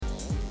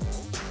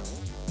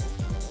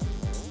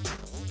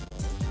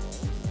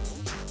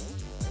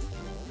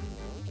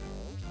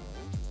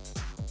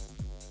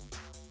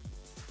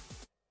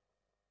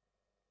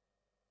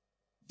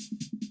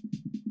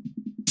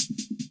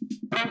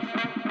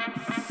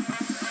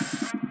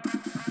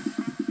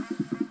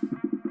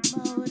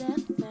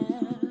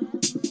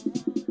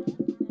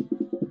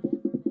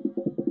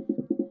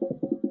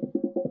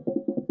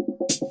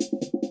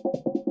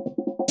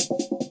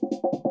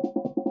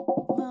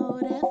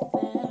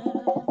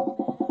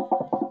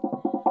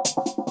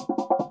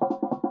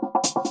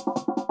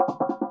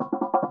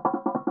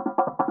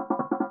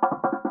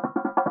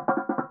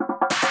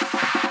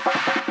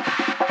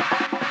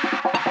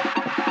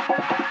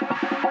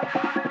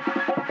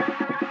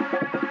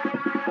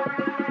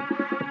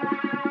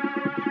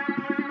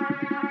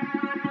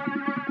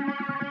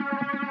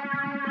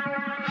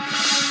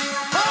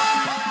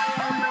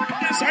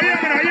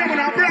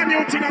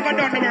thing I got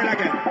done the world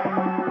again.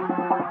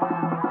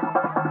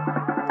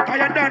 I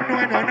don't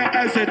know no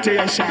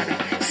hesitation.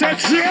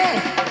 Set you,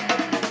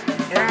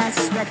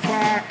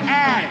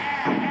 Rastafari.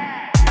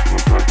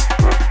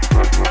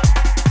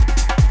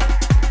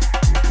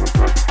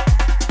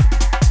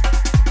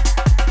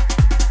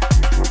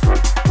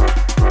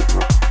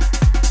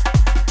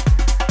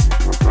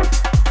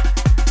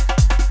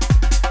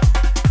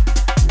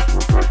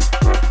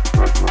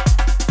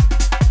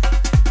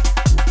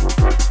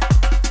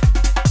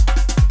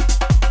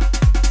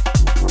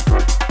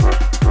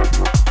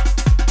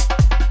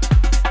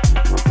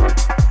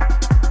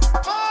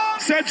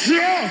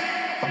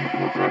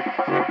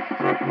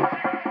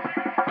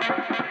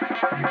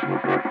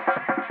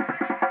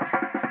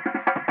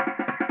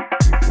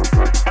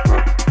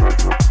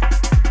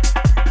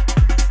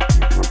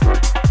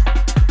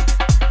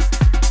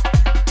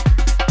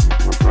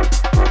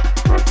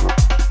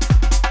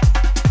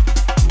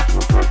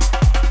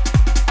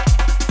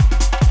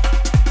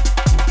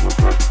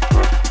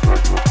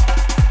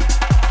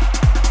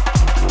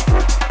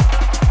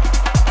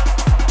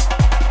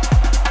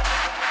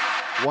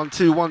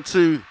 One,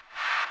 two.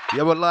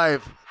 Yeah, we're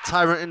live.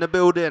 Tyrant in the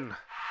building.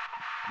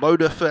 Mode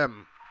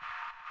FM.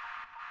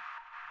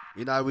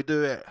 You know how we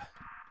do it.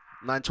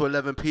 9 to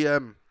 11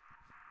 p.m.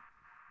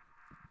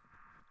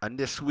 And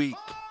this week,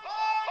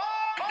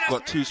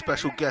 got 2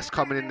 special guests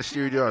coming in the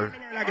studio.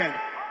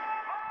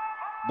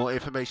 More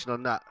information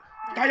on that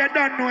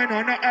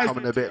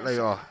coming a bit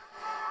later.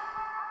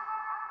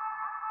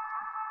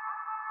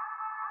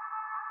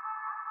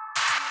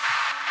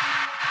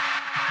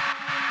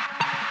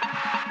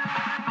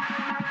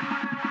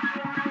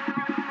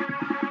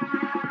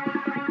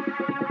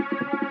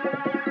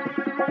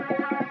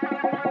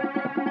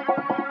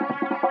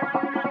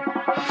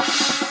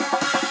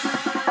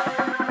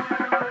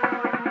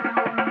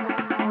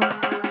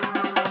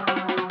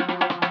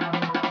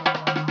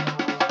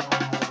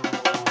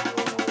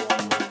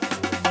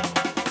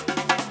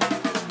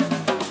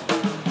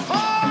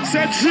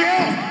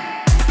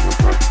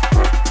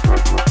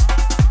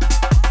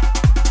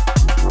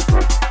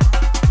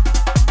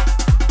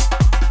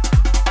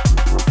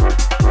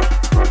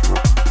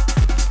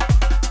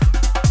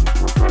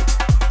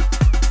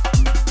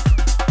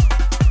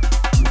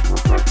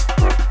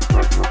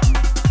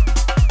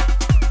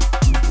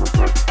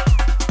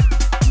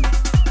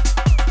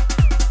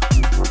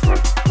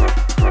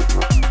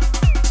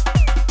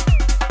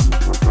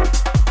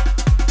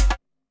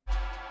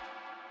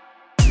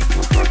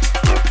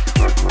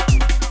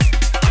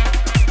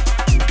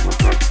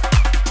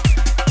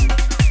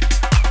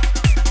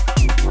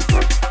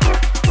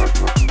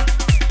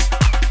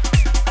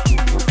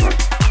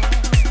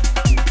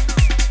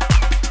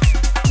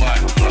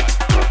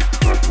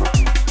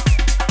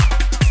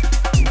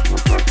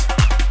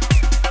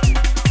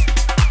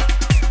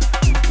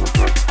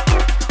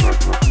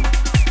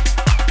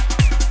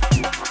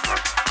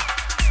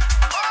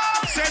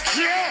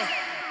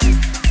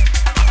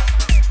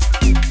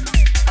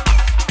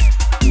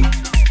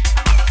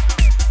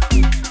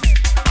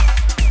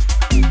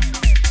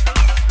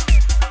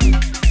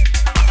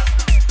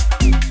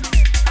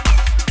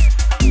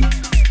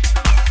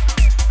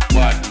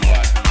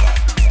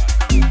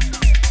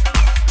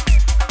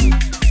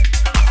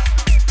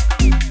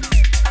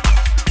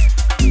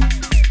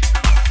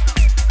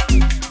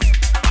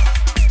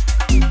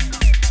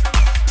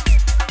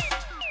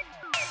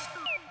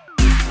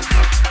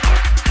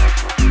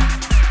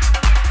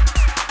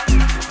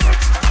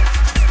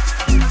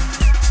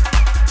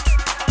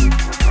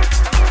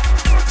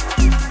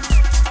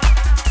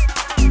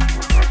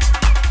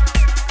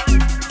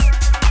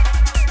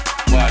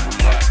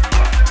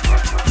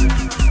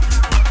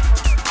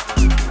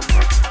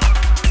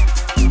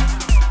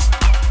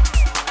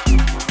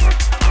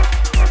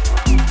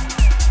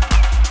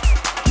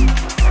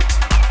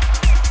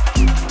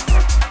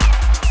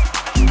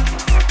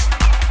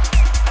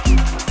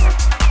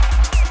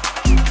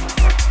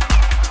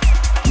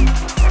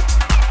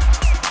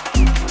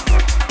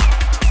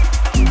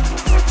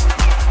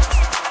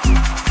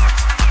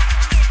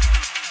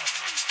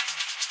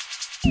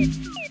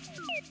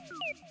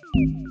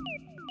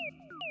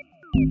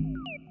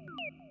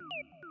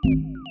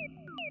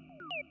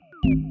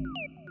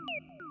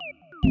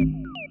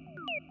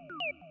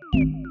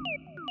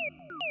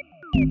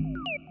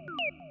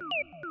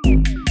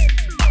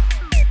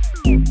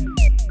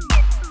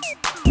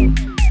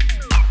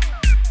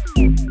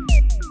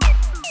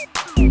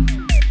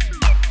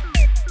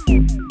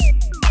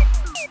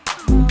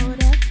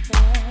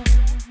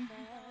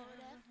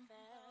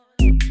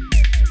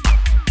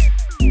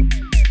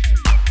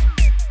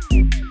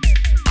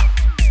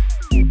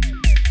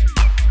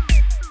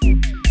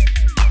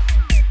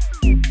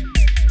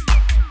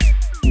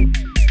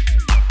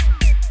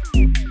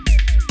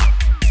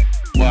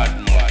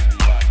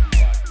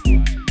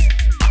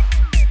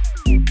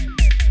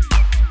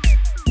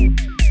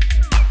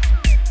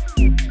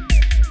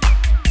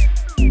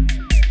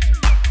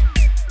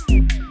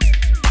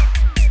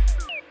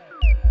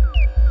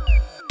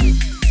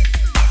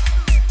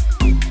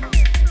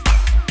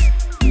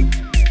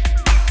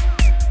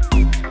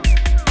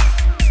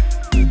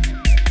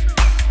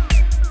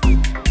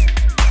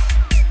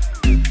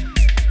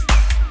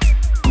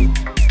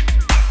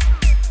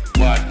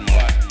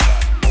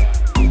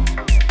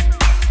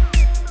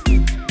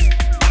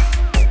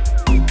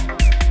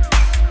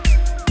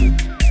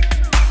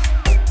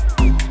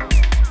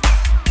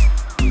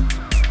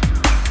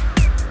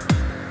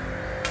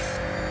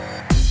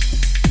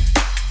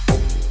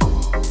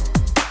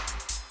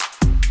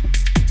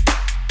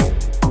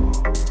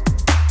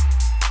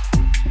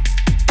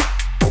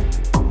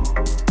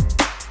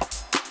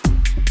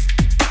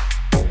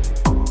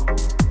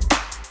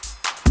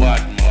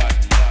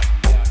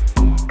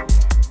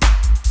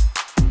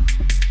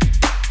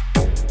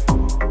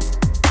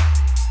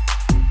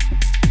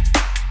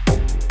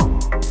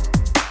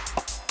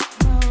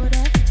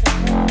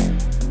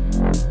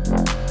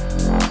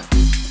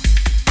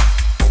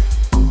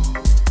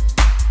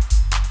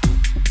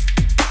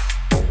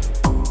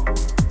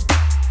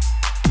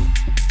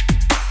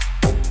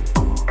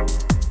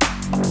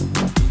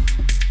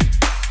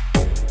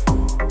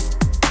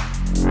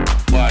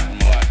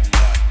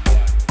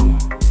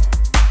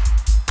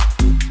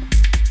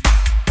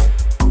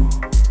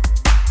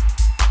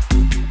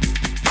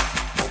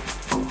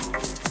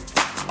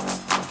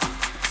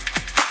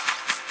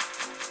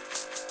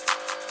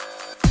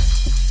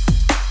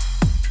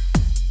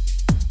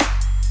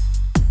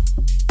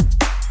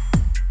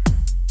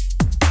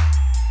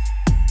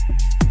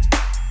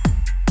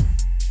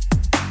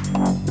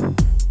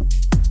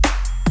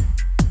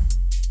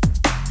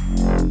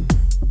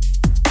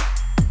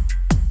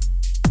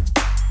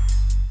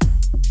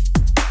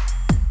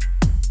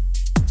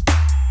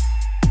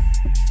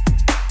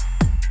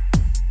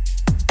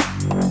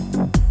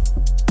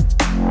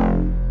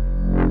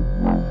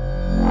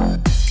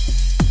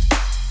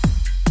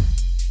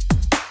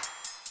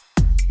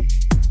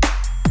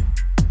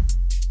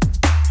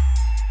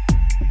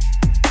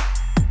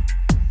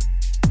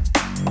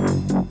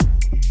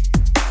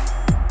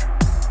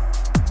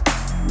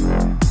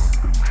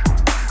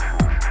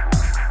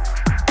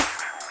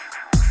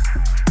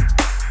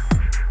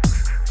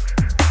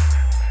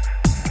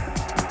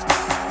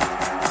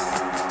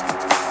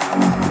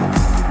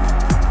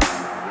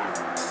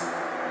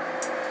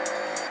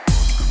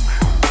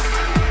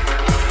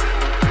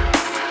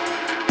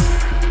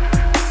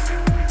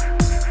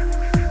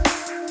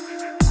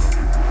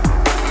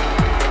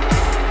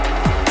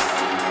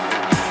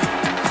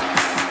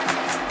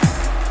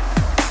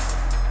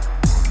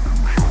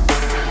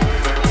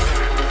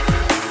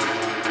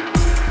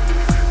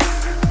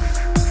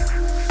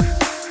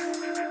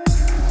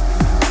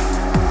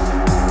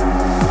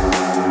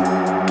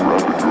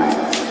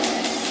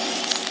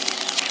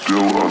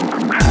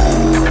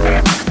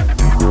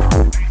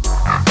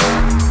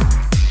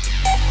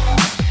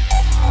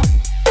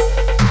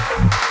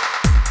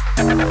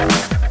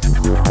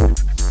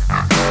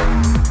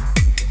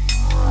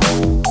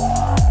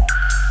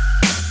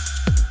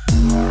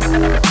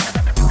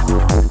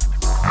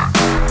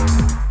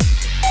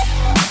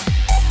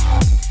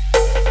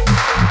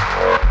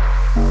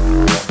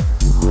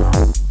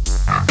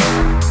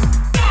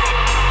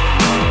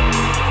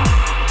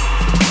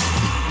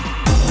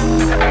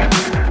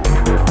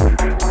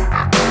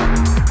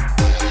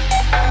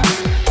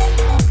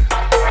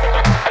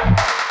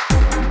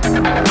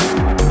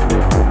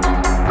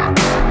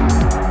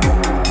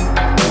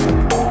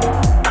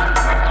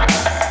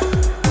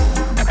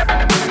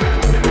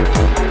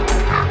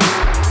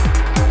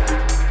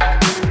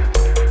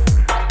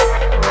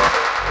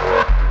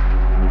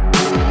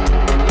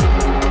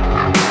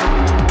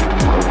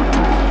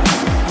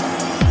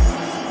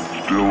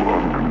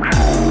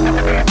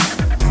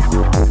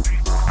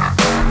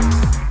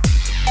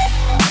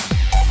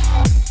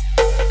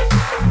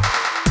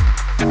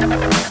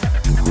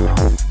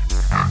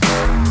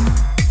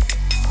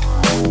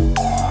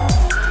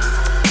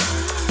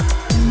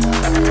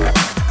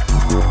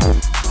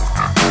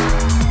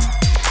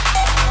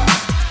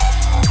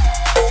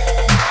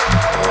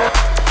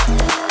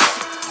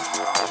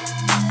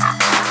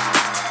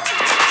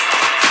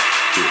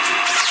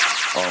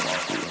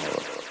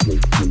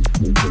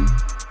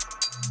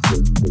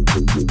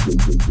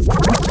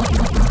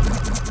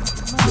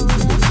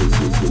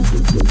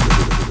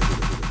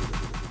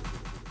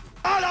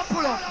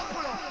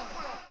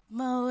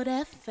 Mode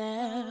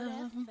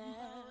FM.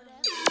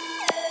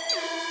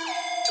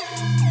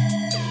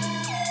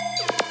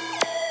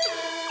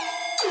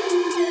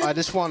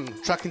 This one,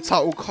 track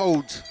entitled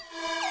Cold.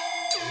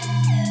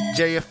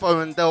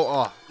 JFO and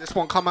Delta. This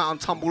one come out on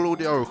Tumble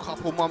Audio a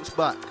couple months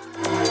back.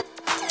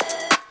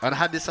 And I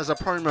had this as a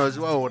promo as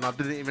well, and I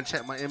didn't even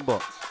check my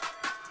inbox.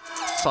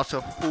 Such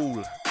a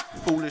fool.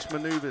 Foolish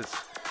maneuvers.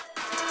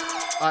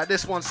 Alright,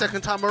 this one,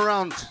 second time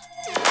around.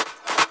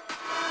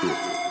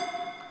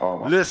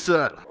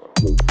 Listen.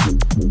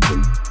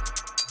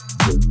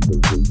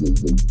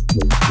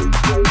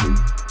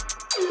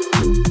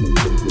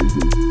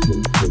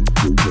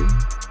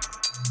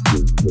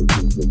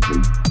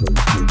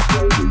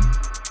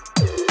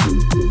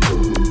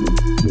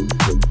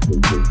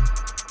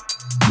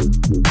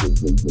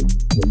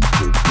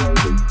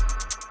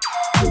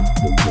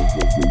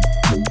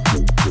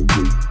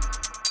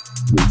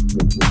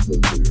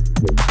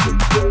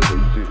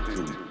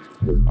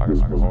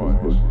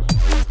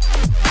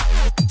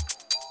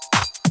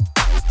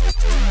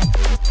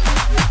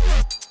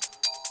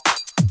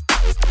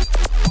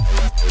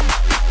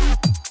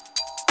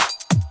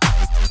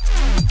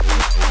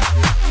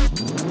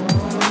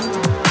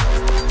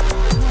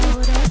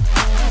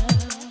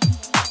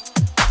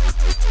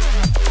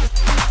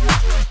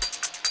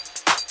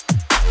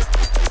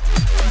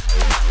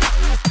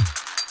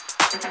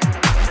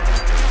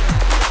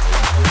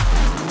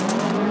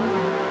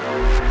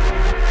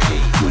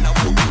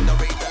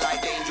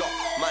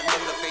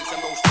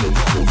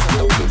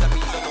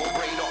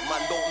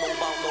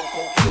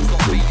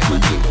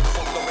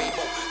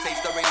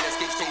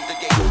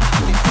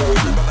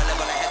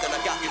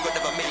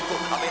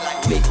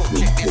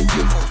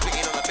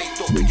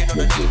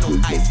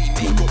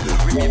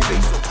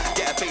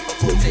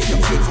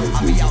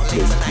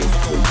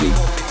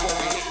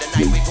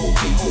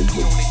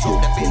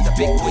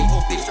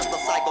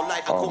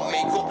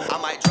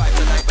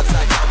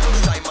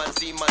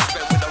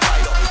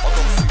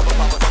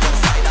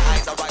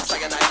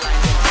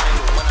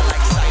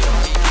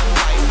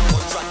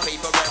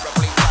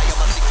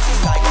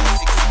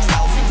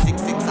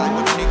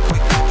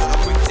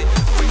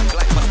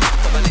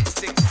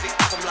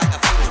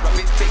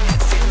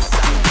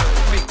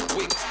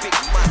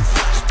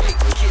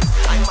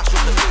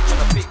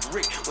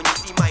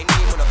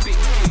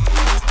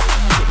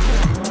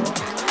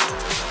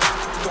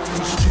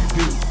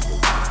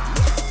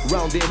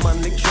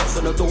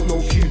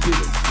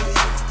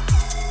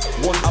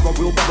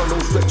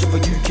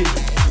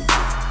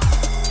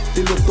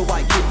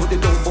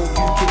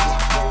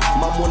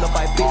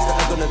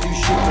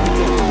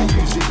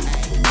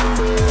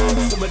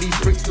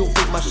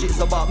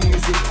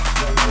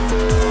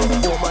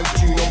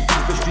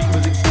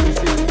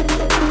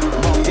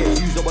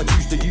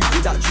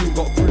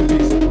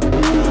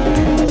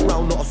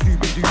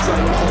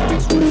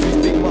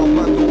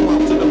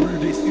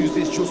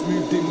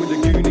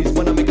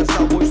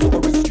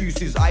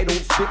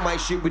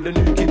 With the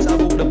new kids, I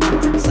roll the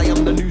blueprints. I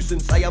am the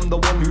nuisance, I am the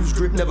one whose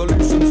grip never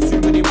loosens.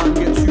 Too many man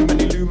get too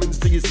many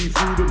lumens till you see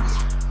through them.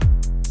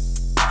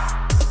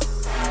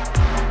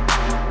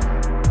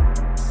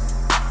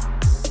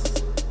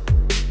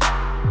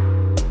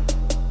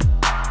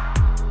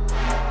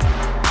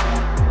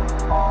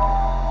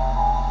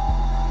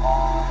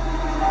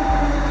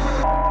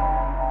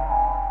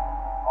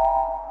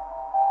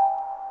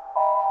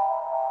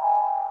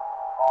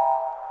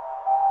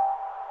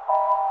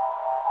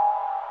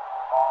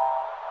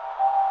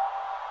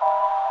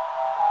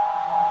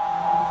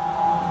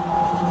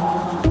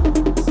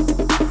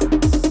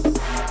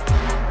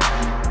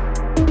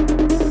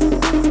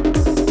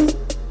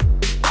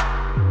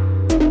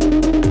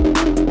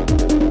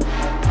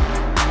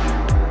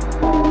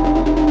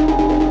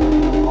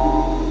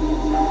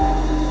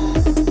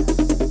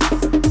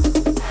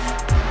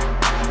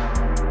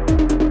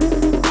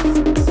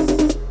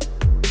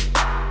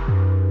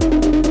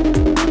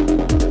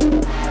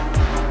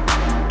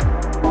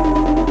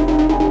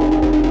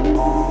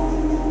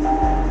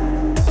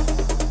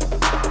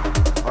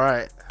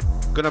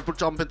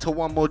 Jump into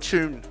one more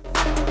tune,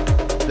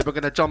 then we're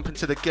gonna jump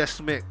into the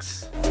guest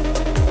mix.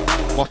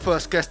 My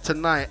first guest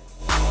tonight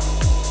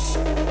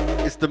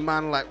is the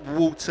man like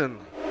Walton.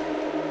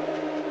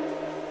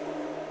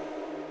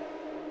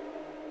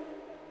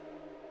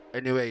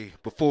 Anyway,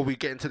 before we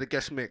get into the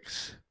guest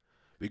mix,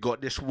 we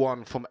got this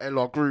one from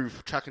LR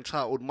Groove, track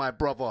entitled My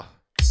Brother.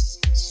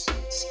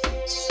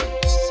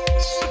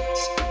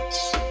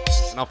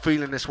 And I'm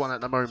feeling this one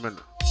at the moment.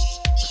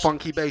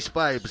 Funky bass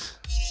vibes.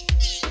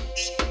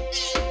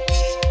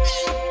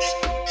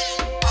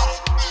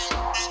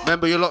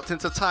 Remember, you're locked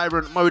into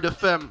Tyrant, Mode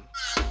FM,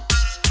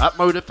 at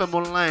Mode FM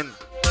Online,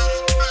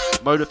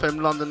 Mode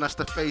FM London, that's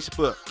the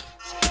Facebook.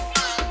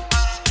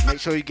 Make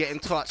sure you get in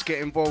touch,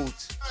 get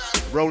involved.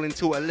 Rolling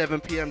till 11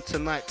 PM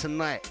tonight.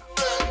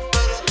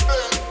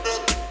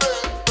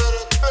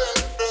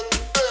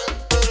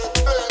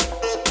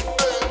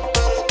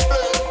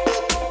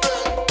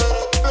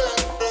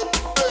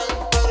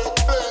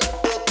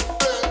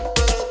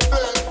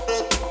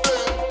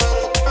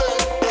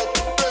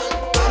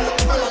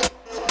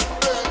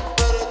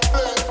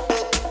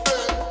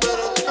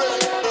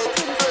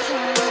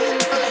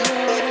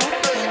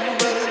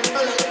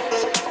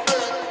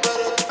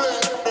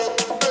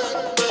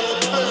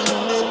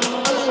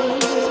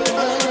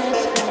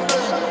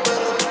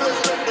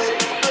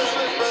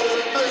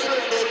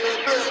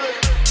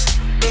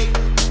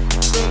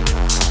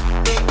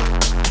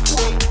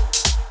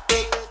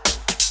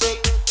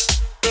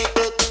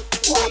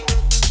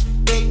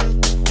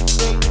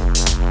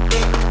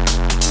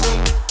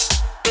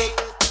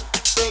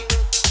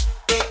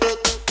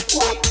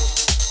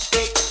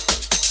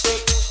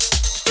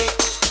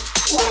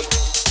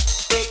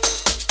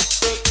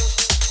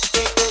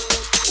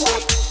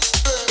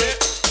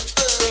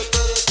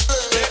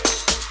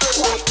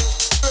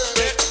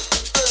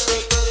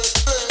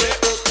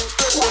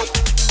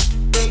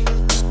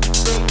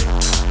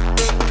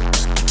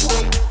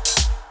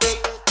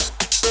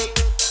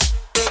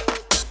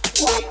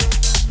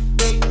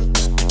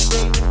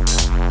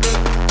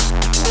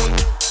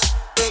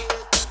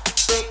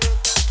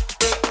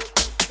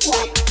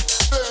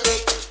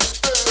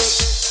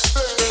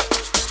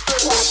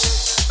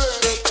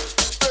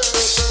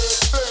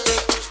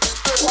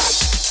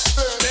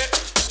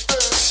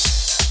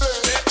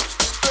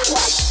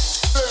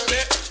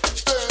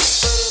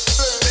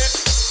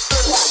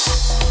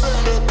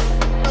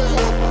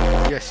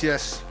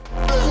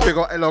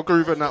 LR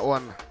Groove on that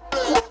one.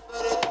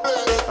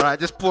 Alright,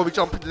 just before we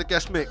jump into the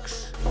guest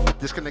mix,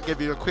 just gonna give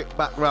you a quick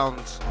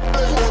background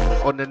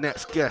on the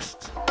next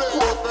guest.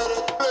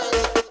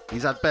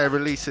 He's had bare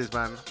releases,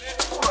 man.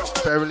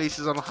 Bare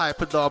releases on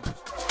Hyperdub,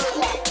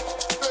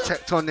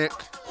 Tectonic,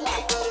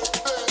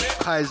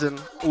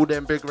 Kaizen, all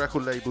them big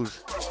record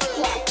labels.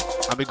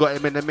 And we got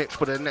him in the mix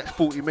for the next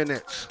 40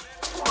 minutes.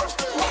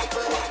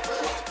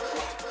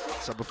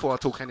 So before I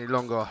talk any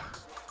longer,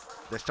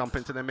 let's jump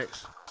into the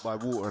mix by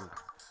Walton.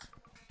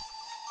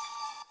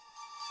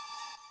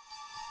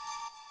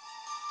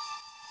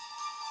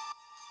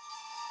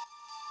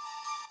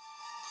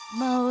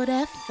 Mode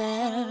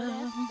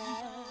FM.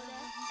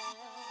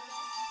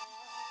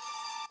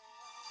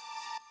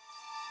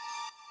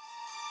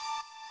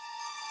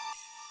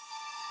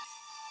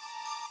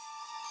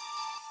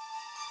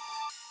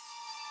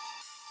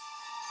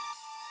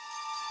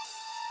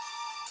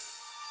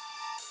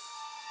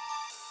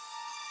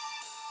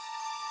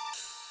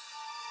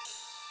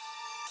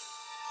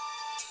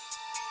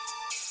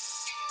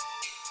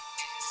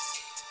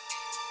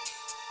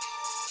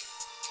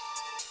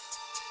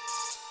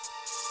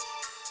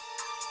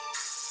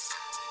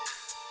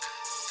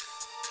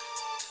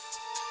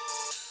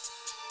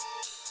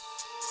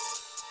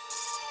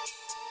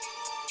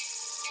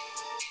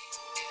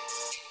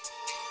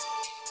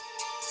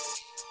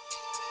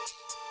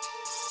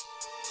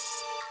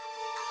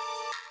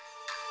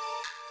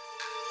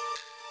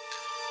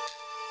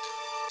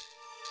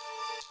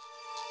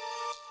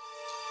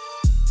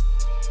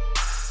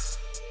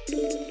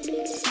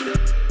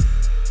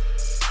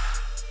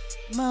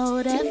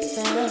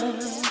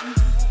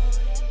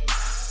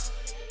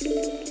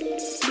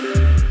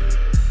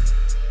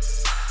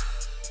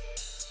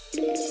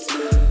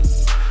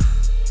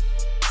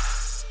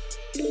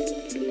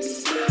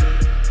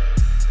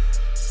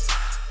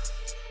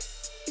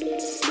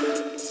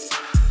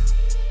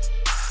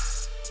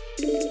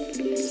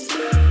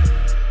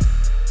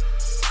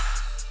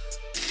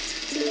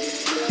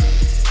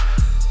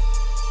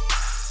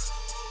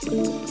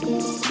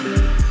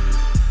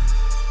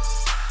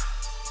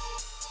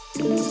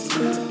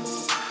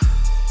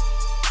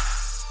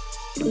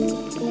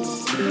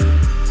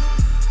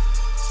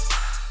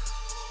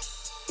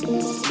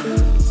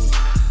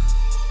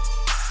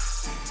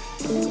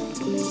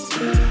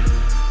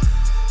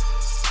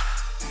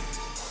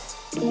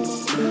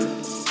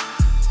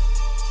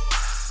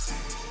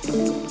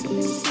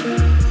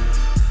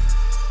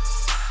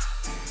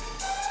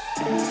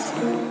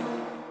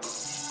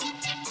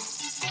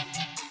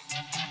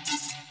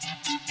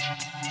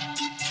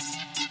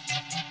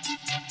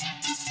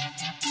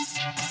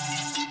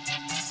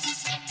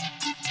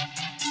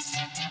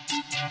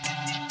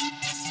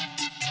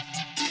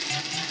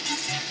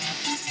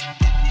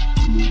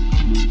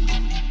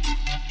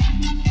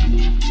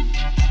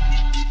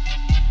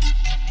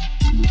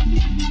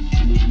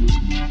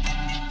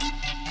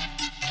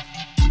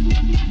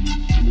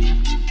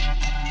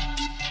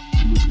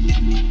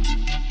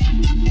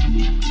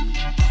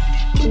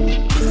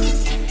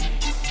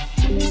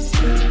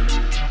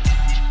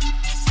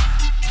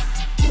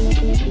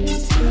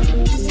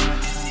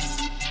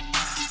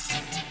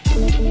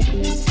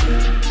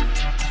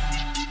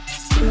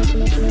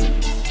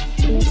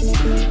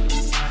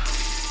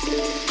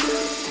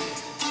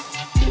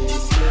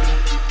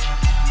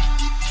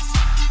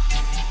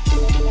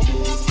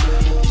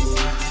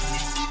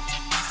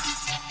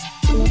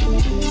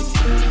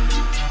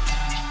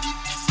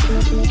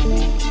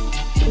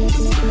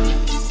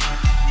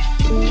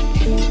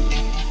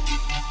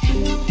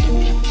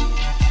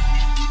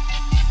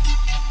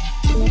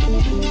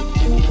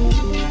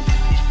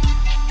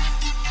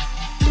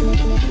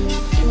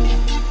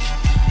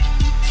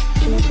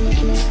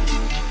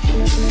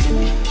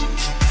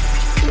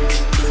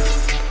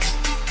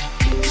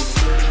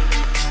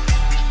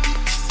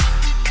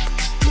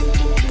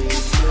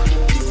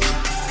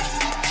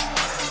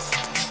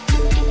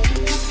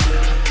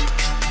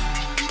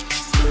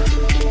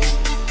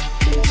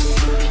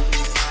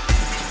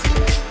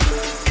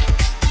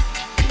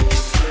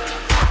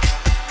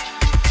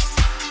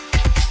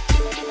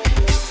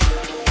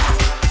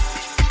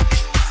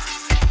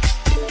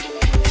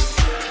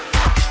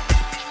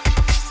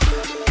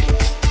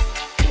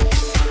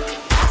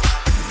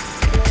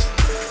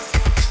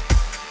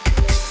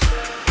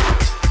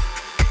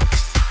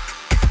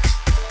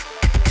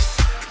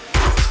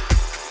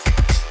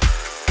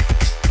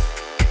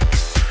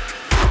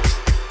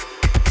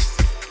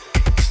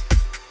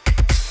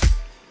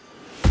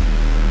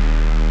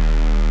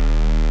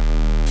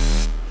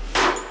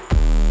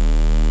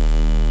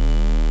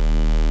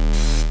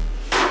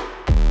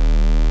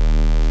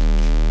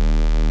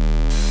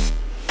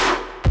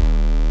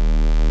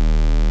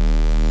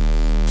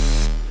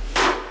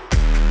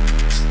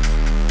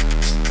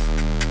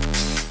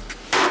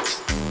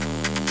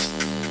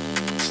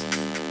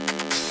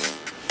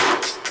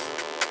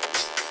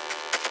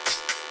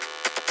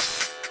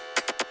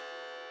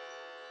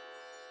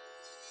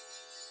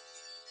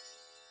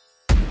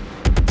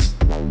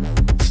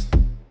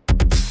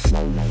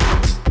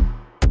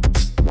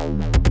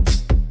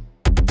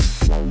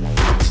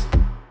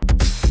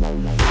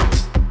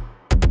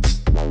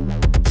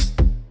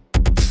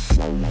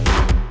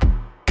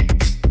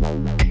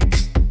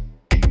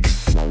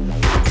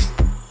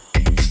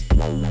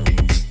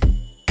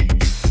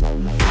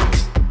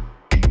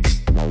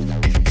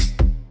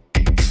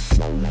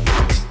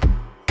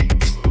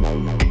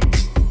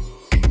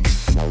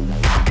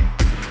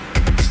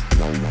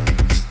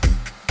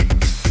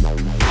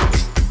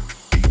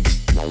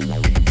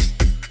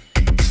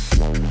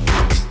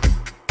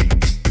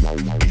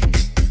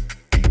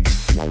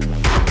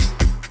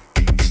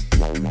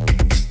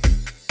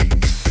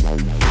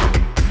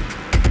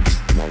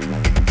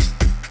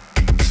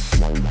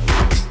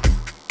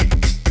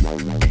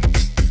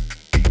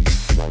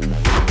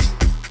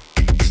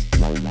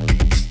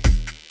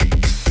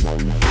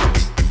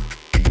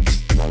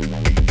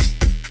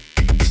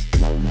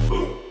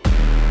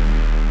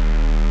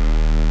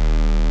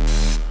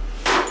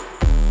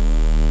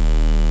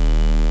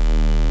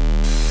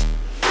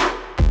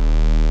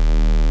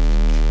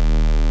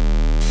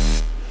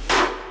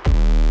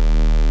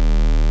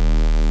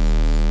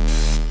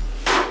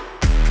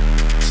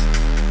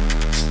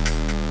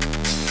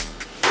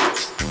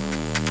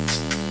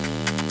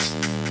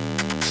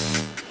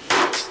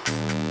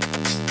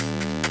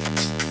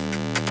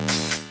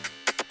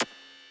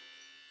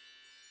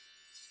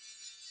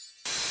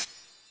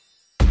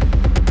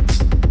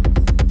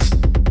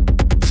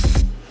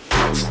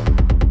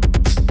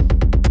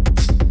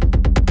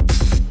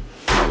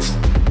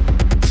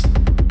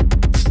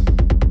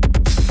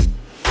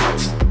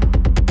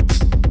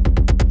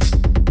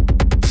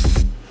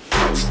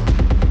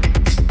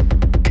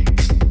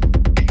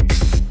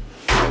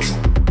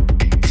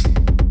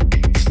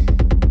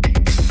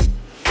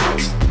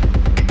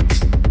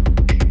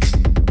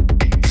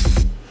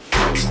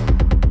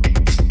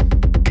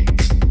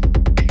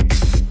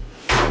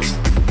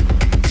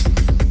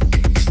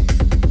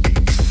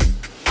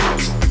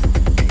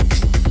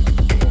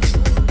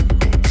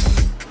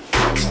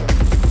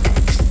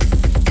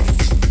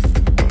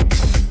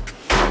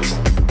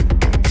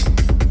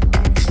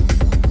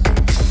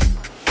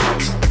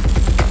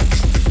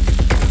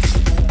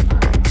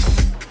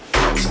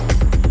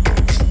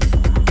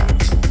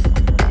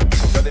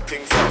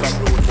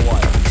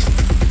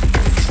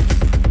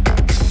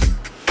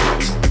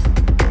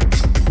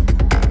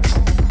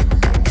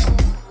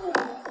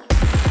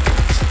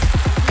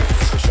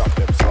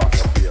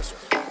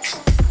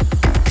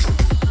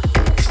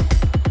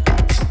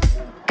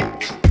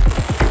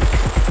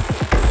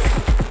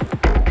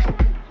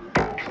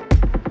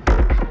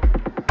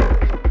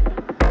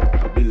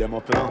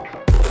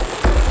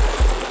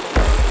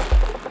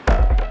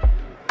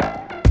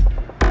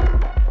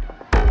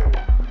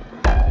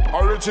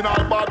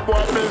 Original bad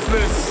boy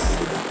business.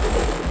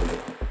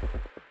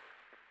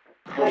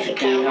 Cause you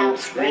can't help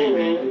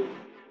screaming.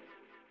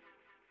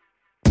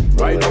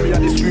 Right now me a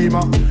the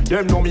screamer.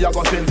 Them know me a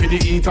go send for the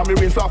eater. Me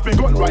rinse off me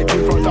gun right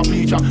in front of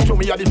preacher. Show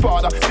me a the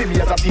father, see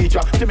me as a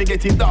teacher. See me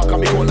getting dark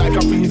and me go like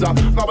a freezer.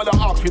 Now with the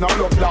ox in a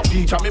blood clot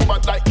feature. Me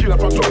bad like killer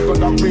from drug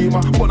gun and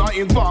creamer. But I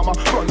informer,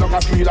 run down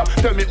a squealer.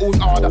 Tell me who's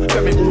harder,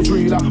 tell me who's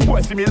realer.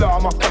 Boy see me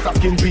llama, that's a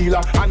skin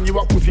peeler. And you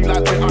a pussy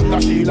like me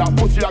under Sheila.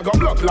 Pussy a got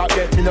blood clot,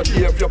 get me no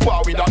care if you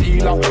power with a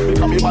healer.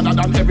 Because me better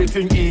than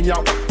everything in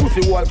ya.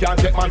 Pussy wall can't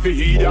take man for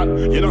idiot.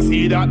 You don't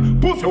see that?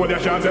 Pussy wall you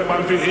can't take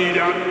man for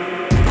idiot.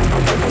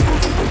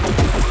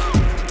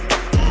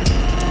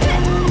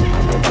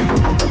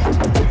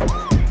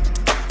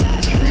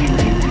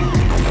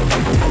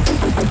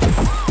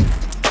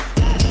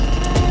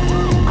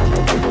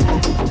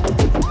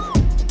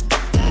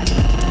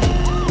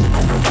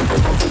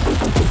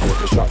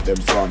 Shot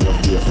them son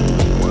of yes.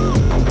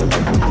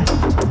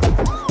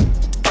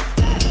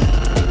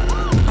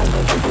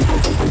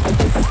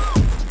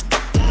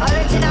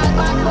 Original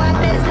bad boy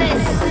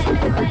business.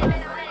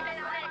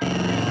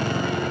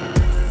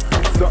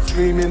 Stop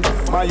screaming,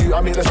 my you, I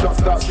make the shots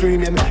start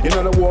streaming. You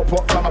know the war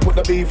pot, time I put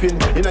the beef in.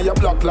 You know your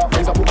block clock,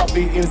 face I put my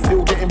feet in.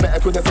 Still getting better,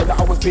 could've said that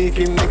I was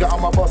peaking. Nigga,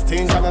 I'm a boss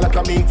team, kinda like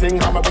a meeting.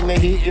 I'ma bring the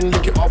heat in,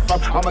 lick it off,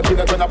 I'm a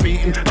killer when I'm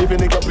beating. Living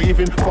nigga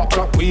breathing, fucked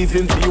up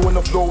wheezing. See you on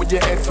the floor with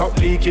your head top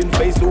leaking.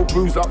 Face all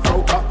bruised up,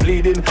 throat up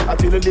bleeding. I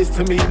tell the list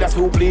to me, that's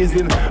all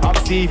pleasing. I'm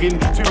thieving,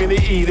 too many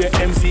E, the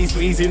MC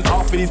squeezing.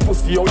 Half of these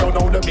pussy-os don't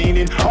know the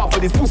meaning. Half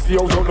of these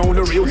pussy-os don't know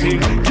the real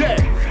thing.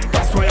 Yeah,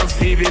 that's why I'm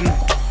thieving.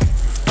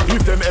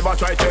 If them ever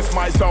try test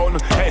my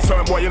sound, hey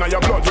son boy, you know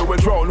your blood you will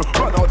drown.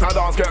 Run out of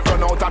dance, get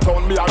run out of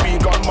town. Me a real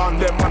gun man,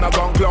 them man a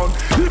gun clown.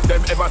 If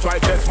them ever try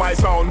test my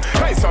sound,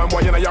 hey son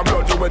boy, you know your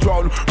blood you will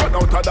drown. Run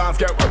out of dance,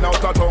 get run out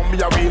of town. Me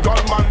a real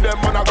gun man,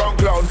 them man a gun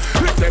clown.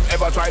 If them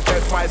ever try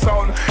test my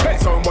sound, hey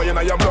son boy, you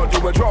know your blood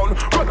you will drown.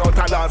 Run out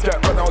of dance,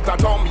 get run out of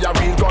town. Me a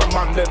real gun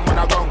man, them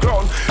man a gun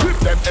clown. If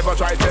them ever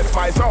try test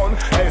my sound,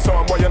 hey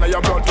son boy, you know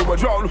your blood you will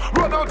drown.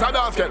 Run out of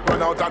dance, get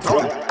run out of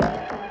town.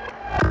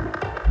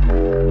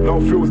 No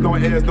frills, no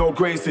airs, no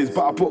graces,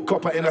 but I put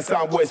copper in the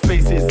soundboy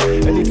spaces.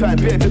 Anytime,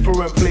 bare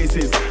different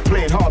places.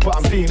 Playing hard, but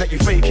I'm seeing that you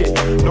fake it.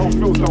 No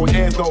frills, no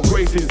airs, no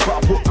graces,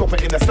 but I put copper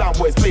in the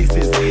soundboy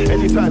spaces.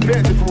 Anytime,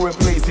 bare different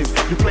places.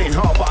 You playing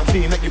hard, but I'm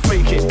seeing that you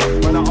fake it.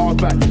 When I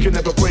hard back, you can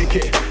never break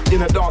it.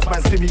 In a dance,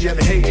 man, see me and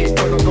hate it.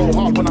 When I go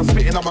hard, when I'm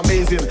spitting, I'm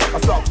amazing. I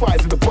start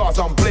fights in the bars,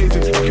 I'm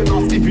blazing. You can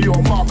ask if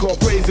you're Mark or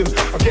Brazen.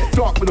 I get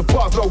dark with the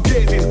bars, no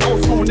gazing. Old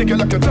school nigga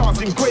like a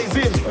dancing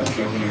grazing.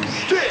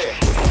 Yeah.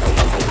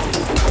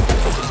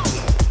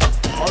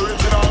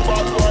 Original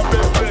bad boy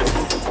business.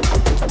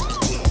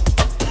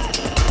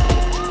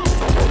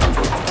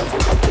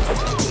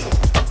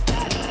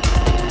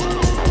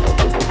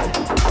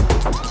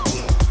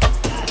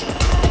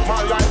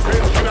 My life is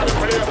in the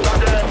place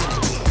again.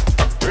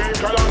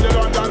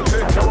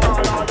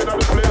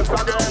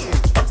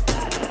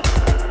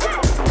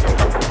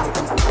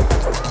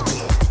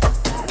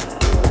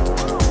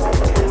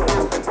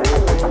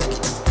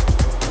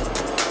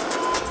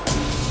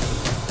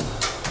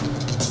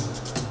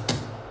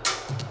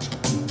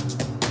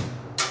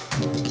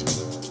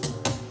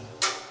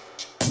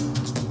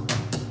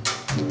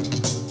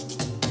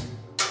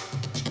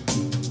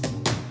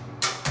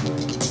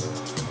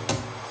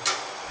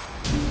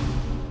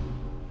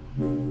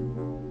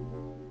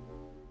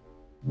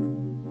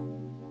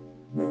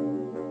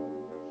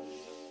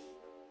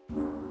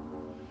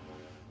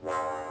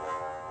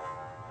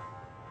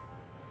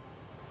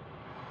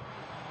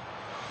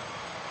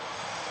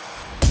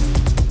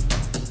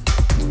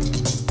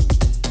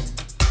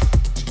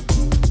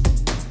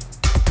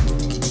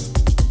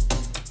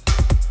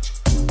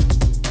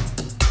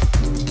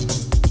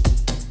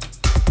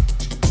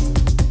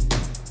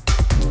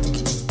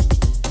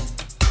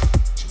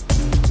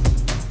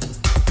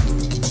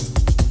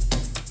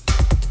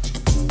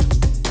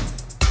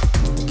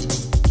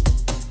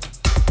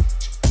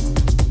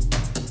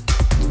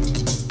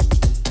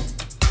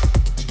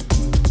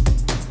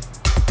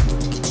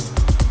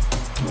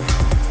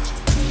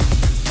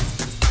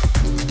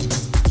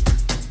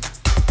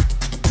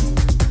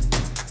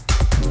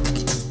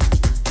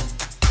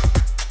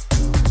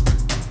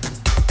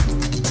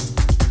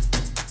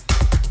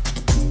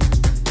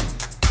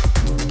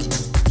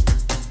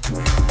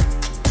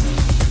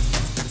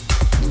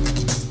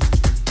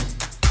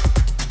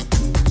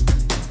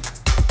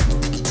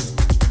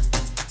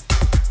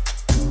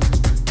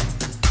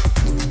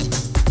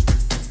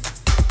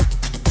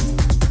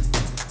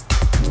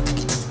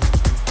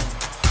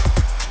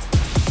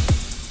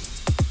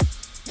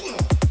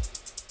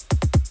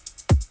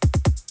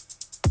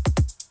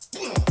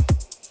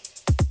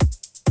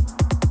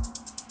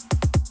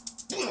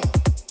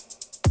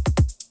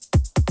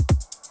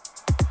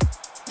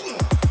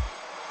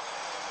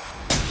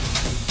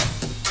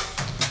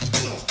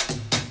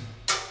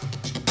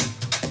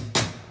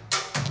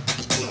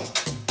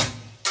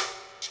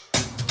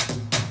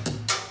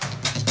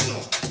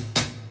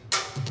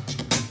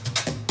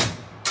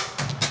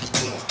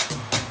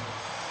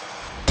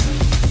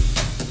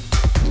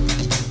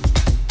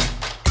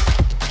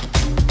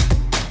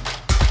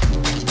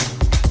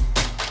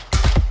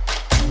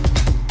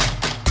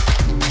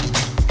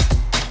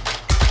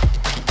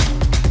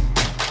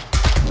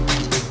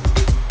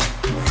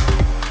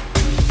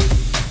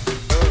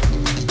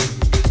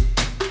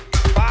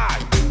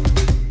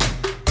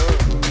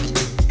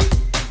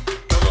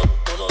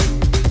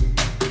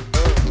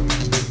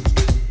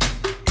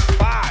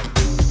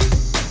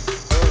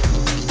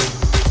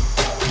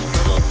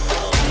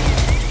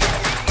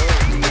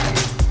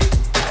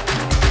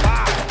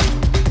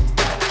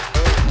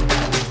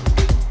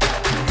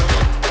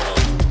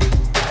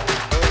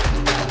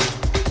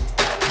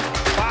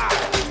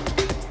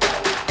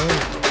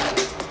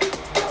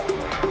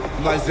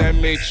 Mas é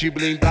mente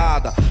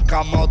blindada, com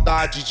a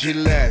maldade de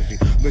leve.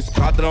 No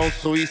esquadrão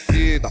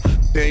suicida,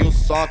 tem um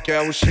só que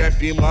é o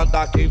chefe.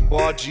 Manda quem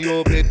pode e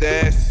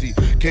obedece.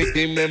 Quem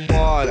tem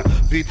memória,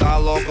 vida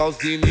logo aos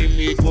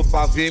inimigos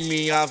pra ver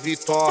minha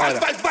vitória.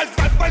 Vai.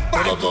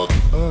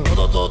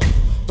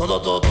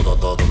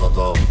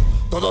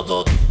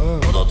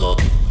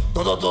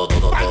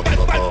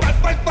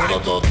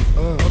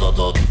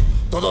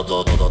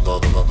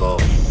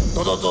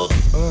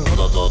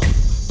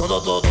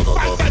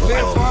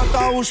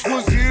 Levanta os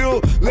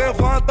fuzil,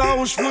 levanta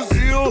os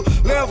fuzil,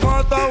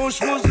 levanta os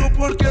fuzil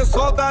porque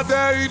soldado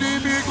é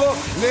inimigo.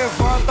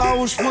 Levanta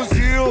os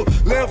fuzil,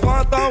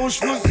 levanta os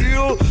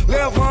fuzil,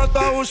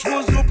 levanta os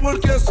fuzil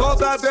porque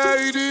soldado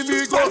é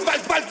inimigo. Vai.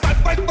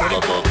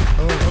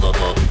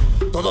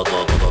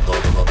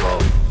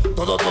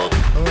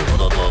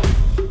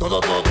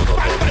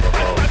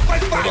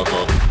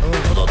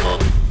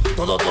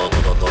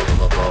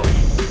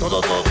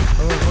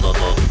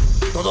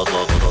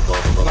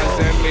 Mas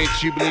é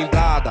mente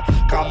blindada,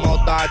 com a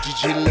maldade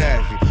de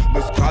leve. No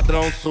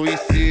esquadrão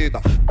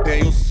suicida,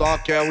 tem um só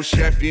que é o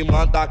chefe.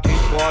 Manda quem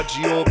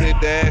pode e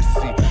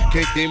obedece.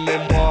 Quem tem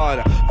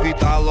memória,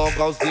 vida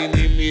logo aos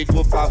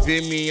inimigos pra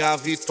ver minha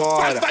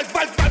vitória. Vai.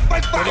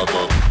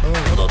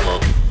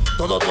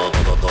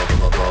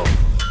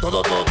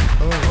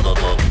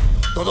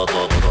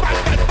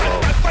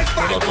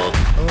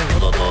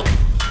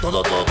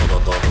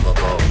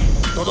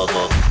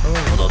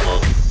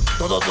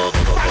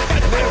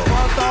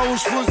 Levanta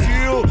os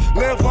fuzil,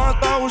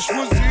 levanta os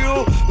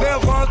fuzil,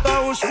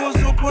 levanta os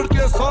fuzil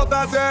porque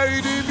soldado é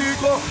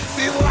inimigo.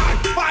 Se lá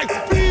vai,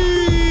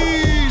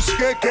 bicho,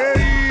 que é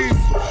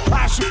isso?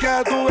 Acho que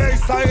é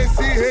doença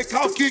esse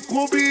recalque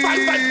comigo.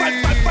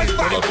 Vai.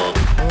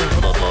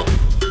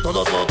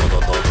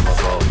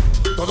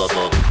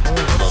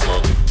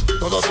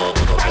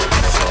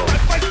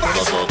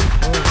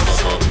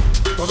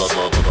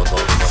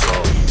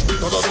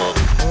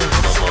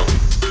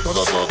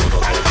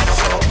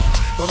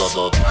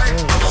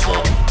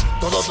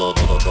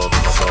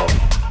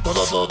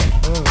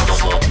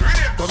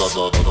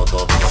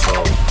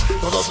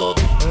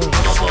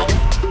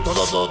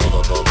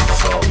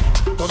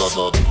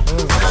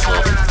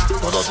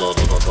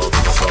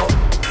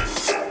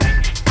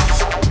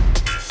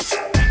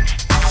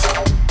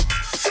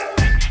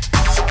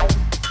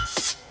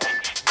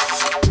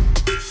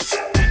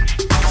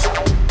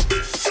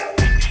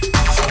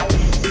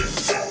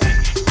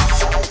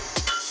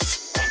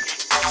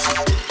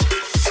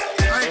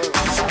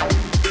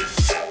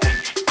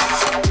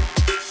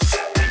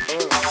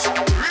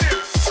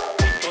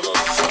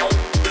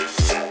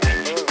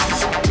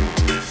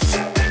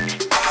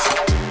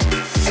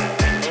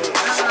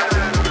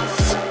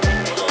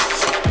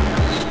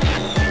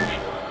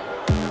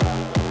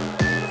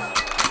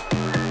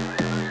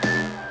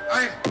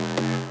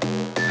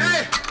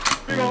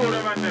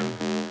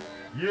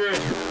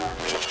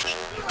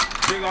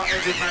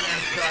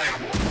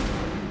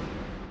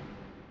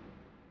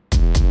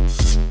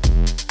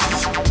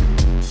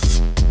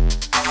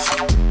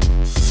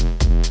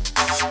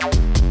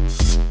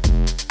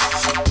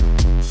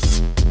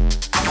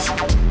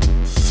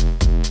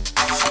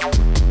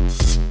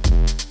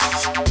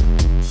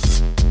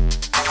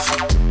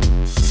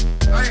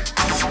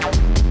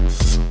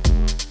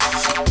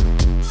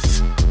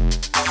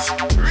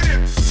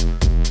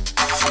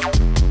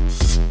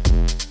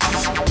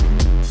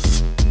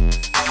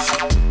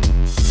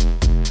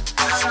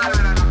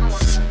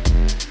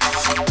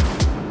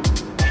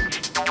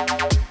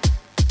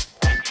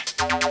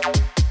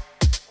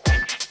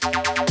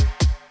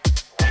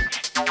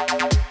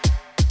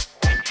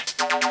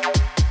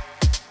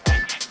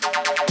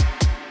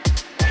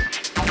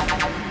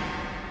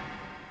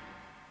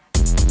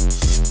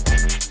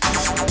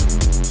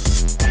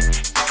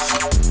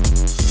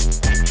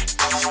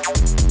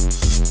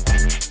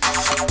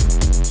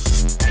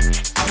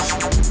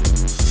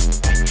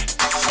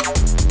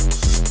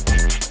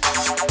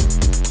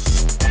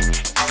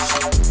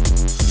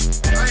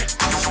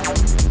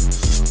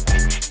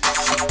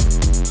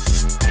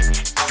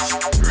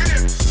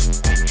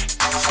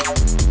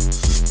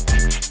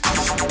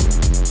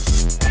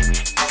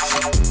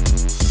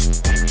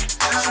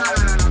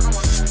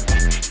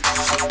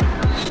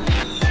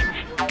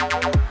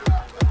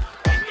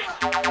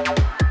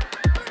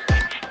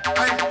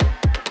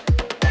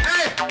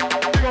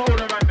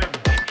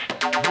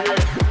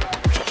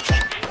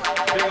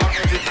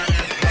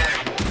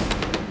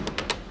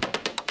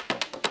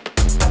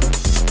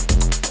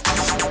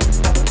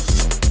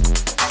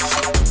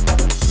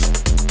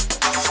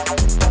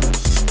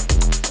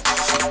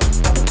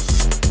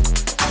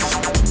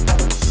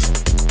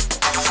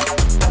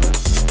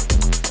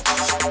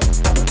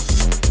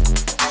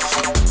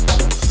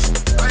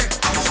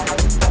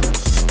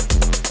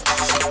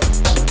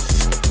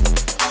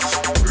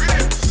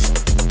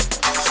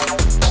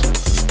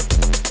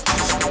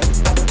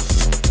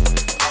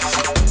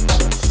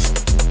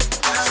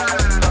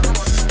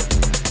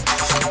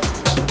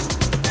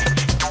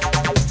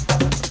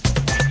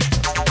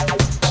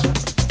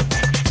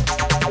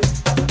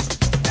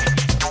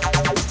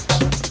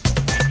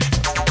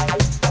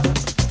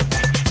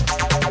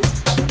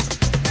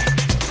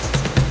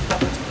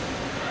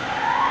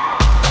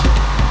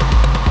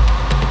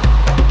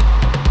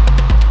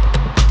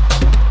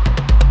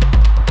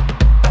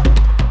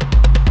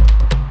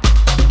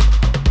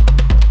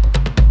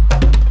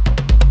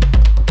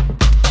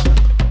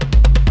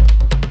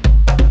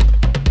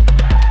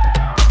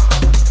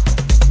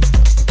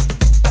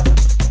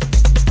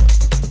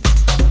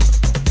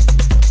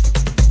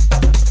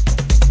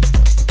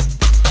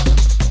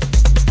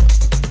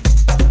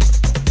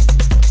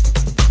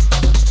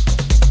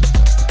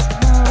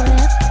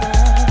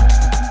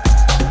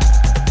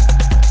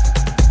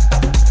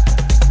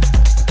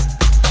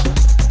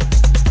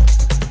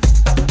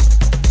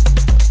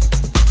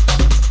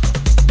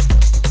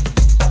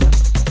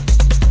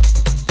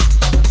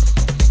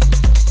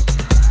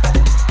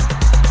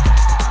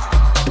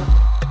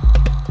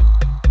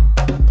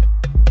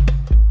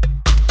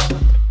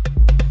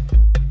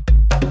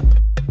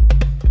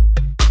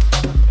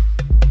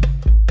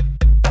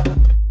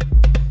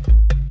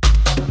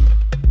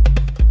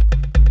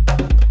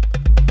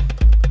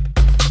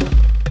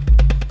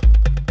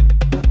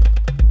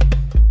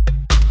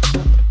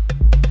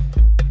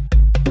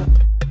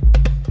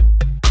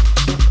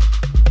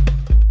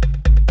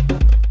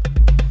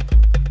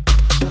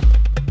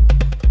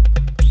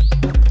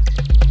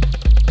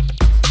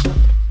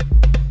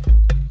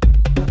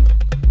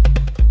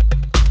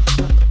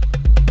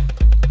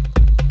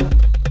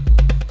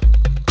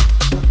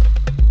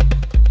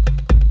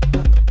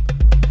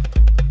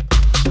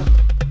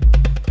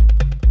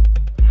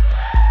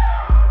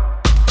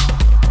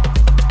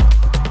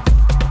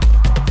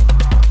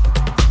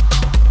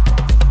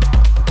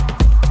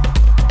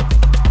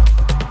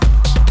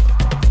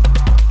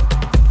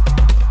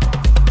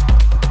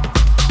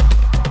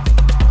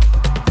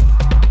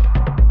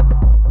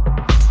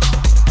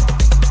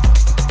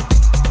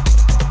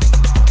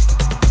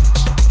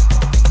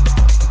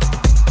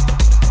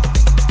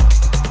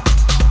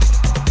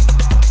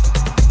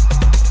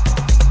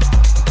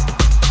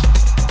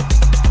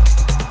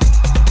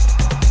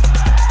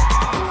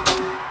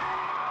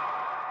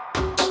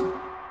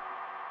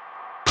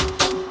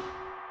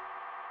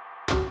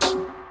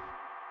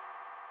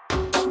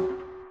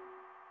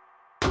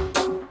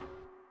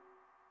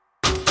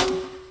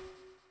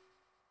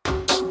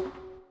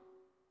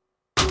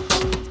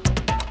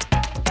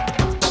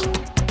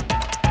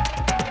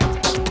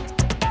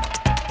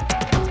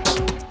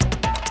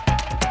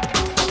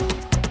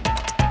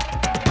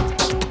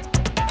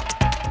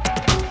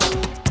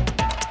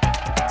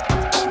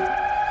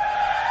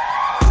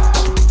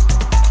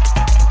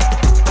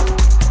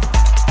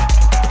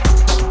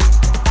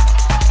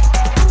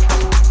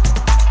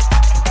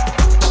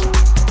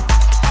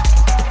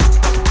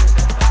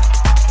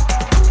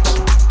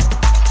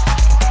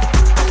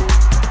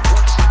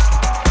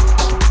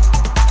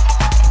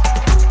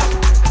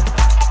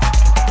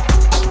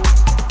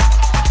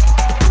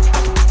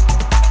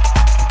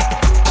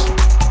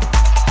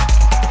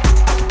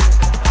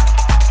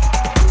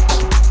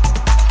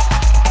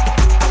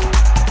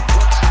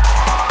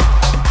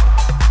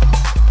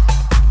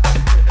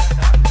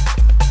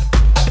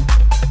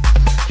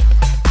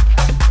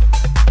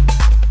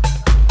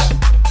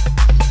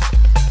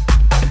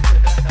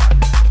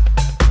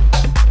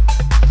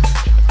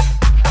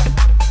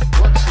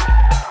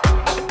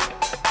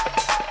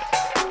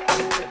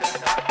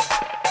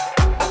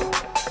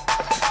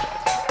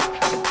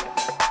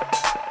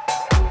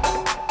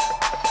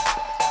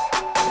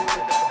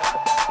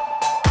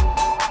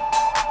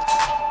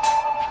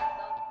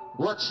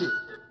 Watch it.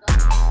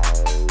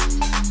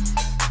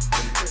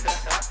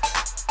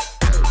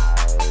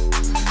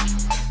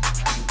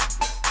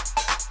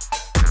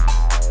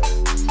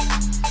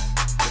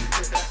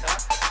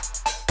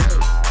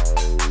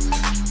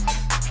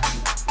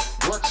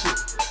 Watch it.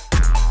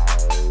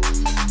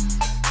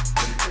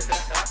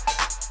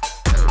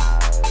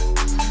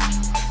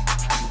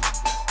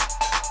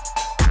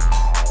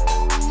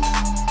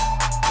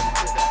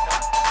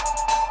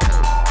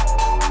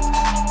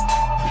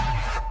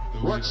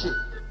 Watch it.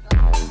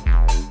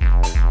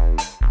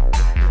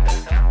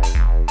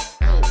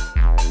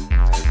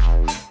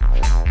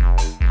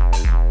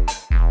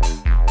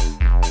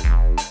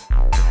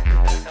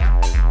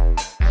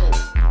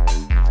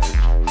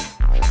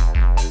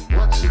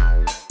 Watch it.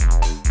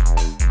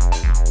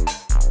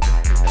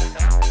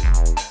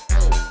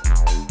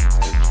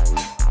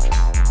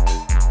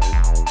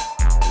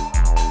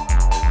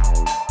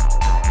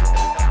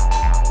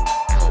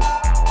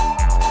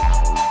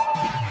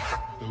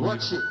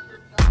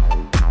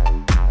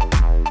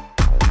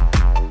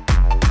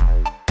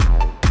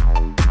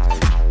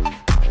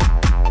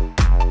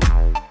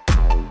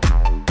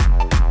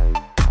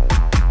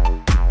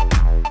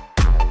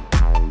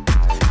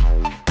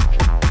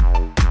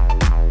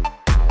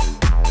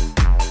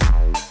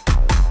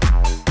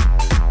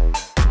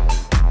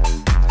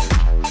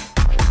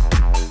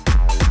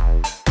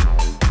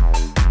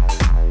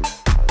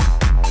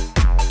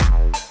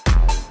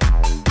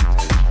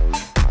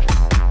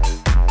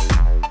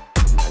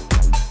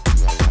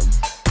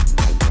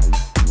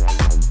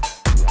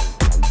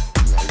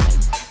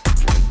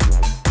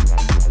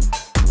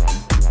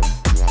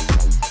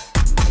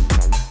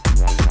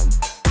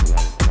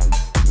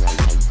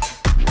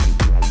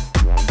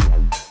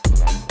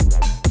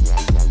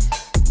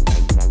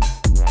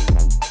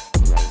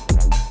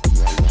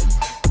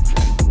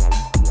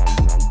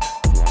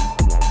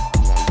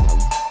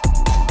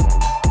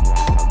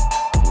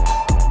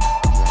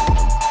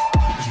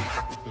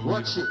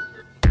 Watch it. Watch it.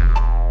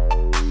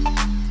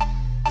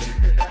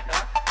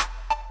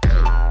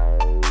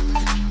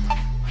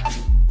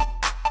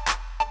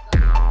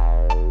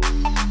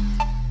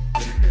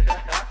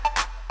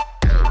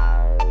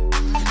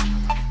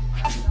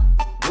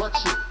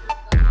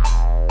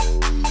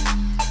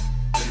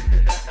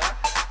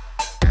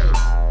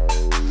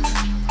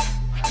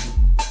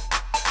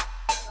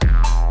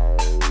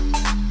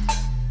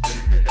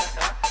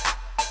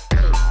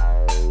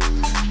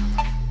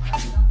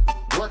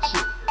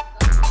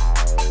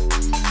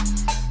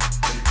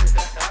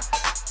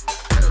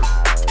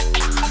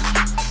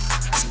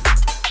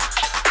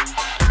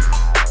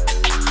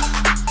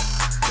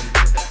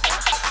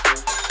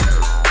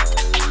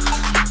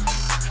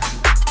 Watch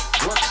it.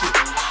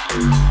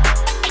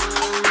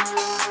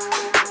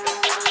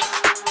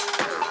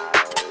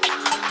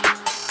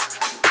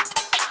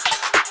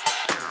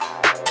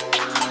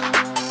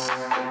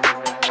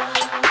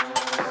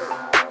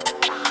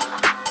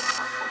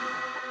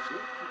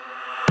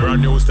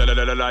 Brand new style of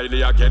the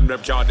lively again. Them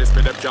can't diss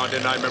me, them can't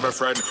deny me, my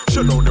friend.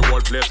 Shut down the whole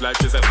place like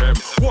this FM.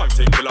 One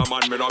thing kill a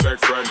man, me no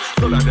beg friend.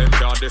 None of them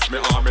can't diss me,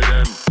 army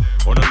them.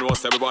 On the nose,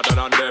 everybody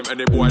than them.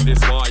 Any boy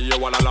this one here,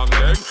 all along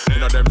them.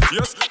 You know them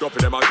fierce,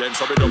 dropping them again.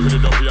 So we dump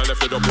it up here,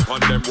 left it up upon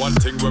them. One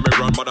thing when me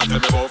grandmother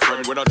tell me about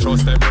friend. We not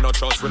trust them, we not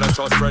trust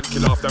friend.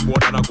 Kill off them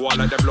one and I go on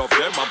like them love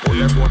them. And pull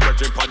them one,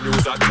 catch him on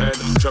news at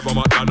 10. Trevor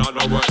McDonald,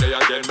 no work day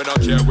again. Me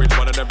not care which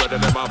one of them brother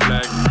them a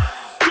flag.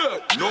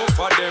 No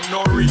for them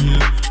no real,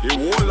 the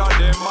whole of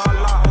them are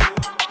lie.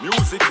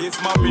 Music is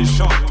my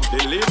mission, the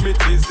limit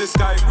is the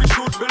sky. We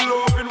should be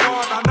loving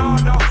one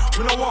another,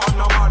 we no want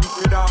no man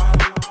to die.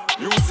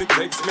 Music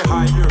takes me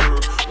higher,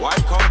 why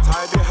can't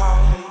I be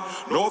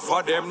high? No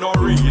for them no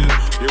real,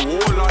 the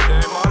whole of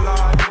them are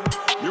lie.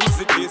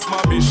 Music is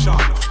my mission,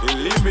 the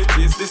limit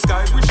is the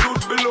sky. We should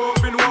be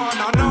loving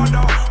one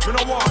another, we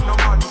no want no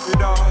man to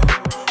die.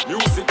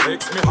 Music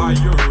takes me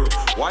higher,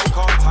 why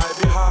can't I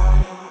be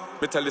high?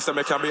 Me tell you so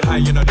me can be high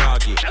in a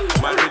doggy.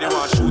 Man really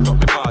want shoot up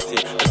the party.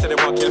 They say they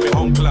want kill me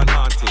uncle and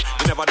auntie.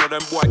 You never know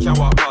them boy can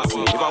walk past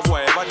me. If a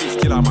boy ever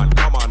this killer man,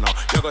 come on now.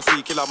 You go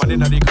see killer man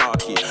in the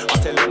khaki. I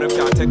tell them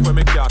can't take with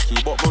me khaki.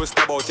 But me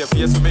step out your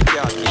face with me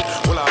khaki.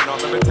 Well I know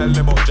me tell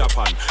them about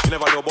Japan. You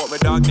never know about me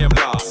dog name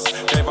last.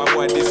 If a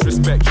boy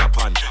disrespect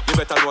Japan, you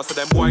better know so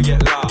them boy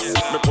get lost.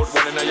 Me put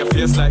one in your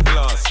face like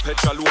glass.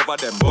 Petrol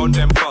over them, burn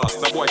them fast.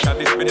 No boy can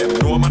diss me them,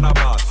 no man a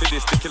boss. For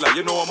this the killer,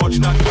 you know how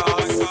much that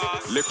costs.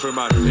 Liquor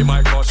man,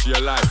 might cost you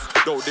your life.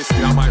 Don't diss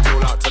me, I might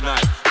roll out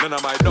tonight. None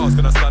of my dogs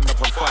gonna stand up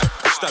and fight.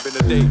 Stab in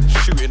the day,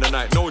 shoot in the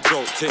night, no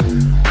joke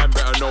ting. Man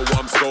better know what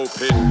I'm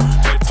scoping.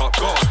 Head top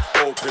guard,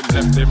 open,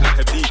 left him like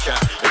a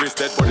decaf. If he's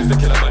dead bodies, they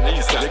kill at my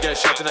knees. They get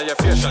shot in your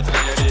face, shot in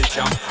your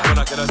kneecap.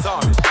 When I kill a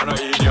zombie, I'm not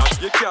idiot.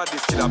 You can't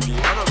diss killer P,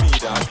 I don't need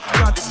that. You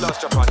can't diss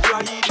last Japan, you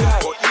are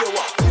idiot. But you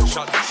what?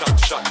 Shot,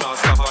 now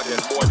stop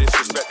again. Boy,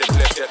 disrespect the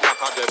place, get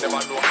knocked again.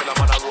 Never know killer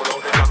man, I roll out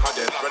the knock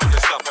again. Ready to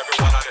stop every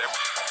one of them.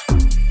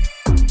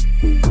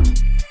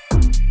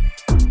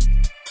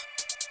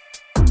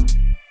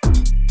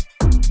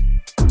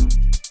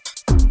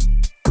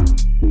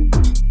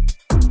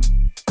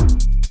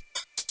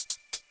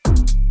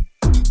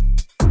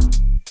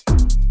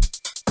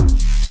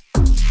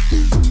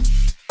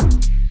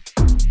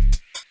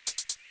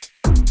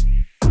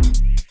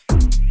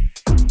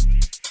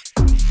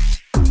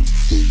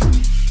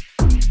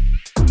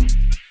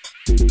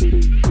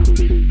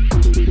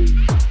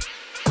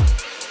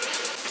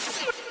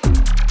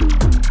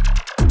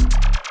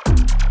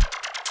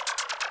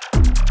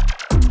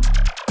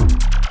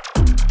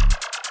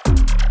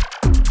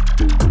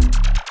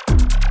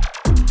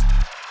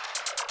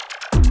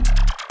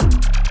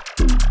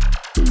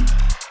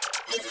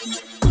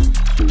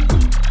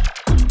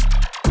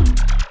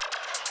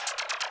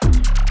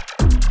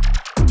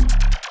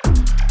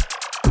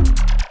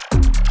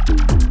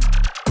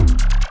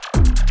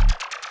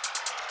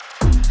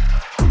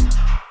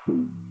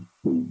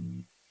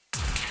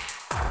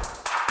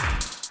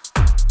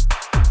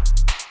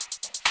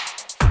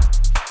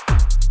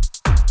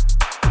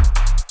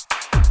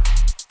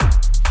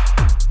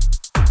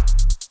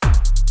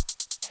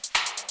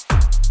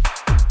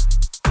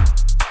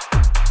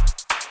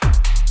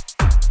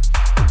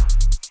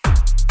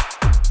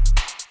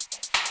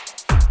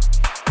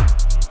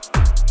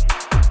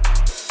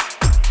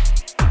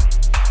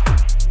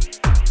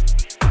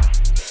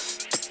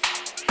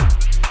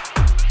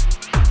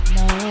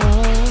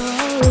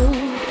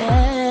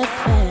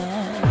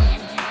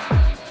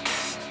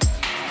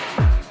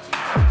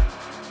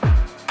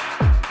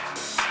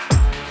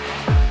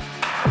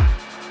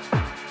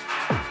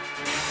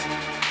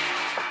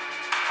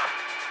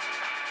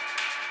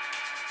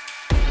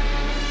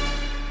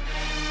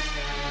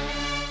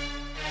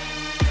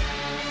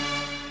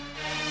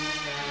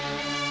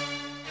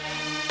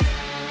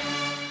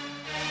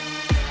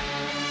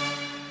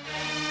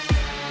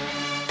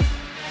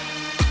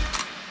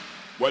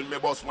 When me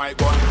bust my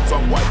gun,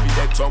 some boy fi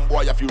dead, some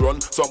boy if you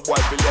run, some boy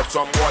fi left,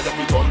 some boy if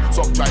you turn.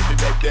 Some try to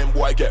beg them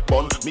boy get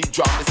bun. Me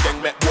drop this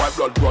gang, make boy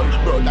blood run.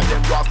 Murder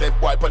them brass left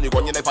boy pon the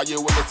gun. You never hear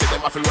when they say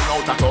them I feel run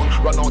out of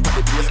town, run out of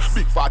the place.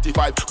 Big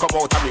 45 come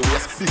out of me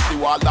waist. This the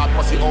wall lad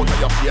must see out of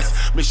your face.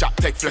 Me shot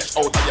take flesh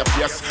out of your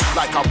face.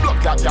 Like a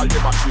blood clot y'all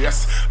never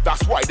trace.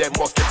 That's why them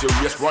must get your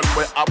race. Run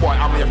where a boy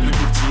I'm here to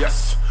give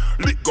chase.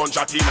 Lick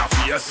gunshot in a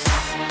face.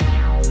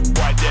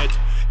 Boy dead.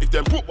 If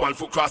them put one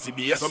foot cross the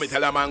base, so me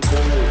tell a man go,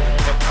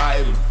 take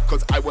time, cause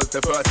I was the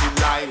first in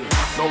line.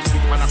 No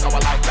sweet man, that's how I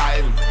like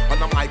lime. On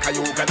the mic I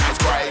organize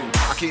crime.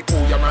 I keep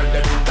all your man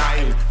them in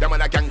line. Them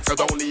and the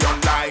gangsters only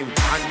online.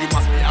 And you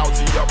must be out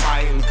of your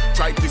mind.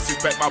 Try to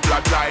disrespect my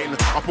bloodline.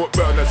 I put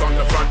burners on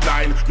the front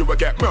line. You will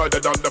get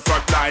murdered on the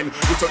front line.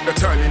 You took the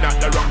turning at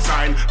the wrong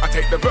sign. I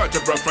take the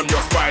vertebra from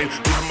your spine.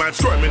 This man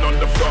squirming on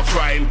the floor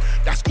crying.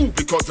 That's all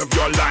because of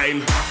your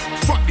line.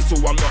 Fuck this,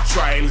 so I'm not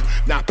trying.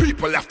 Now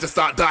people have to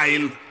start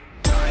dying.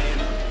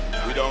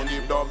 We don't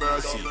give no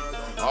mercy.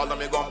 All of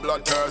me gun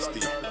bloodthirsty.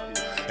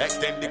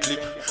 Extend the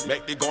clip,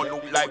 make the gun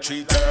look like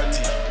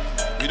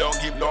 330. We don't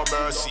give no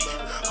mercy.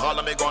 All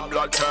of me gun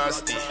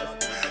bloodthirsty.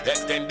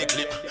 Extend the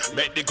clip,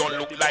 make the gun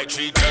look like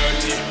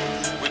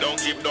 330. We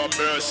don't give no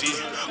mercy.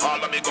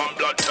 All of me gun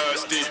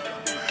bloodthirsty.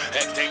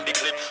 Extend the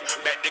clip,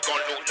 make the gun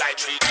look like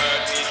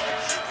 330.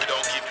 We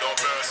don't give no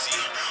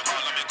mercy.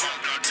 All of me gun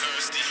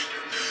bloodthirsty.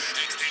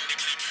 Extend the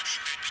clip,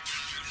 make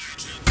the gun look like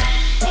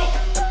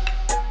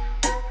 330.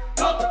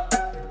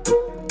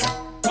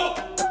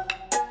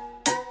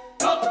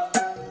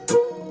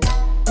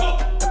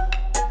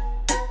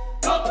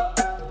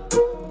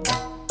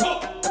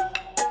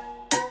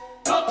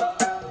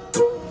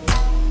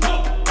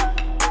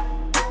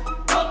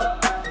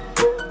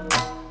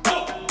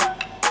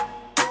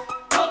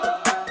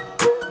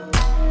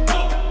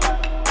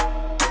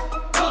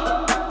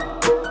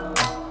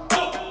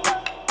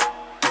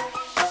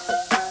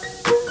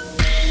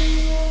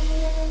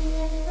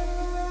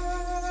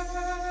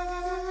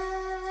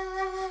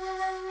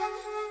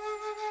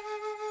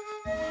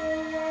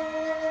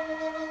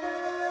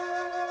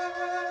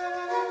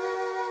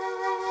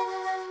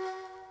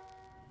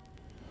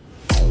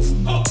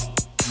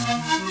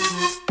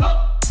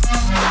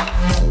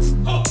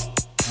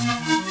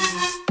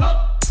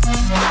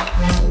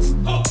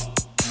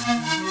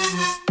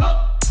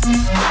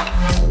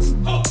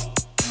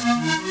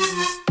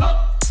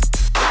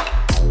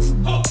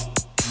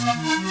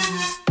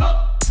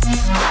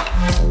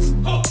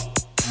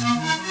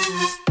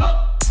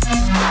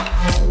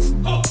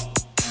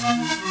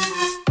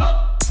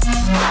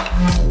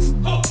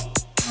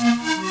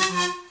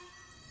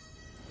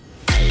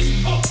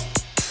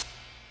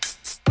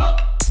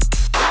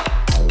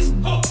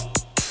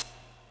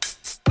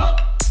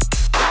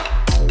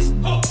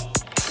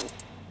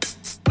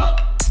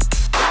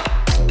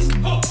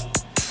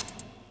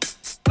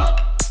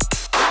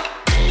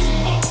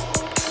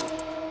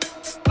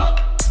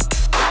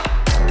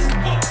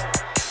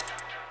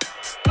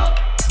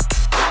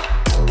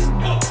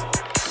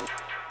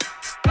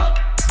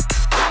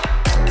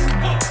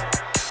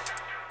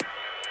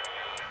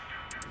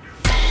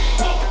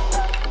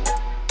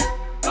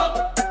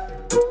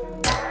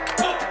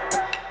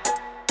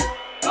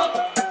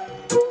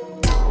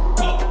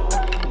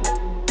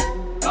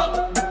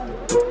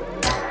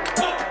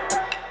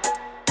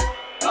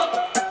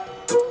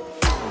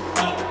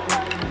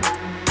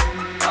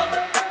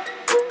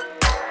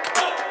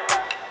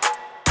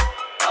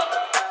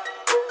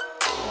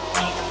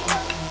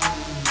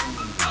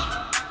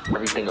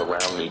 Everything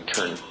around me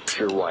turned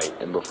pure white,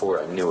 and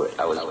before I knew it,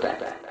 I was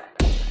back.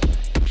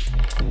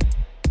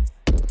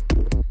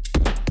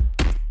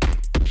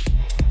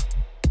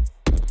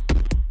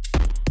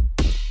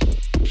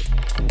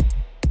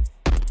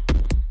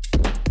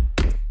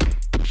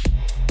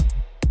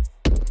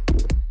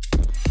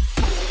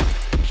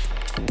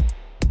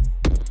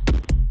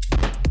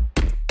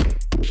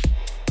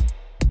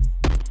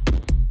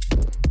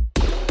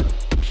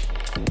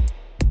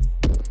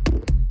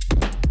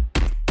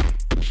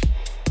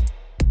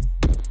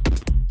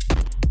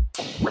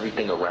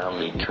 Everything around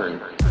me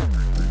turned.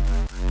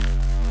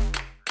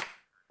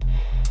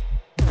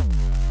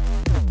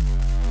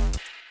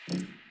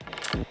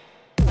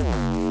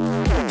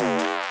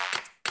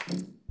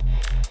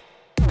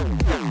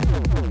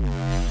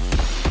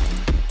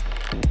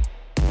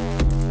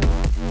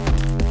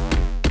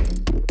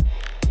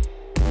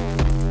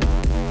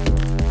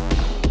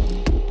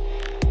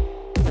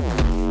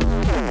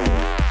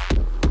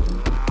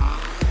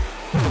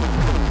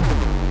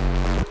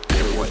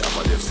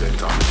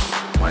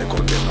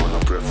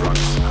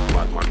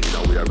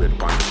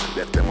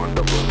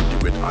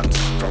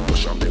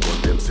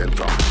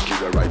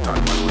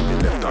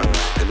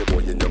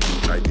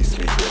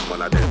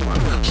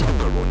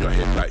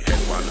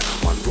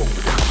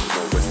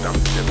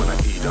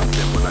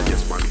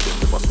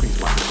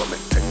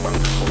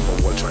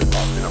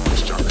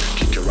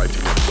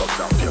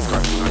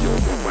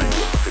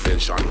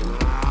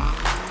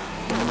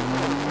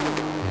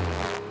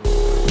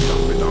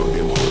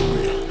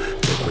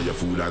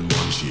 and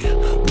munchy. We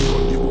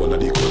run the whole of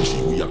the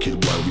country. We a kill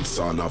boy with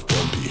son of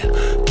pumpy.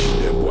 Kill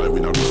them boy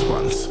with a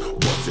response.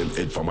 Bust them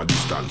head from a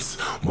distance.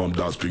 Mom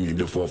does bring in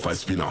the 4-5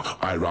 spinner.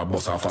 I rob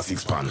bust off a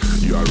 6-pan.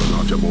 You a run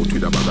off your mouth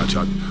with a bag of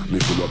chat. Me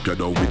full up your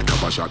dough with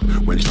cap a shot.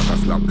 When shot a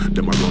slap,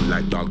 them a run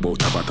like dog bout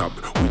tap a tap.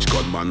 Which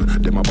gunman?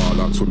 Them a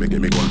ball out so me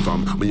get me gun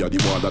from. Me a the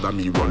wall that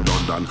me run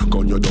London.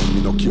 Gun you down,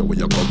 me no care where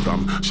you come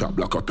from. Shot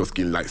block up your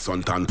skin like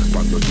suntan.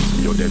 From your diss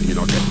me, you dead, me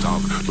no tech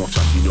talk. No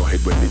shot in your head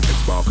when the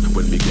text spark.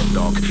 When me get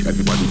dark,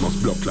 everybody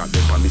must block like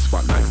them on the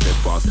spot like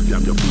steadfast.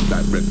 Damn your food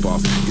like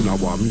breakfast. In a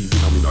war me,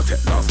 me no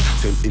tech loss.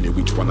 Same in it,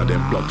 which one of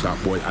them blood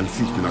clot boy and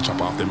see me no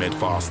chop off them head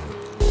fast.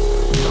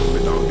 Down me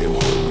down them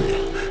hungry.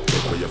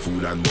 Take away your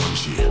food and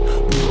munchy. We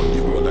run the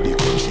whole of the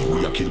country.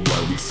 We a kill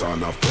boy with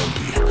son of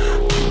pumpy. Kill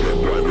them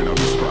boy with a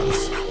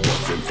response.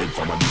 Bust them head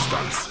from a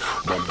distance.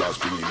 Bomb does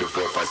bring in the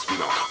 4-5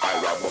 spinner.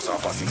 I rob bust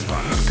off a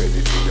 6-pan.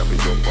 Anything you have to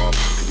jump off.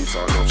 See the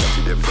sound of shot,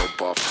 see them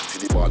dump off. See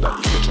the border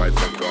if you try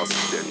come cross.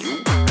 Then you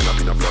end up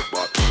in a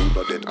bloodbath. Who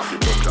not dead after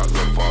blood clot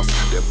run fast.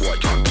 Them boy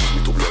can't beat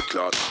me to blood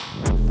clot.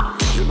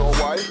 You know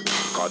why?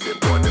 Cause them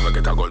boy never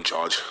get a gun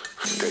charge.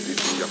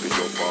 Anything you have to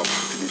jump off.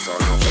 See the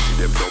sound of shot, see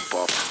them dump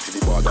off. See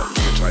the border if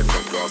you try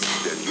come cross.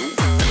 Then you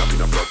end up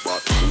in a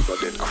bloodbath. Who not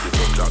dead after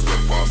blood clot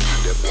run fast.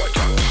 Them boy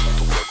can't beat me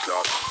to blood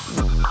clot.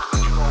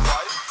 You know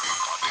why?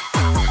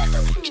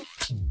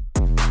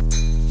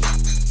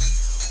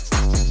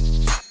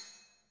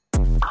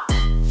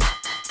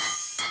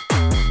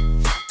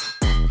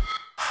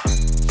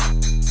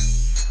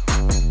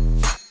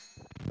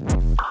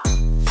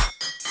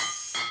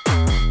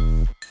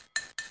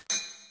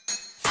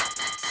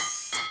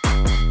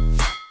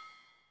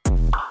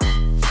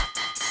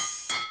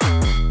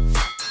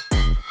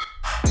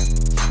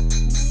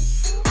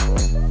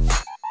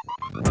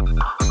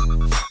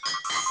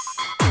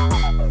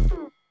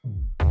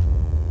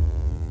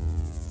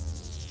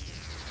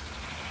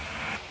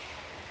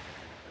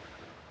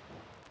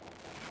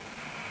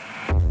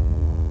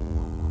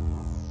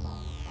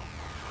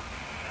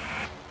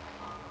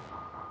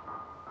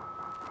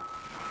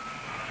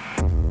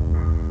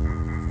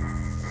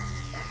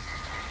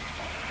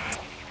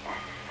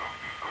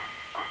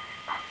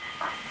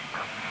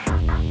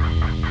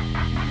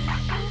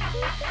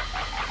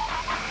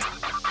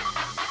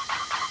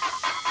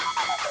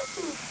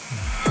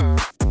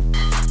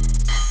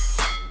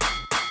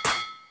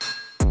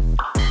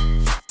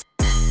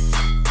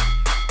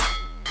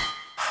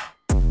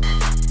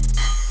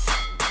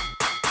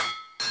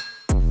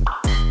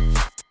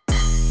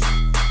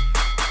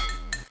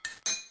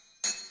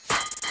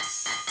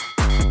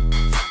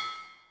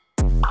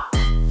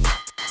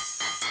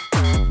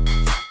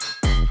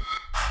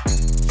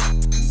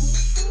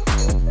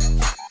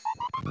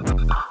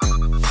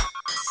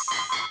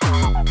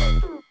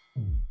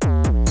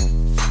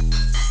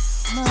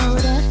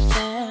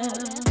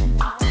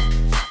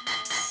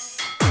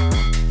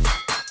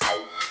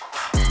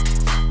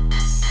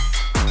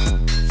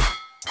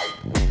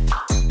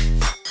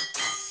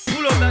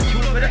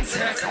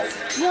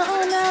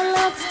 You're now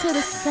lost to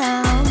the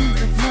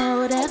sounds of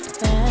Mode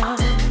FM.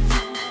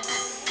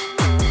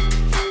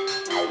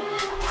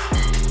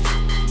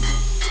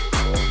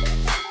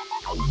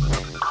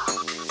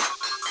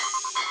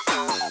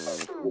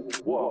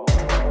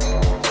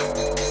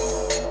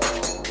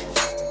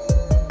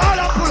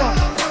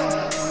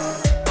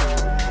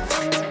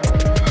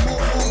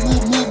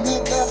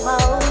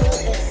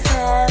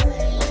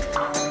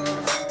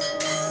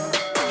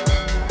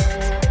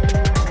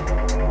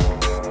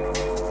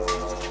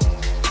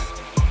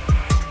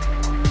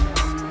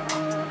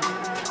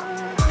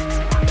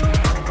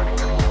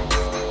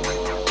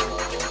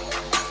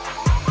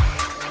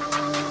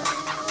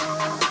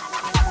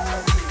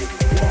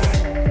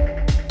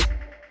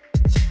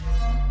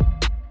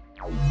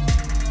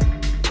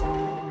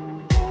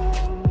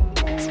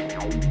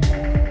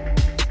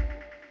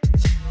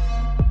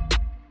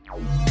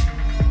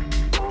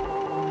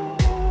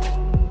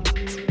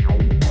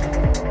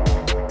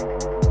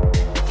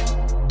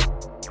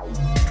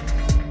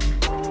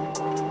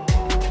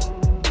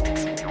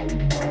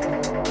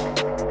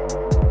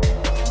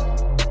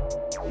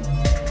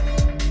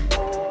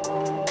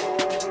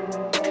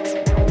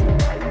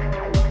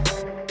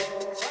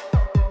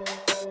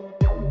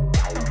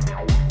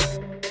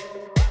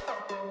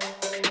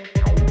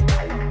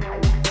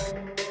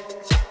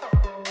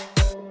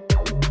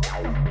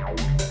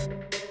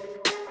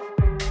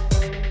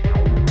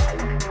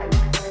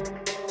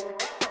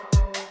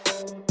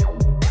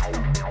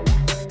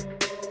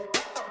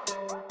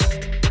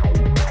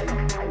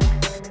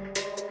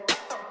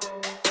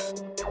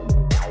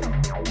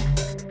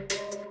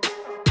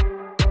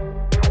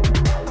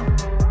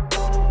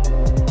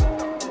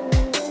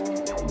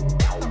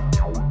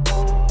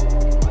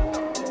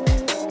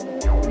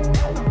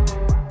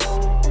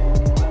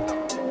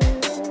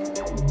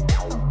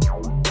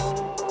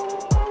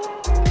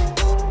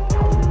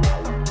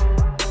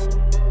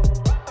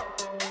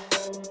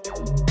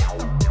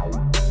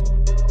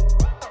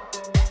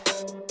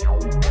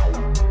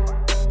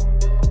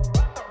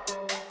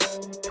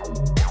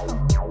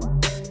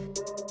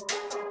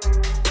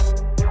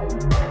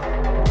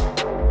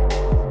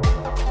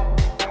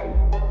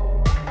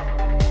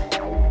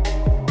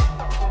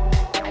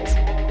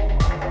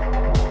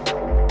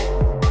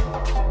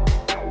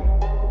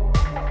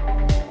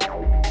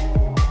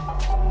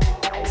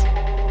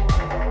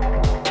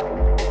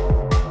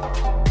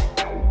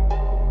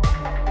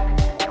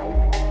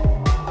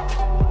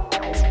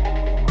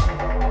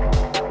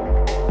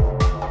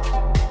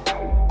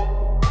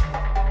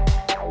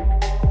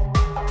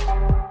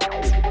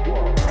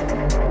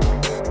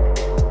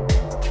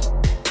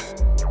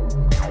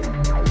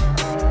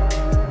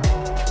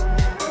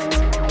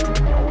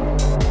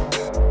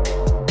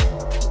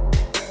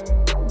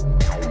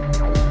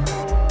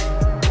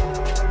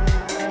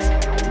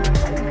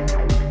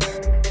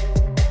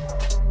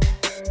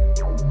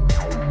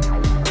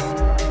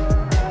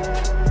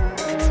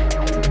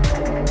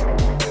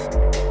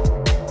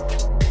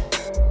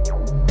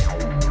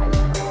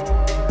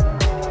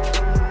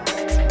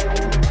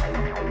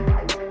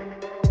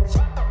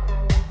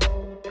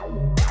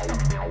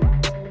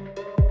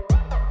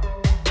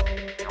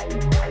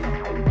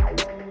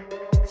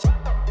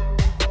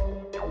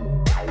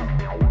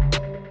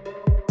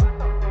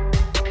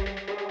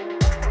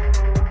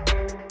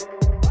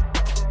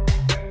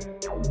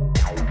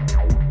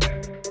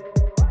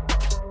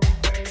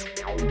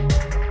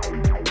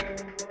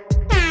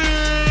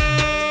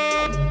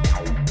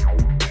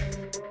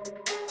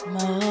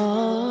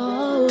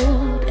 Mode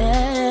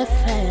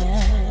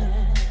FM.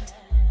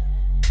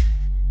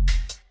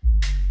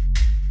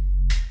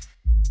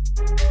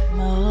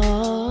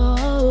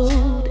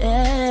 Mode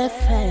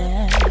FM.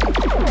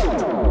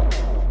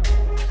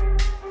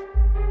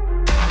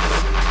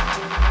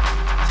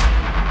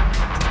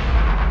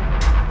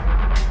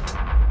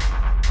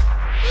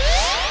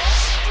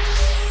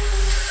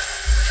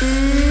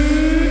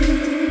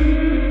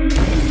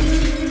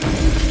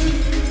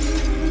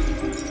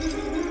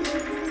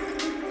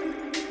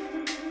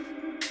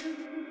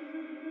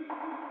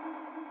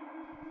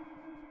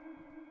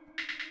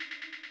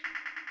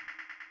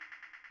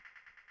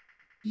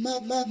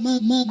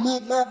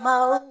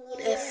 Mode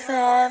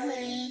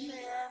FM.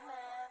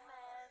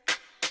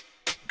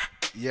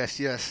 Yes,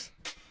 yes.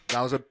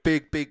 That was a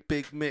big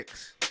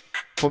mix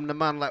from the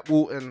man like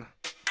Walton.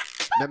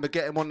 Remember,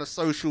 get him on the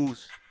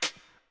socials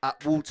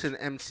at Walton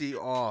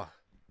MCR.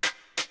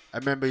 I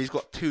remember he's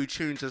got 2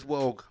 tunes as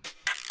well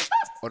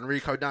on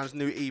Rico Dan's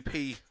new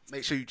EP.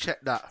 Make sure you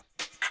check that.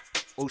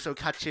 Also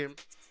catch him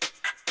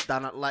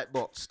down at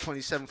Lightbox,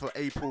 27th of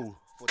April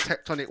for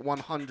Tectonic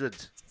 100.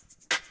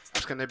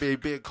 That's going to be a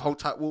big. Hold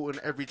tight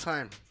Walton every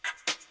time.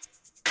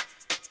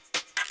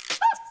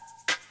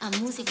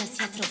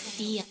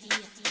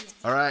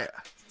 Alright,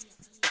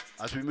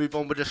 as we move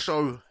on with the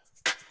show,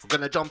 we're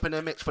going to jump in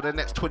the mix for the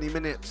next 20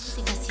 minutes.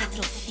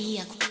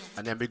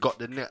 And then we got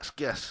the next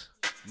guest,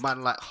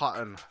 man like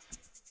Hutton.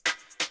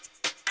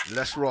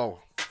 Let's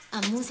roll.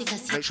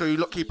 Make sure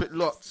you keep it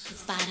locked.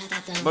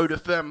 Mode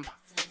FM,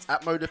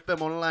 at Mode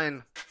FM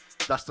Online,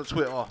 that's the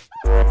Twitter.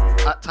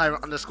 At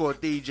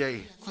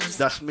Tyrant_DJ,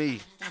 that's me.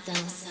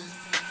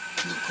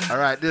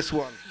 Alright, this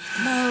one.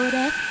 Mode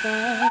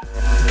FM.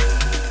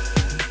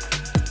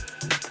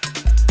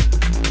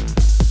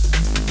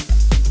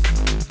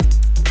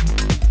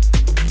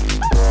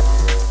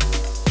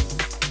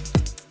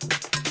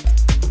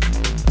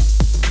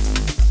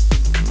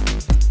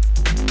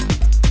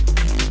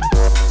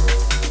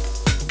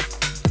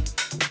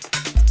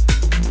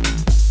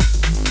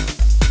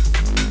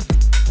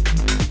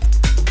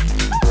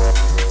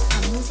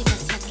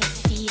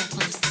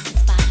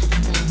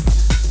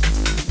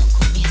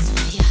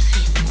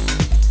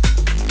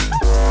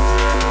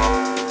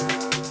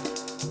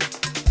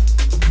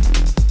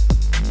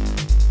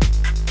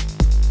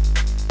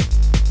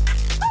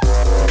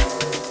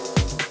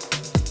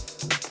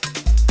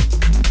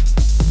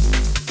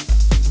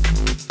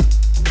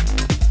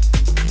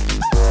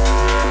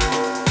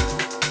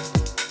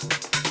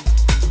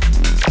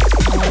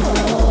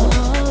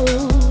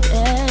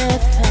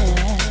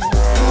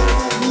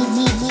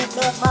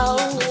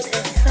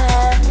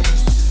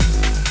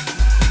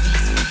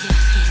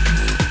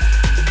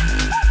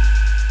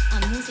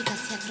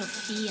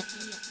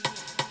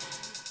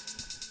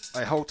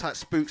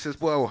 Spooks as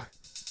well.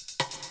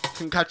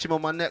 Can catch him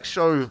on my next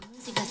show.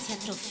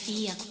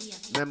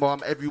 Remember,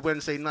 I'm every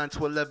Wednesday 9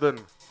 to 11,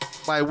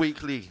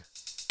 bi-weekly.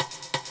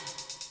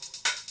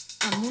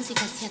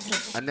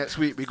 And next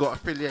week we got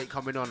Affiliate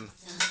coming on,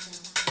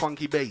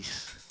 Funky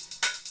Bass.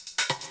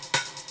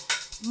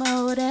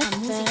 Mode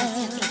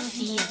FM.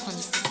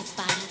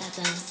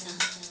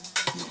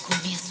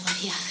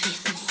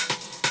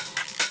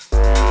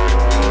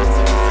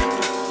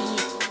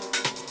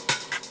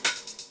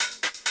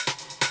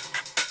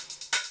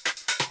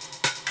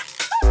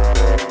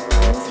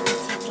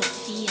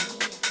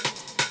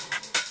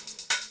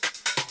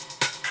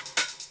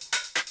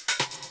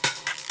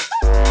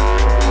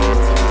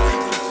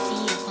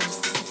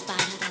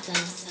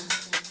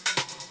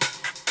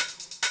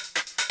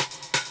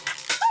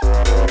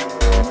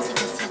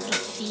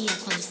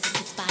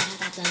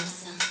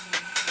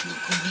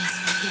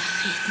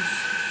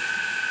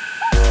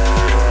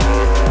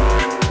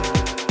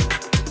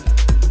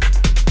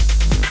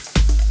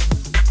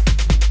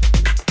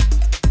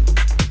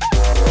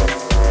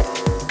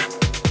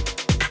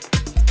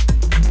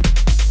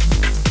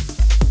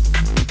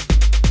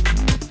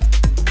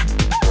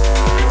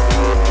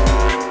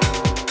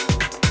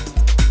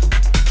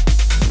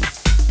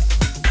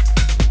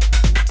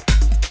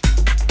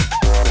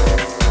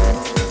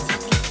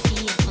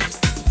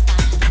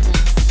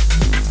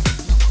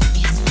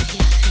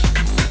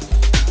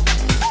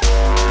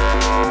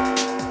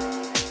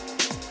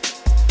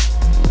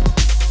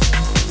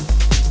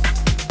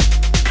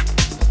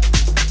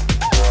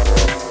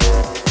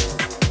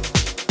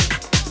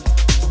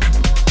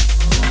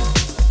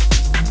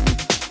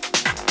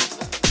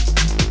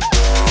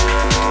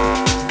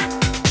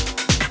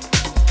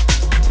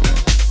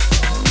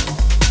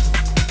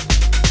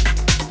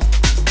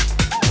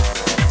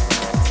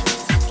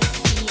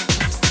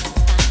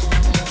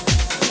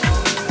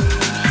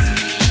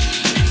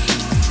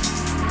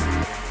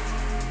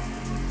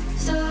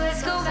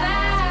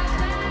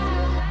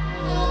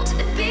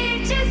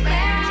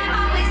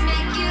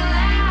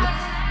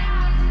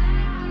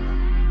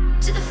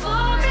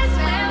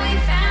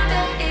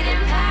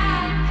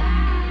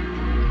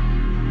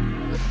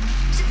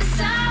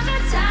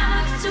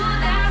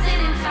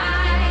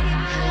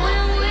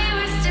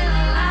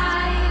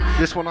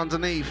 This one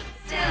underneath,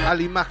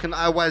 Ali Mack and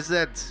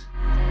IYZ.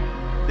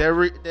 Their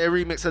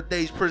remix of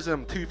Days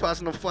Prism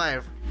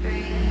 2005.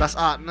 That's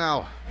out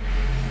now.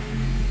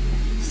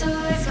 So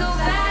let's go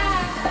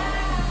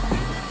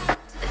back.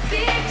 The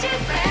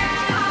pictures where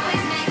I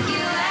always make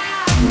you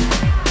laugh.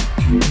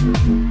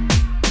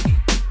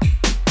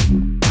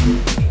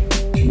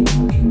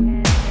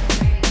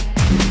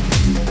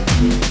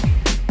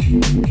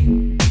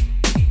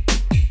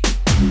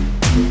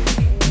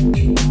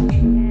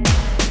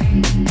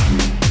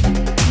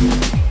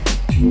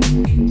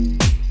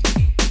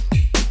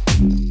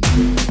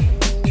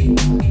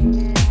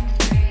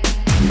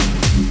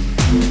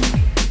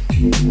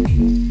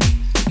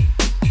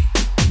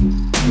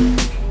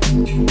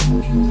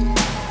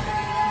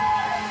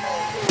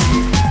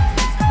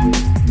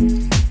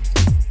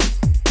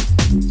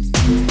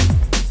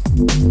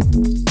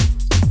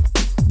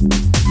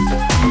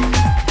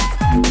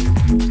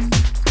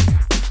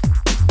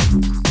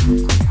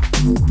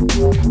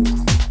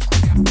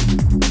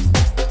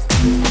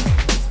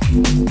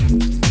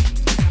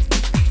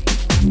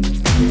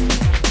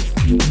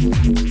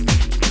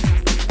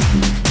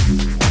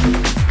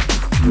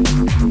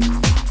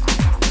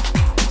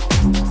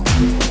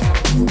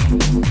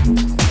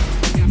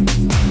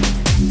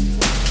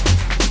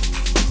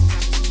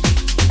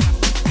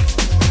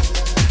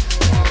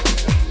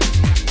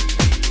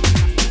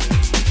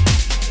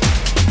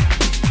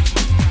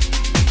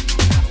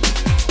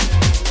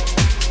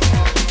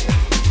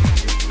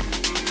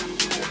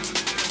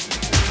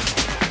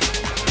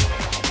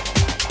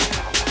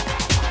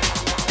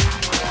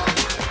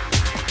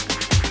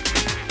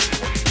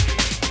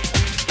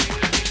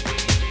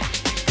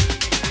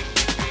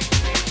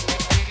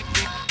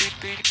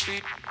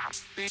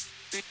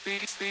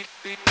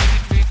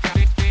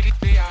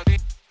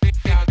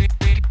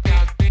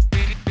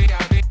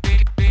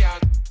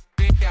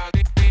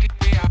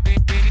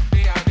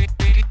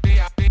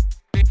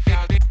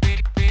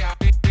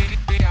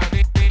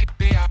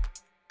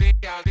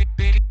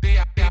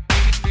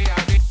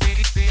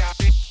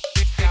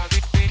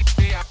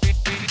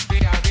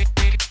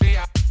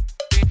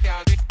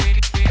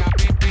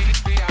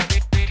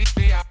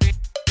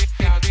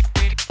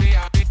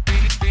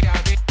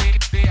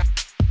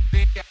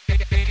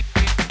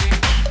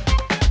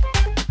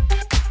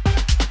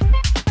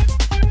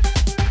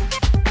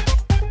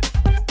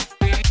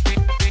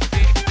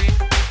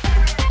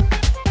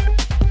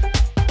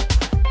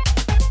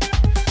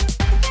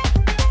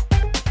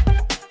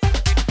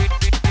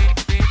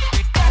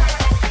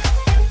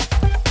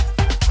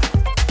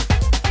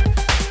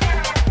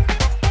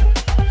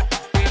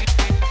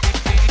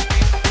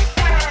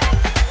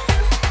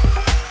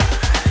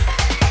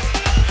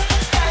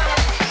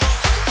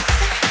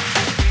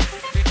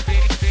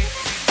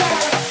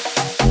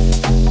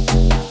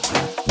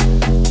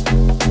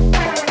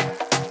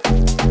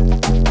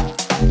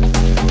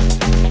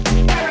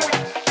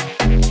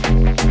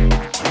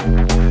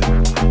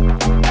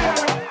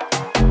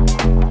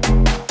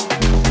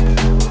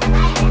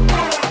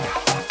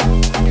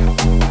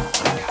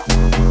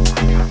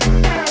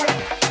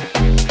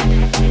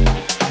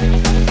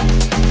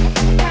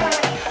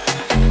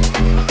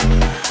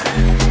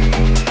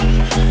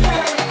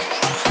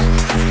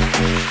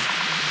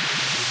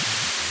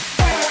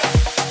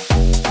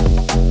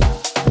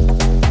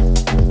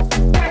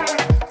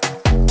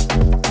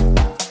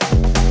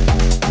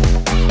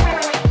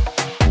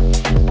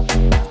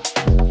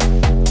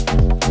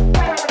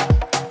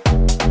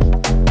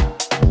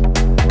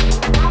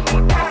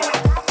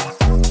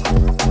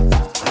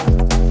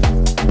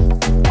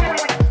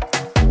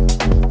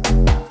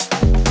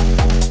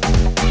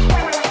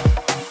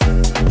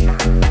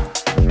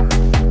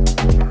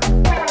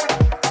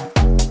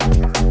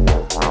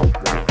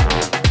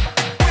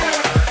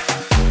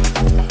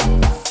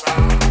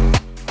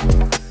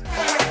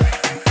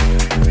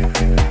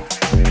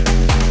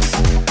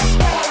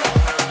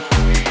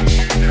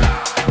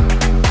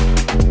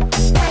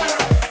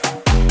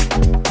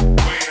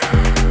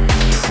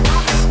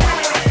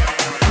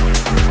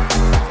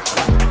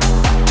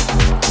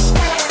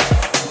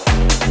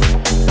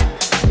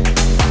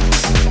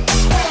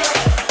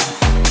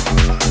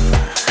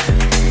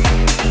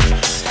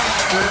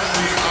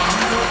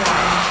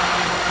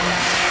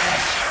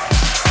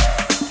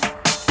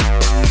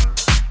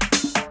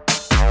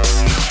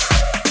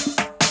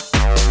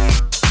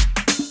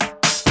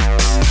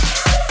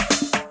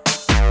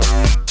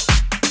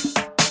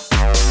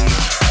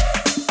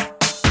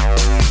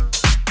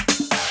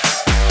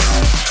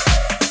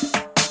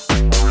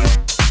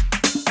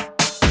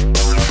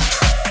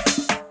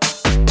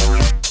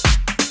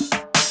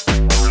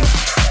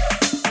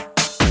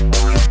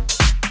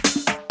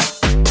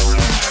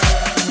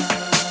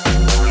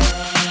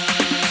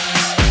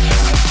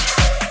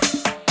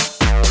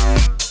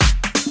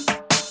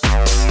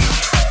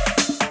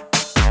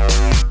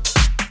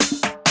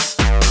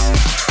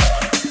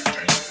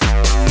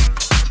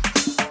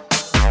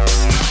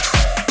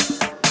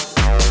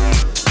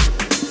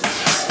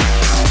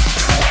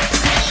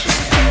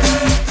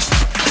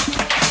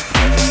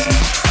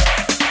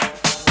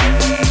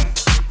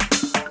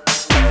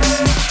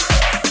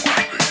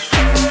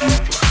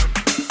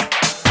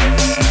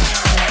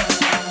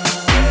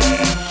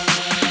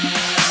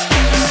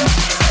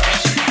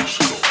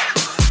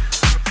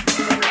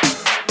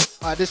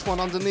 this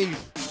one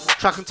underneath.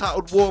 Track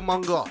entitled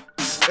Warmonger.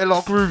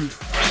 LR Groove.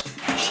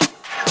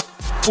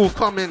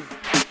 Forthcoming.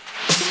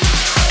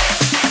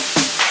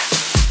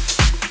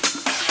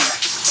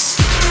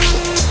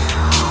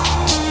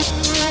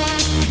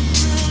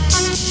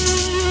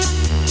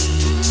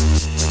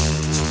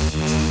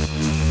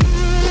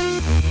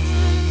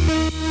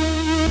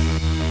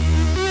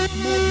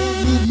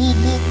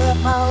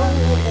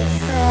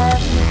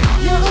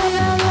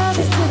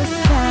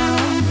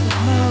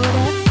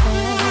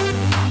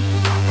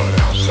 But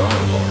outside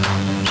of our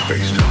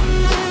space-time,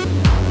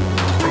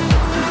 from a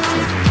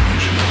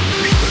three-dimensional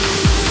perspective,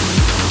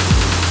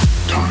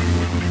 time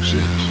wouldn't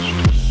exist.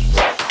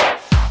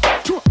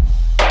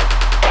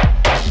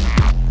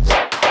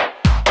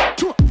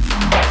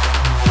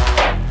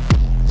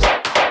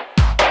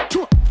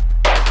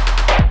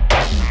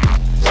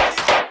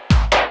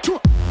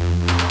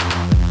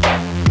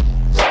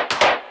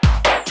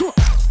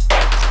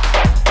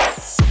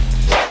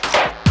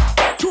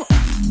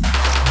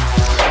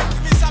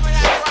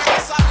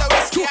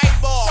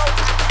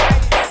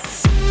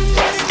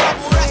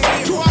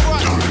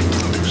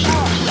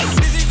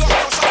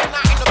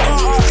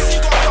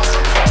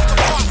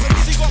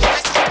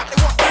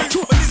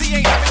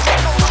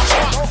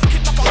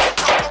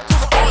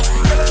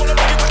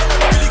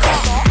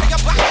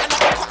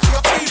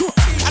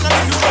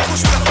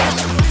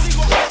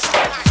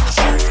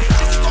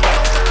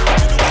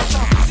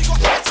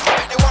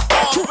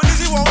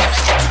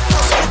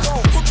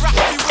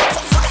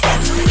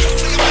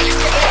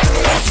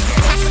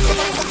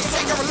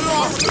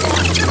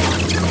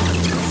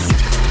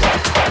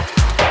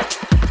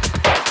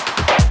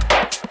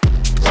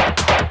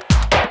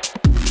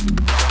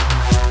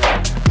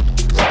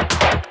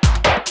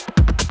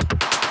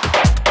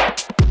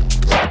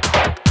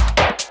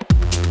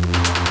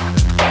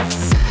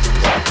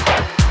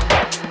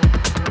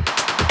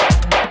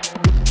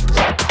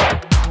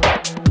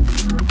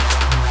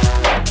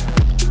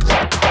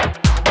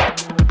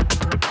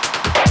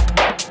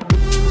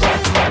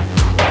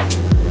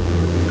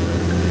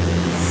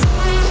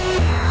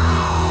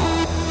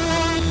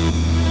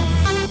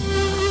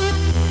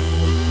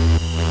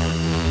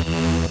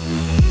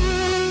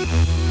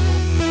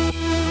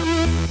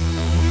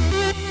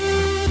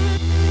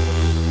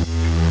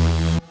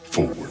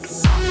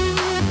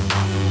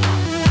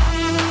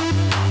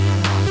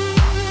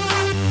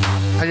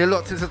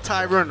 Is a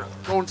Tyrant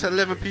going to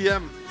 11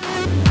 p.m.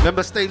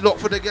 Remember, stay locked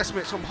for the guest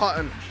mix from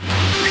Hutton.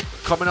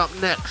 Coming up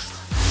next.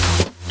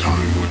 Time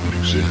wouldn't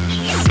exist.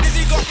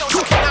 Dizzy got girls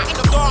shocking out in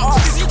the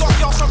dark. Dizzy got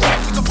girls from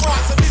Paris to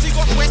France. And Dizzy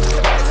got West to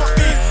they want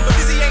beef. But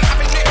Dizzy ain't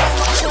having it,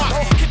 no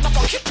chance. Kidnap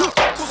on kidnap,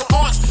 cause of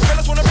aunts.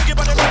 Fellas wanna bring it,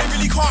 but they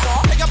really can't.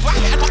 Take your back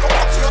and knock a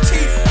pop to your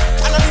teeth.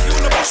 And I leave you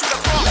in the bush with a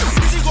car.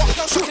 Dizzy got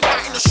girls shocking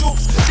out in the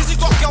shops. Dizzy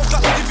got girls that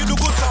will give you the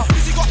goods.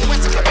 Dizzy got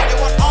West to they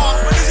want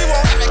arms. But Dizzy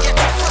won't ever get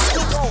to the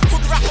school.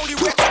 Good rap only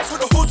wear tops for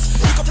the hoods.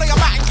 You can play a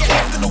mat and get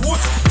left in the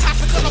woods. Time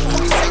to cut up a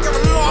hockey say you're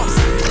alarms.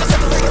 And I said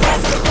the way to go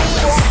for the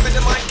doors. With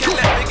the mic and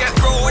let me get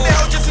through. What the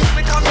hell do you think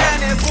we come down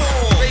here for?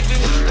 Baby,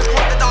 the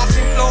put the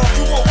dancing floor.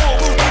 You want more,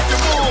 we'll give you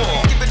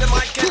more. Give me the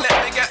mic and let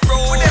me get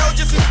through. What the hell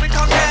do you think we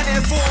come down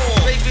here for?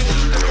 Baby,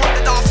 the put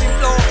the dancing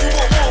floor. You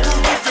want more,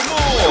 we'll give you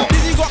more.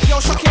 Dizzy got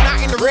girls shocking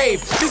out in the rave.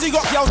 Dizzy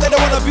got girls they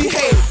don't wanna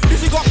behave.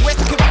 Dizzy got wet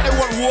to give out they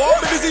want war.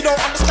 But Dizzy don't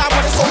understand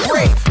why they're so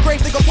brave.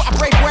 Grave digger put a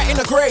brave wet in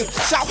the grave.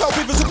 Shout help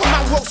if a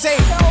Superman won't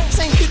save.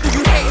 Same kid that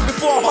you hated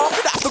before, huh?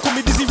 That have to call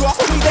me Dizzy Ross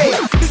every day.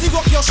 Dizzy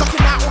got girls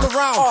shocking out all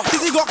around.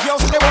 Dizzy got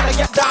girls and they wanna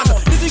get down.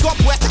 Dizzy got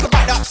boys to come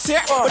back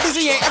upset. But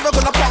Dizzy ain't ever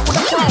gonna part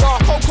with a crown.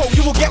 Coco,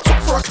 you will get took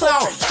for a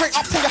clown. Straight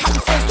up till your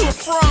happy face to a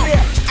frown.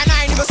 And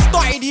I ain't even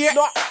started yet.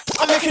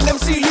 I'm making them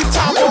see leave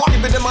town.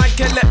 Give me the mic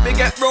and let me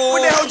get raw.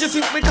 What the hell do you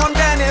think we come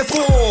down here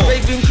for?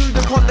 Raving crew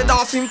upon the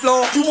dancing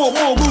floor. You want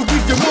more, we'll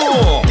give you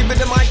more. Give me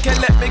the mic and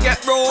let me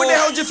get raw. What the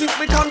hell do you think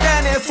we come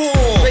down here for?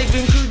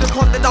 Raving crew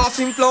upon the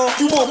dancing floor.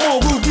 You want more,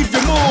 we'll give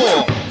you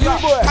more. Yeah,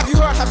 have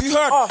you heard?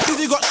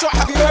 Dizzy got shot,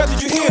 have you heard?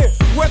 Did you hear?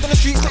 Word on the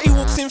streets that he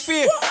walks in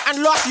fear. And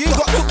last year he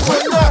got took for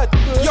a nerd.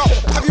 Yo,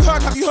 have you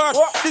heard?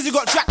 Dizzy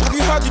got jacked, have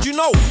you heard? Did you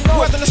know?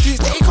 Word on the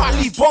streets that he can't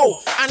leave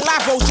bow. And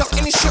live rolls just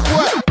any shit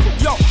word.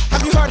 Yo,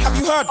 have you heard?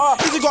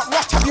 Dizzy got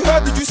rushed, have you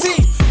heard? Did you see?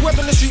 Word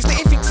on the streets that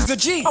he thinks he's a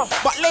G.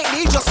 But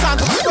lately he just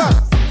sounds absurd.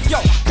 Yo,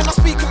 can I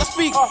speak?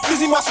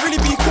 Dizzy must really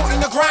be caught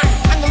in the grind.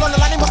 Angle on the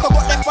line, he must have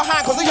got left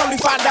behind. Cause they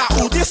only found out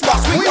all this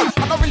must win.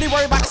 I'm not really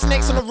worried about the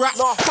snakes and the rats.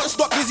 Couldn't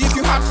stop Dizzy if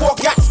you had 4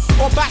 gaps.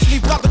 Or bats,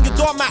 leave blood on your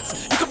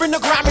doormats. You can bring the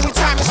grime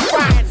anytime, it's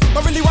fine.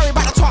 Not really worried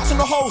about the tarts and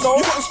the hoes.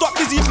 You couldn't stop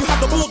Dizzy if you had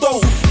the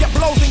bulldoze. Get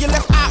blows in your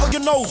left eye or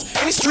your nose.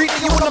 Any street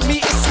that you wanna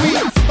meet is sweet.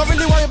 Not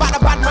really worried about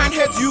the bad man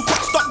heads. You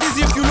couldn't stop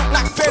Dizzy if you look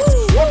like feds.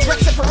 One dread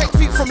separate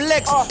feet from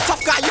legs.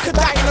 Tough guy, you could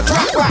die in a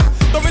drag back.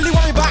 Don't really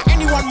worry about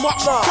anyone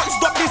much. Couldn't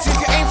stop Dizzy if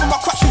you aim for my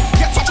crutch.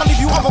 Get touch, I'll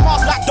leave you over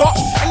Mars like Dutch.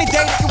 Any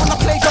day that you wanna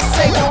play, just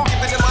say no.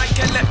 Give me the mic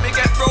and let me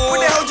get raw. What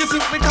the hell do you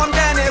think we come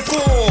down here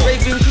for?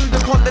 Raving crew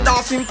upon the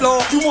dancing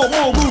floor. You want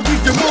more, we'll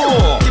give you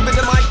more. Give me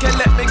the mic and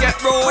let me get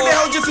raw. What the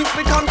hell do you think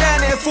we come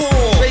down here for?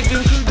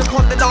 Raving crew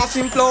on the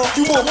dancing floor.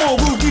 You want more,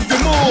 we'll give you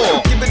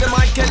more. Give me the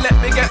mic and let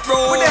me get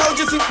raw. What the hell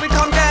do you think we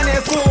come down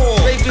here for?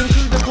 Raving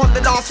through the on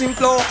the dancing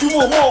floor. You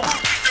want more?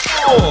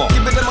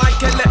 Give me the mic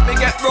and let me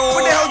get raw.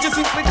 What the hell do you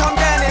think we come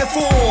down here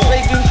for?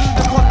 Raving through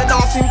the on the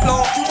dancing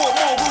floor. You want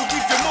more, we'll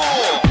give you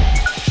more.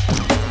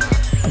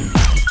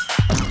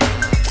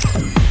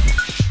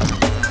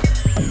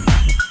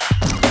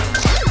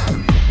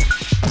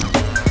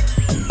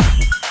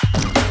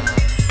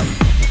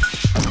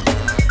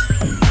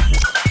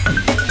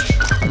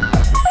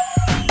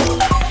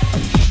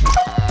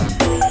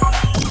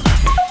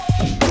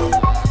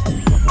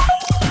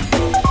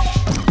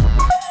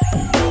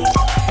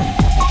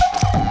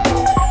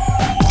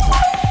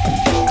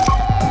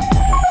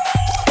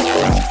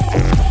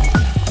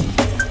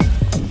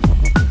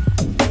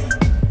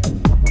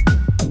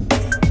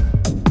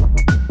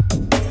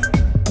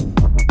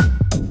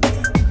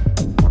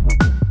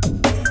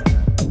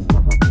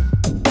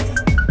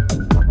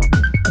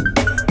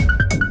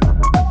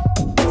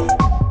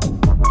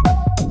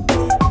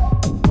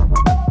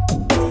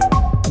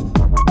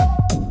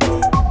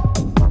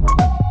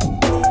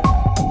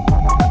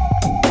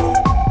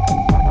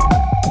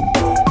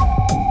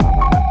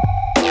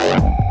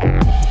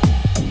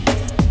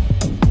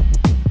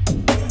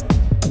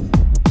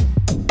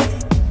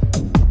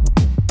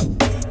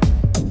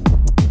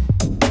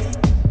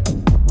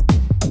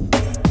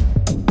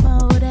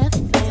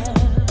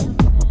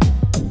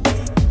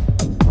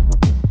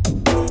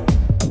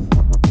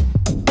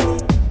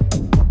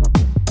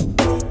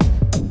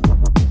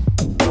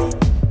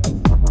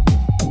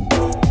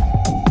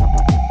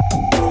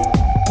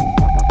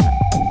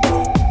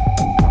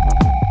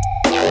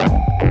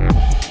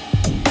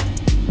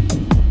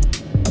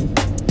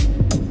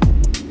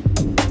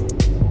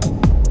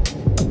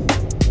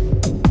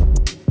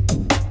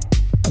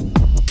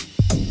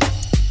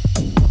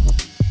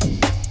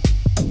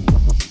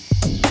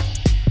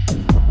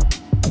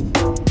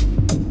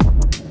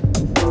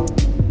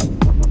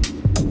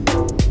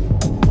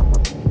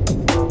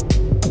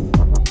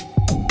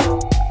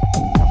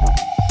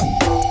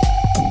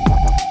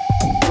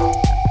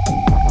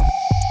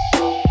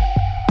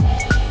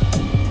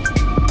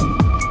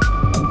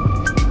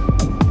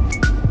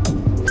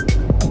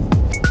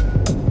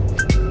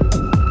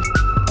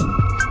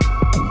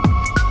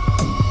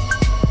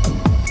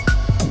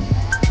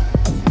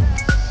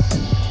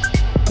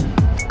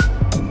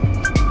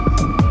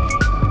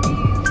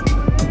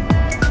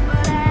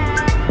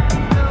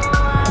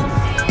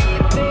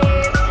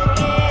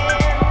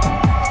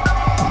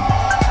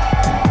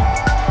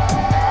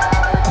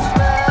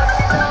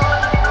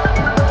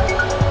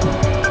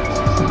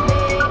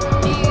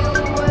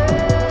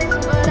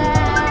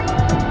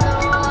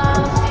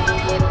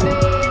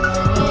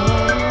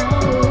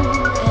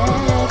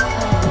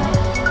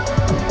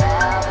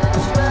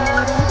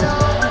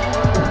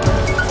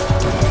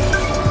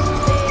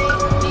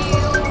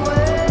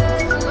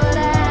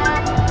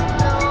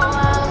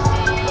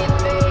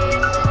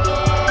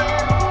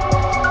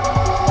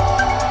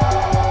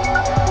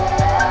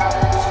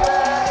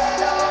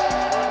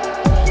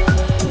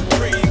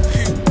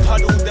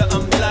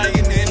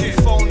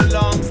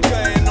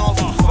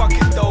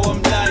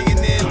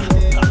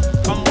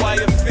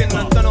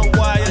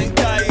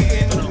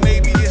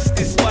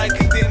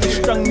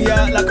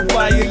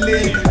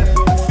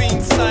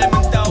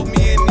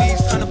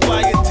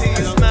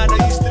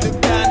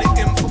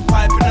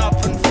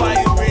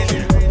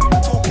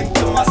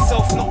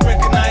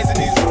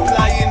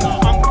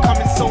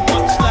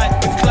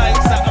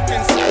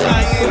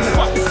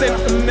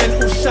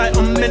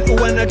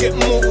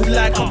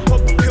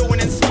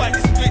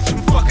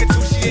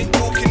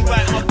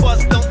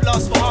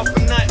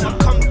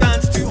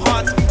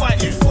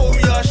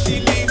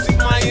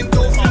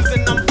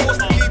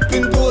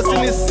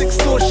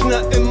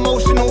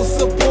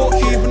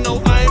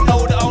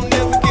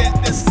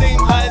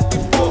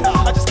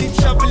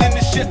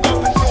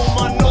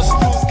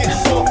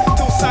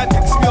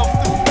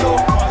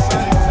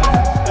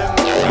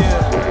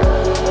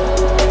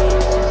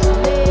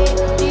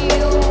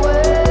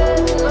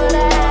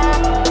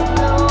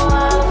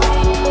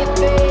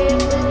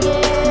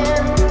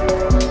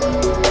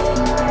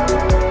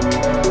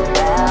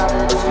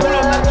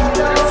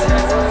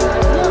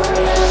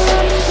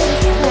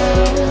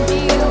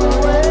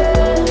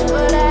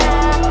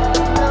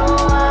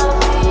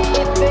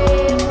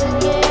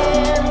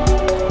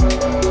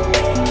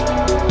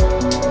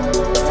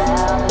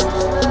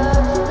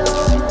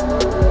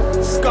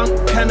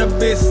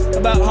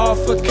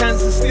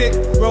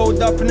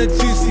 rolled up in a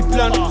juicy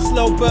blunt,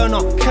 slow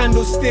burner,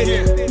 candlestick.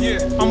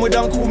 I'm with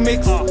Uncle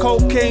Mix,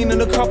 cocaine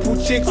and a couple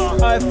chicks,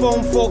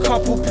 iPhone for a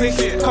couple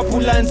pics,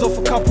 couple lines off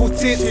a couple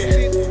tits.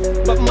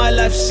 But my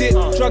life shit,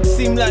 drugs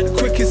seem like the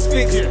quickest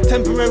fix.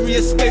 Temporary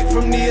escape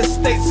from the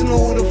estates and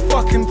all the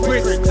fucking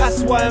bricks.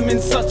 That's why I'm in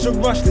such a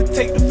rush to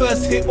take the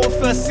first hit or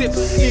first sip.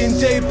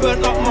 E&J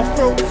burnt up my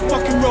throat,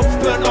 fucking ropes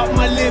burnt up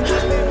my lip.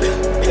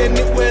 then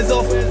it wears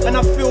off, and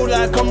I feel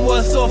like I'm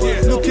worse off.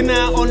 Looking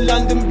out on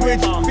London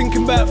Bridge,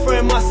 thinking about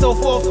throwing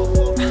myself off.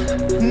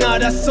 Nah,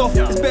 that's soft.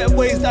 There's better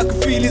ways that I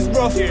can feel is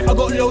rough. I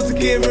got loads of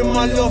gear in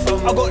my loft.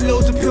 I got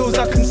loads of pills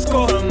I can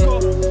scoff.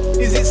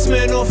 Is it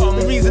smearing off?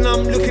 The reason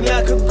I'm looking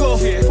like a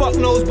goth. Fuck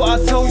knows,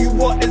 but I tell you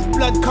what, there's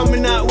blood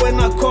coming out when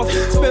I cough.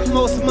 Spent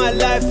most of my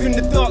life in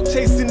the dark,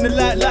 chasing the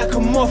light like a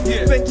moth.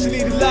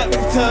 Eventually the light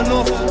will turn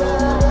off.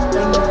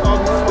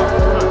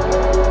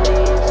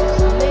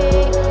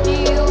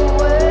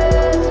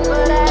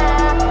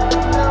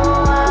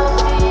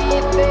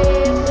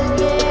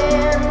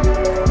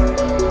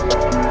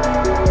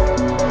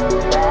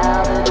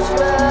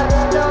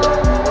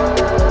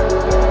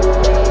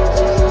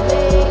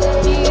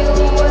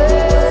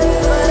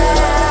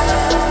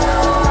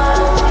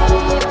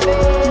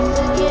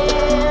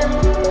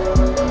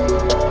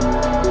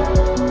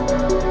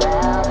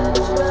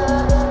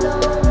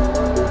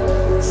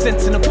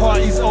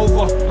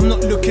 I'm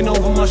not looking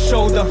over my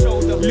shoulder.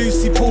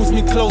 Lucy pulls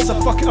me closer.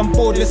 Fuck it, I'm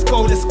bored. Let's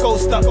go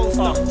stuck.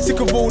 Sick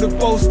of all the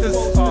boasters.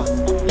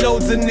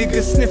 Loads of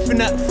niggas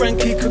sniffing at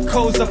Frankie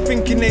Kokoza,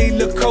 thinking they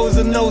look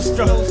Cosa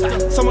Nostra.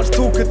 So much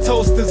talk of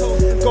toasters,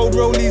 gold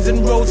rollies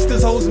and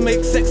roadsters. Hoes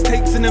make sex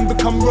tapes and then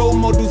become role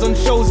models on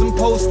shows and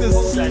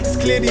posters. It's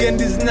clear the end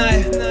is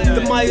nigh.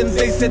 The Mayans,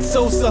 they said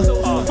Sosa.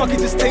 Fuck it,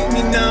 just take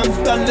me now,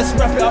 I'm done. Let's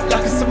wrap it up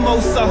like a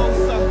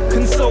samosa.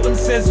 Consultant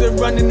says we're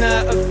running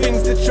out of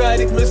things to try.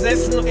 The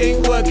process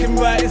ain't working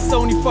right, it's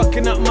only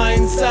fucking up my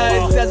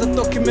insides. As I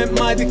document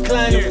my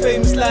decline, a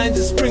famous line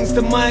just springs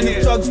to mind.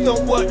 If drugs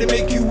don't work, they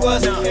make you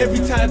worse. Every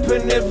type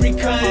and every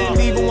kind,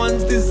 even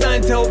ones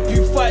designed to help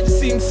you fight.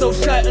 Just seem so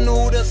shite, and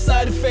all the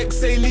side effects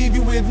they leave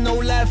you with no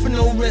life and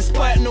no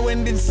respite, no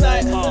end in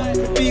sight.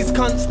 These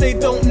cunts, they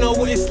don't know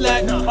what it's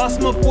like.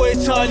 Ask my boy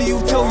Charlie,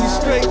 he'll tell you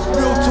straight.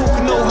 Real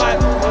talk, no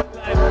hype.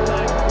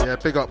 Yeah,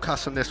 big up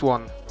Cass on this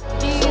one.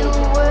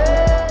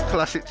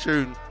 Classic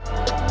tune.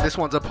 This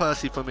one's a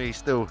Percy for me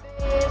still.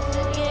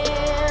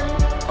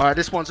 Alright,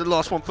 this one's the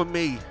last one for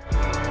me.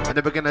 And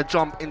then we're gonna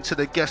jump into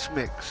the guest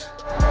mix.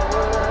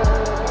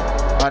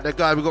 Alright, the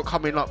guy we got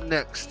coming up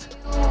next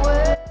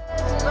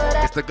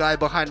is the guy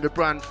behind the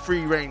brand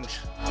Freerange.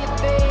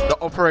 They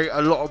operate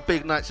a lot of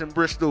big nights in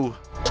Bristol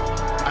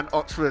and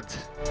Oxford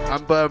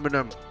and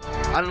Birmingham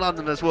and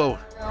London as well.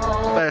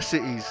 Fair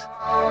cities.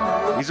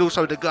 He's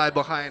also the guy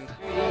behind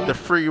the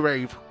Free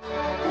Rave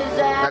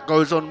that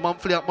goes on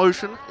monthly at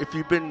Motion. If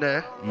you've been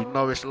there, you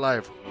know it's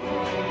live.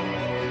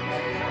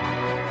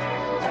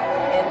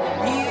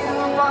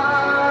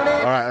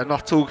 Alright,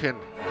 enough talking.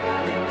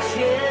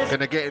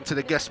 Gonna get into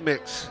the guest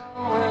mix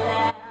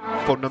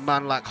from the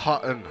man like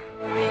Hutton.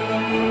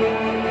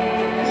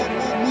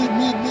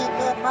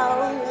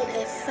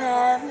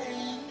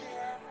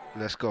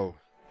 Let's go.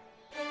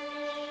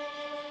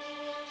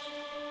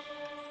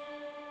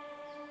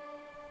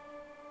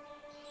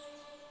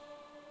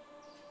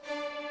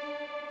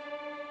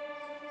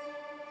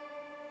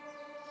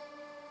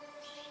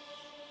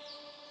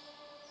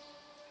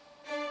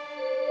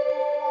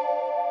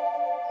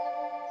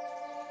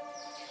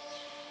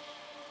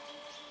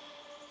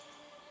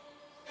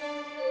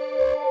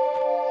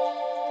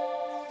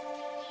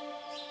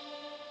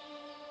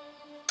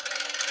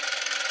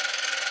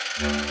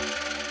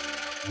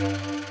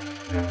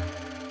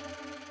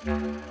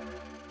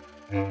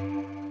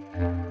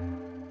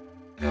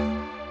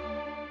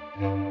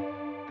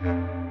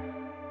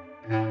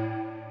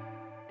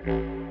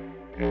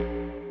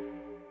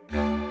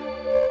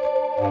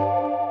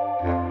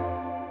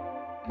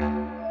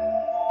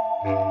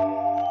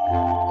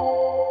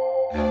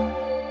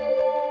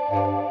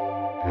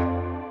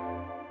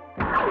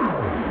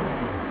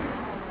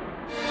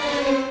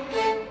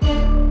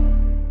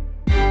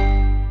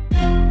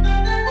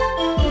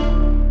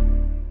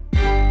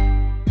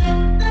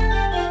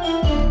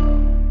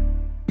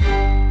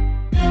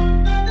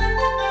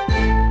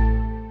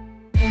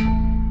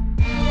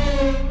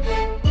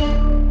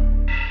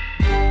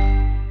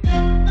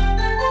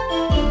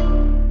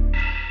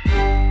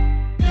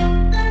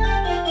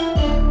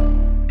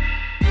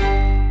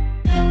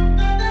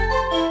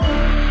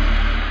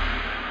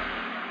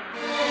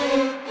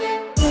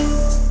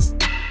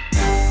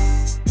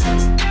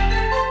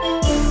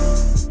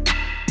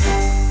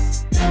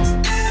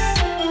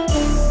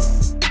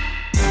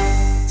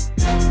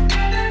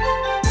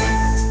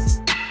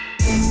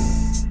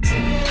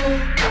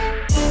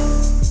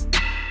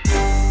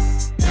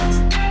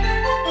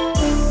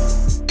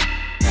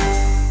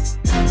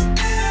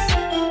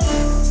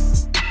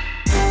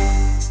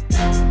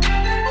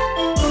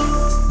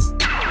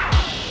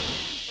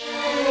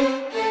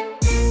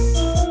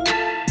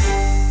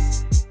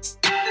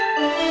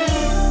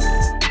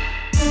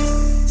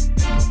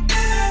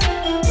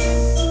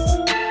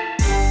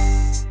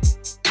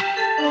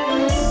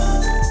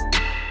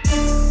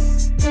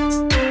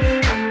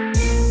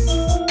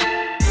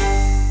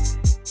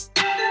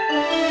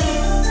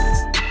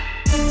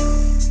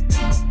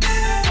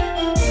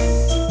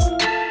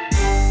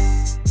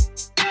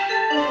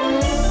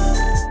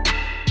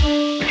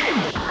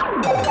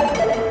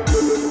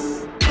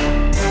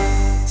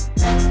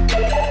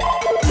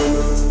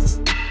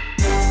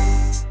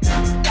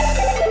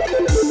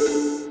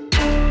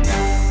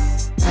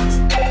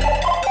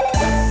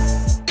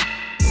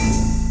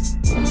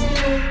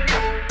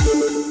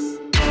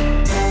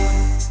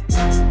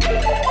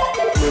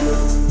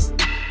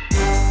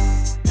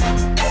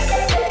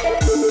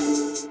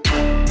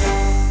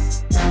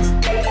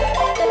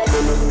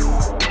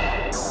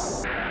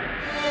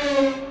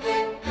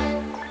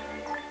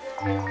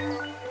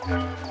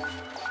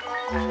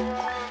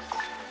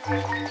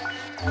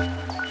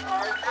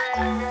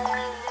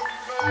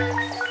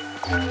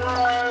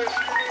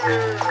 I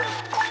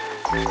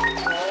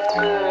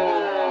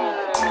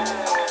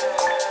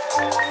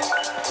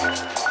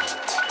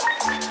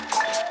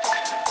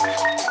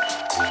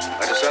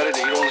decided to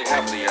eat only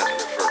half of the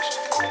acid at first,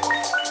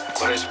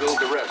 but I spilled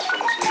the rest from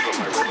the sleeve of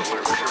my river.